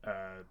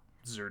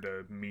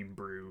Zerda meme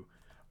brew,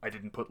 I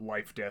didn't put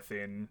life death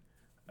in.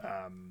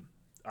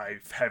 I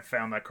have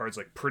found that card's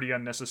like pretty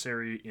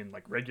unnecessary in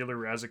like regular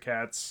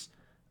Razakats,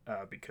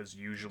 because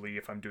usually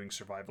if I'm doing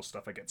survival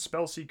stuff I get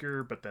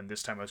Spellseeker, but then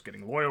this time I was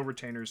getting Loyal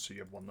Retainers, so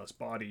you have one less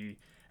body.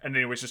 And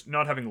anyways, just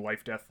not having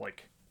life death,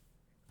 like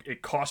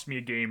it cost me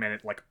a game and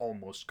it like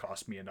almost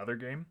cost me another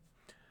game.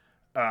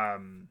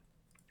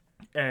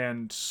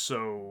 And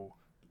so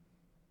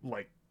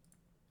like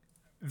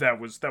that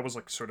was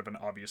like sort of an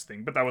obvious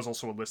thing, but that was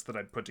also a list that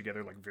I'd put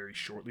together like very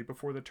shortly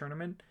before the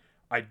tournament.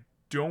 I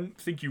don't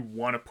think you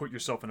want to put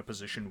yourself in a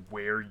position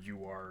where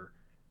you are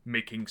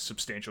making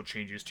substantial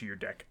changes to your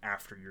deck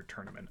after your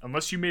tournament,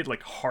 unless you made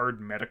like hard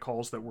meta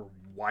calls that were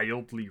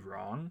wildly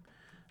wrong.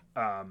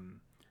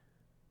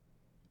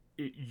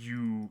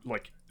 You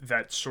like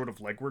that sort of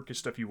legwork is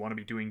stuff you want to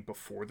be doing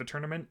before the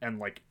tournament, and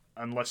like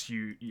unless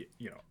you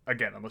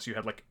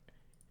had like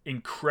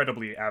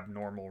incredibly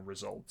abnormal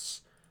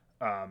results,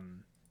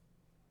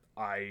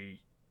 I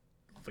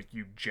like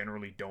you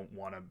generally don't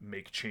want to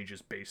make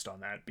changes based on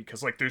that,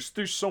 because like there's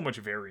so much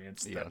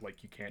variance Yeah. that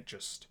like you can't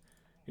just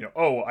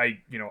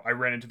I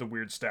ran into the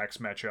weird stacks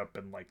matchup,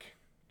 and like,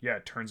 yeah,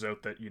 it turns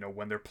out that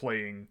when they're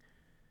playing,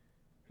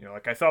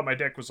 like I thought my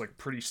deck was like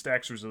pretty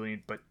stacks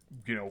resilient, but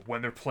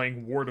when they're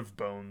playing Ward of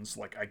Bones,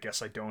 like I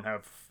guess I don't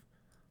have,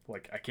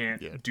 like I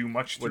can't do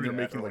much through when you're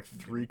that, making or, like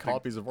 3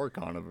 copies of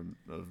Archon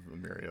of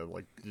Emeria,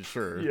 like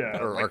sure, Yeah,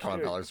 or like, Archon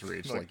of Valor's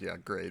Reach, like yeah,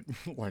 great.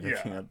 Like I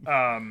can't.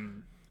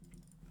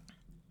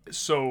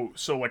 So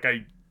like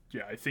I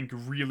think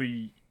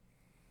really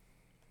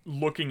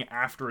looking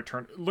after a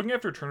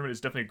tournament is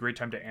definitely a great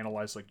time to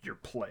analyze like your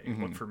play,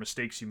 look for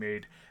mistakes you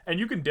made, and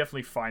you can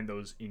definitely find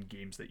those in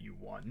games that you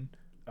won.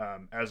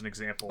 As an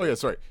example, Oh yeah,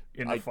 sorry.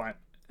 in the final.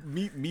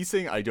 Me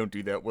saying I don't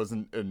do that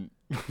wasn't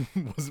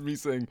wasn't me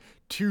saying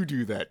to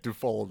do that, to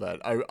follow that.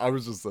 I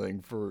was just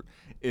saying for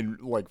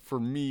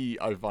me,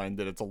 I find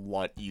that it's a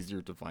lot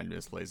easier to find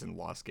misplays in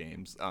lost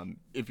games.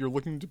 If you're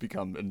looking to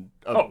become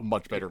a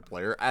much better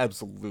player,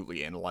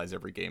 absolutely analyze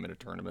every game in a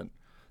tournament.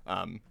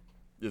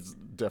 It's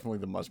definitely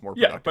the much more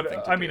productive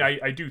thing to I do. mean,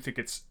 I do think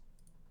it's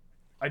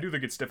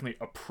definitely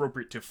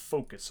appropriate to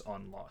focus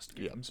on lost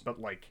games, but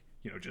like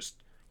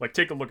just like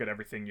take a look at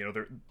everything.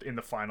 They're in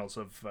the finals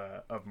of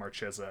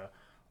Marchesa.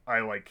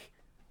 I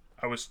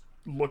was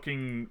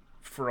looking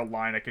for a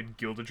line I could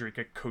Gilded Drake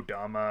at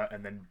Kodama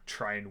and then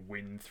try and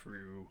win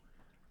through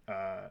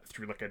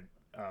like a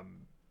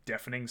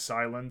Deafening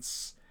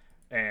Silence,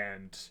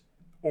 and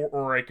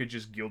or I could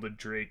just Gilded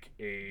Drake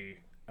a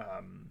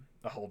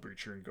Hull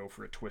Breacher and go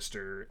for a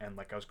Twister, and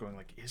like I was going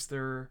like, is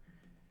there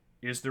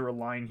a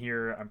line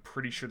here? I'm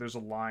pretty sure there's a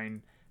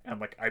line,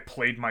 and like I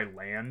played my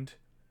land,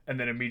 and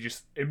then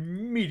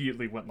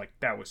immediately went like,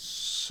 that was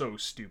so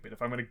stupid.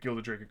 If I'm gonna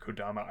Gilded Drake a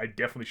Kodama, I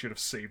definitely should have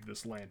saved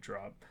this land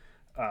drop,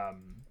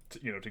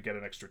 to get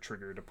an extra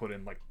trigger to put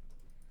in like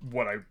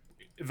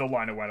the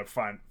line I wound up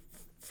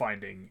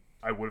finding.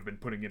 I would have been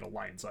putting in a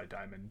Lion's Eye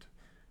Diamond,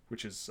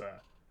 which is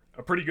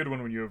a pretty good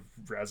one when you have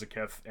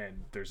Razaketh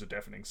and there's a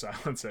Deafening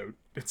Silence out.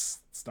 It's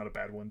not a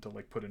bad one to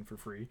like put in for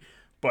free,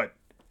 but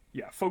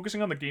yeah,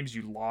 focusing on the games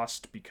you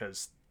lost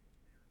because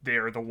they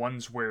are the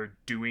ones where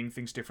doing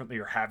things differently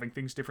or having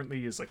things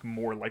differently is like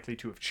more likely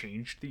to have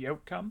changed the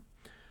outcome.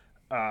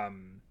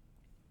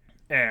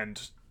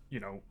 And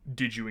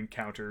did you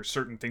encounter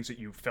certain things that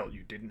you felt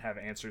you didn't have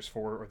answers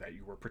for, or that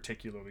you were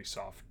particularly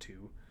soft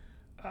to?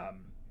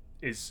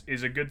 Is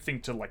a good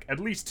thing to like at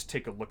least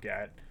take a look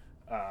at,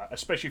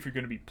 especially if you're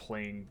going to be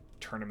playing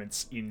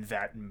tournaments in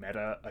that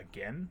meta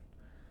again.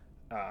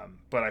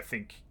 But I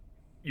think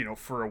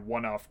for a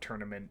one-off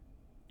tournament,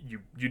 you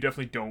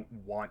definitely don't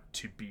want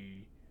to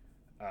be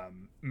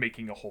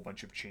making a whole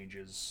bunch of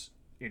changes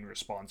in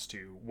response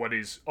to what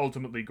is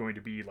ultimately going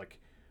to be like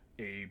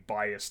a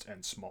biased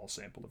and small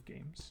sample of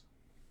games.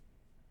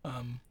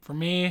 For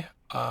me,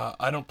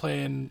 I don't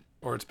play in,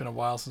 or it's been a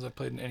while since I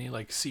played in any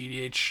like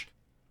CEDH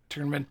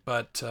tournament,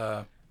 but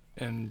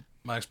in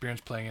my experience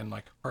playing in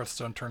like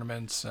Hearthstone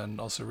tournaments and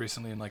also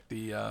recently in like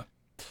the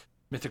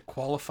Mythic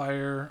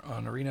Qualifier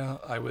on Arena,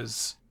 I would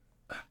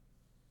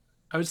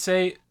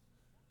say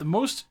the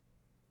most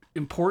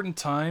important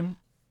time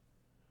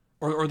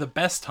or the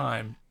best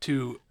time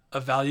to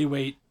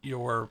evaluate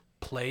your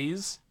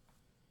plays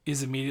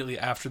is immediately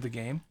after the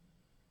game.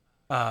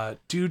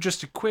 Do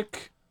just a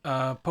quick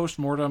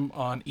post-mortem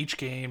on each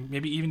game,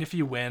 maybe even if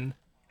you win,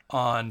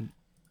 on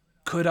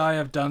could I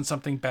have done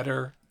something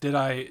better? Did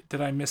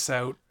I miss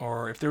out?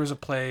 Or if there was a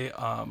play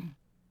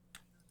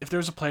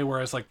where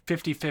I was like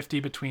 50-50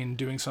 between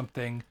doing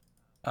something,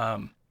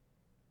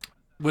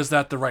 was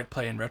that the right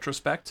play in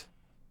retrospect?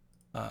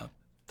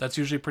 That's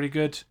usually pretty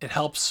good. It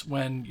helps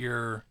when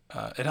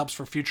it helps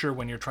for future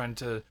when you're trying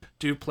to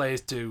do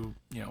plays to,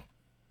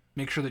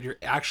 make sure that you're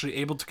actually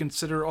able to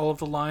consider all of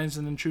the lines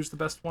and then choose the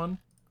best one.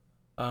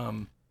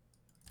 I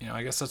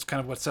guess that's kind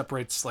of what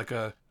separates like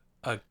a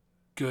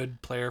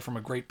good player from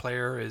a great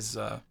player is,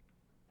 I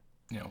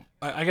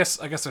guess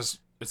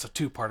it's a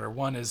two-parter.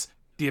 One is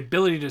the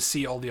ability to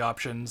see all the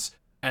options,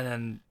 and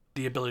then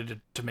the ability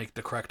to make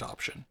the correct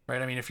option,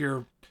 right? I mean, if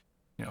you're,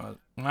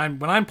 when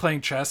I'm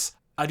playing chess,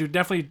 I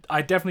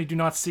definitely do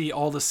not see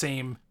all the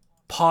same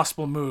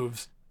possible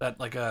moves that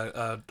like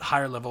a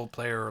higher level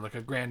player or like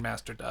a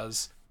grandmaster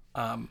does.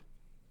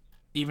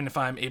 Even if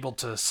I'm able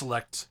to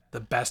select the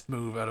best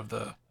move out of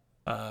the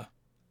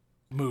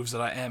moves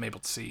that I am able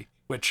to see,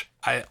 which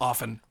I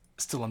often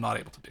still am not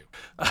able to do.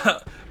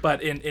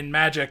 But in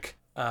Magic,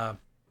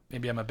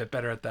 maybe I'm a bit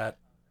better at that.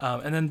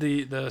 And then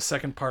the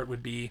second part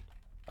would be,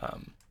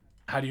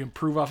 how do you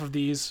improve off of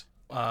these?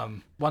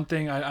 One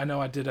thing I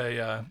know I did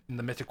in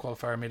the Mythic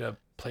Qualifier, I made a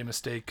play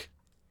mistake.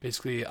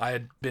 Basically, I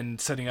had been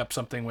setting up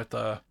something with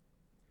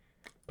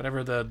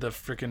whatever the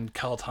freaking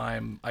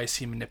Kaldheim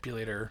Icy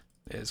Manipulator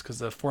is, because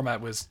the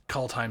format was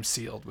Kaldheim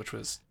Sealed, which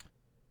was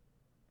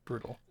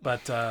brutal.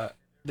 But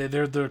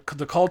they're the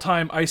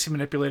Kaldheim Icy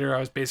Manipulator. I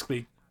was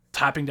basically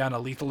tapping down a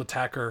lethal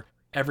attacker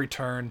every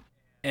turn,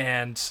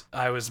 and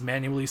I was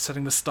manually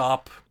setting the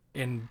stop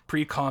in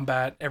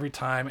pre-combat every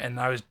time, and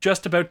I was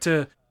just about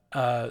to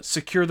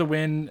secure the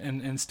win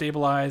and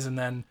stabilize, and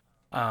then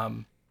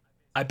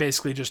I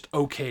basically just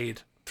okayed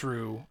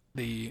through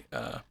the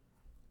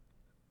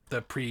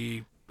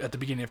at the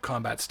beginning of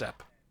combat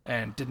step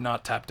and did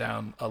not tap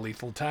down a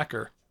lethal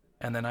attacker,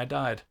 and then I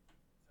died.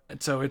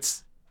 And so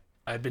it's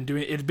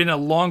been a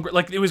long,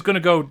 like it was going to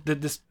go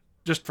this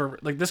just for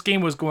like this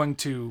game was going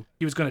to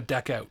he was going to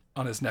deck out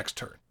on his next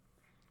turn.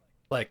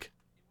 Like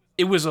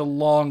it was a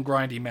long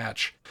grindy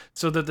match.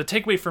 So the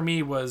takeaway for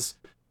me was,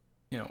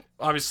 you know,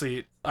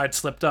 obviously I'd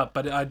slipped up,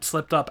 but I'd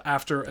slipped up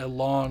after a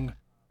long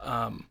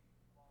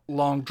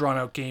drawn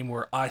out game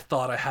where I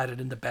thought I had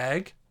it in the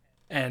bag.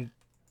 And,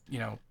 you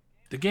know,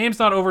 the game's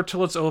not over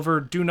till it's over.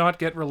 Do not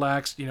get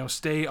relaxed. You know,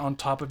 stay on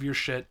top of your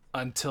shit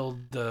until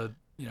the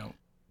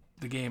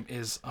game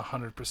is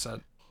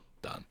 100%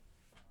 done.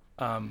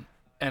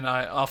 And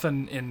I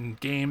often in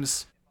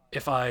games,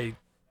 if I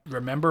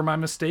remember my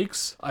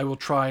mistakes, I will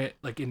try,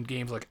 like in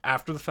games like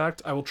after the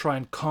fact, I will try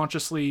and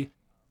consciously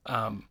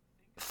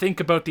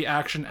think about the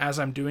action as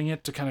I'm doing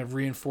it to kind of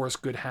reinforce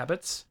good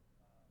habits,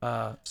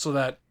 so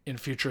that in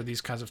future these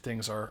kinds of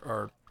things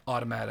are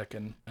automatic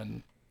and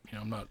you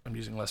know I'm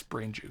using less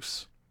brain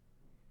juice.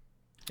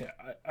 Yeah,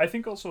 I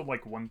think also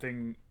like one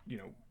thing, you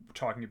know,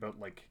 talking about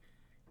like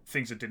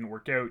things that didn't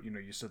work out, you know,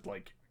 you said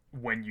like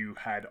when you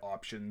had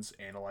options,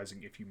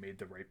 analyzing if you made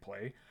the right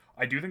play.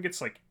 I do think it's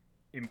like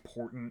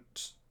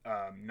important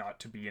not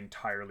to be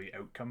entirely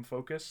outcome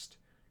focused,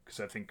 because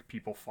I think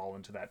people fall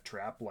into that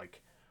trap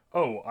like,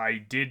 oh, I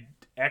did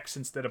X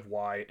instead of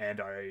Y and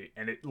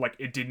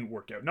it didn't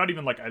work out. Not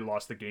even like I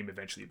lost the game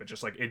eventually, but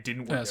just like it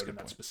didn't work out in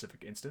that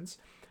specific instance.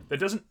 That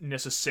doesn't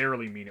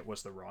necessarily mean it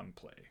was the wrong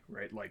play,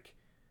 right? Like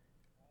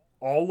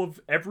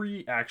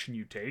every action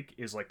you take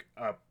is like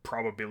a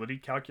probability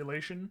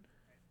calculation,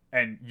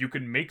 and you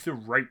can make the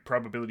right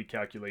probability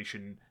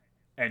calculation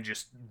and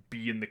just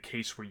be in the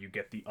case where you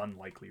get the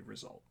unlikely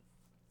result.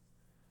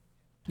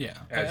 Yeah,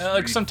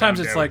 like sometimes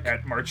it's like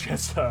at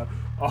Marchesa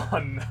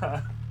on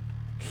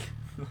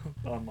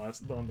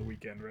the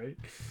weekend, right?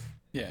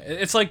 Yeah,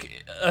 it's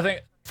like I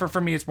think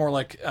for me it's more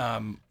like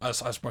I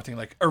was more thinking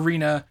like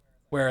arena,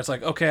 where it's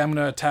like, okay, I'm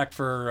gonna attack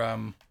for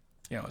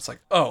you know, it's like,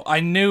 oh, I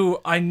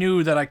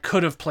knew that I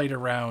could have played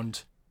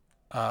around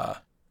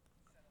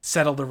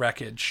settle the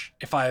wreckage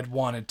if I had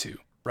wanted to,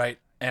 right?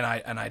 And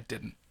I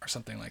didn't, or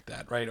something like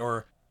that, right?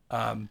 Or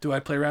do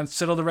I play around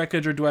settle the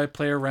wreckage, or do I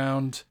play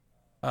around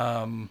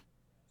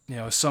you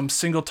know, some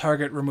single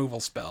target removal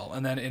spell?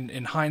 And then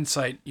in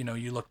hindsight, you know,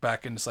 you look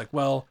back and it's like,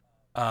 well,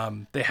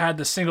 they had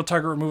the single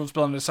target removal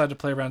spell and decided to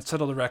play around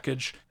settle the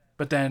wreckage,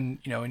 but then,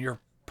 you know, in your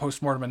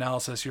post-mortem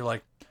analysis, you're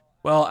like,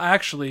 well,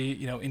 actually,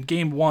 you know, in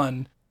game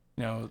one,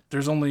 you know,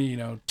 there's only, you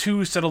know,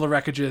 2 settle the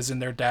wreckages in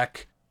their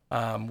deck,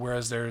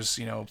 whereas there's,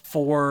 you know,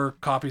 4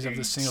 copies of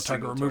the single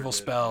target removal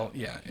spell.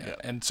 Yeah.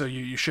 And so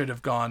you should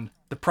have gone,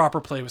 the proper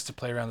play was to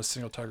play around the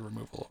single target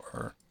removal,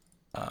 or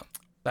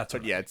that's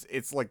what. But yeah,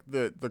 it's like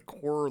the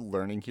core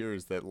learning here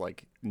is that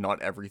like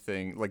not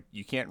everything, like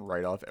you can't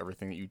write off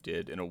everything that you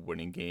did in a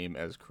winning game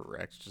as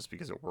correct just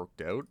because it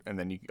worked out, and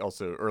then you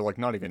also, or like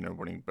not even in a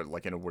winning, but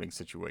like in a winning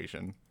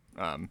situation,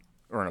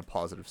 or in a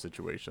positive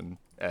situation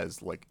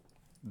as like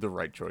the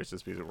right choice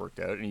just because it worked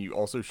out. And you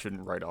also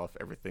shouldn't write off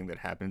everything that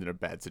happened in a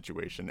bad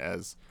situation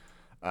as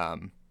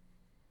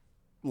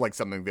like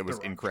something that was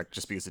incorrect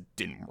just because it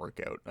didn't work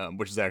out,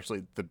 which is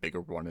actually the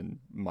bigger one in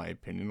my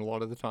opinion a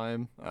lot of the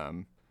time.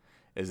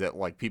 Is that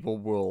like people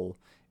will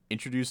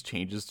introduce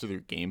changes to their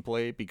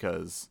gameplay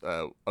because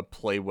a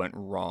play went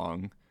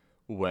wrong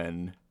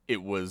when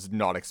it was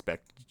not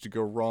expected to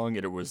go wrong,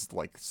 and it was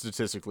like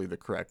statistically the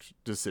correct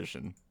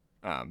decision,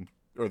 or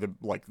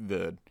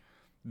the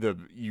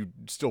you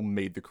still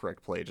made the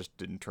correct play, it just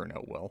didn't turn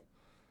out well.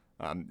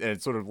 And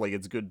it's sort of like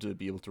it's good to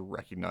be able to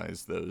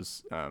recognize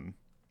those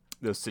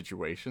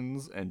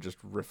situations and just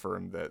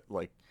reaffirm that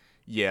like,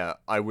 yeah,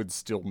 I would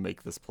still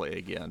make this play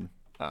again.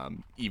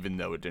 Even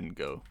though it didn't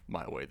go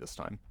my way this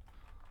time.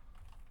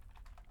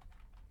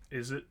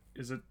 Is it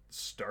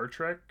Star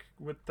Trek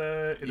with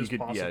the it is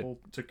possible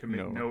to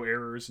commit no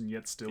errors and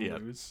yet still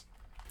lose?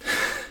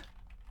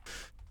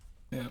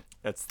 Yeah,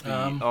 that's the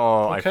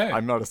okay.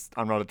 I'm not a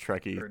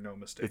Trekkie. There are no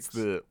mistakes. It's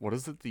the what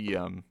is it the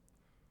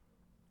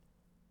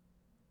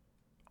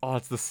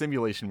it's the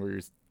simulation where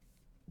you're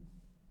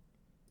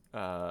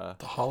the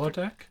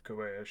holodeck?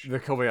 Kobayashi. The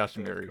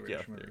Kobayashi Maru.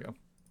 Yeah, there you go.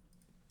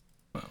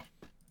 Wow.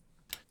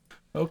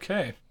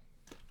 Okay.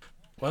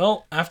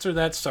 Well, after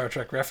that Star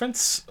Trek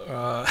reference,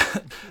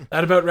 that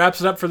about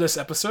wraps it up for this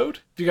episode.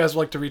 If you guys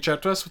would like to reach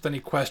out to us with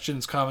any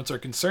questions, comments, or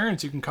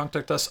concerns, you can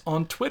contact us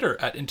on Twitter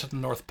at Into the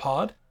North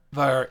Pod,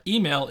 via our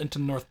email,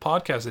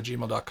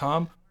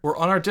 intothenorthpodcast@gmail.com, or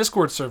on our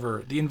Discord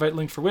server, the invite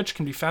link for which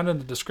can be found in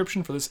the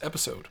description for this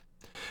episode.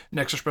 An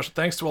extra special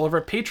thanks to all of our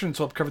patrons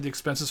who help cover the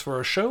expenses for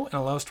our show and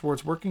allow us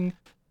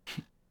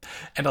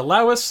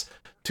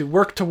to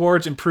work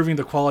towards improving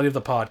the quality of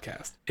the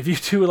podcast. If you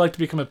too would like to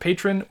become a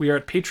patron, we are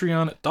at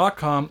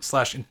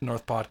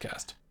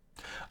patreon.com/IntoNorthPodcast.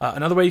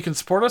 Another way you can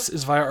support us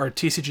is via our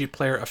TCG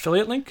Player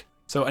affiliate link.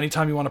 So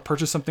anytime you want to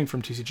purchase something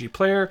from TCG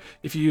Player,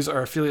 if you use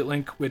our affiliate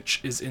link, which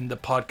is in the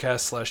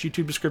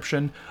podcast/YouTube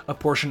description, a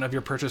portion of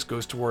your purchase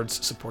goes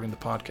towards supporting the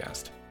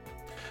podcast.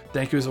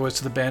 Thank you as always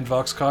to the band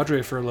Vox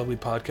Cadre for lovely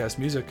podcast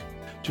music,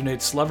 to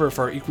Nate Slover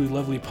for our equally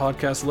lovely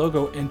podcast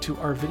logo, and to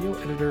our video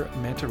editor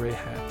Manta Ray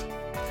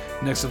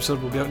Hat. Next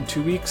episode will be out in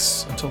 2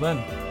 weeks. Until then,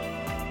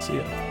 see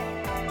ya.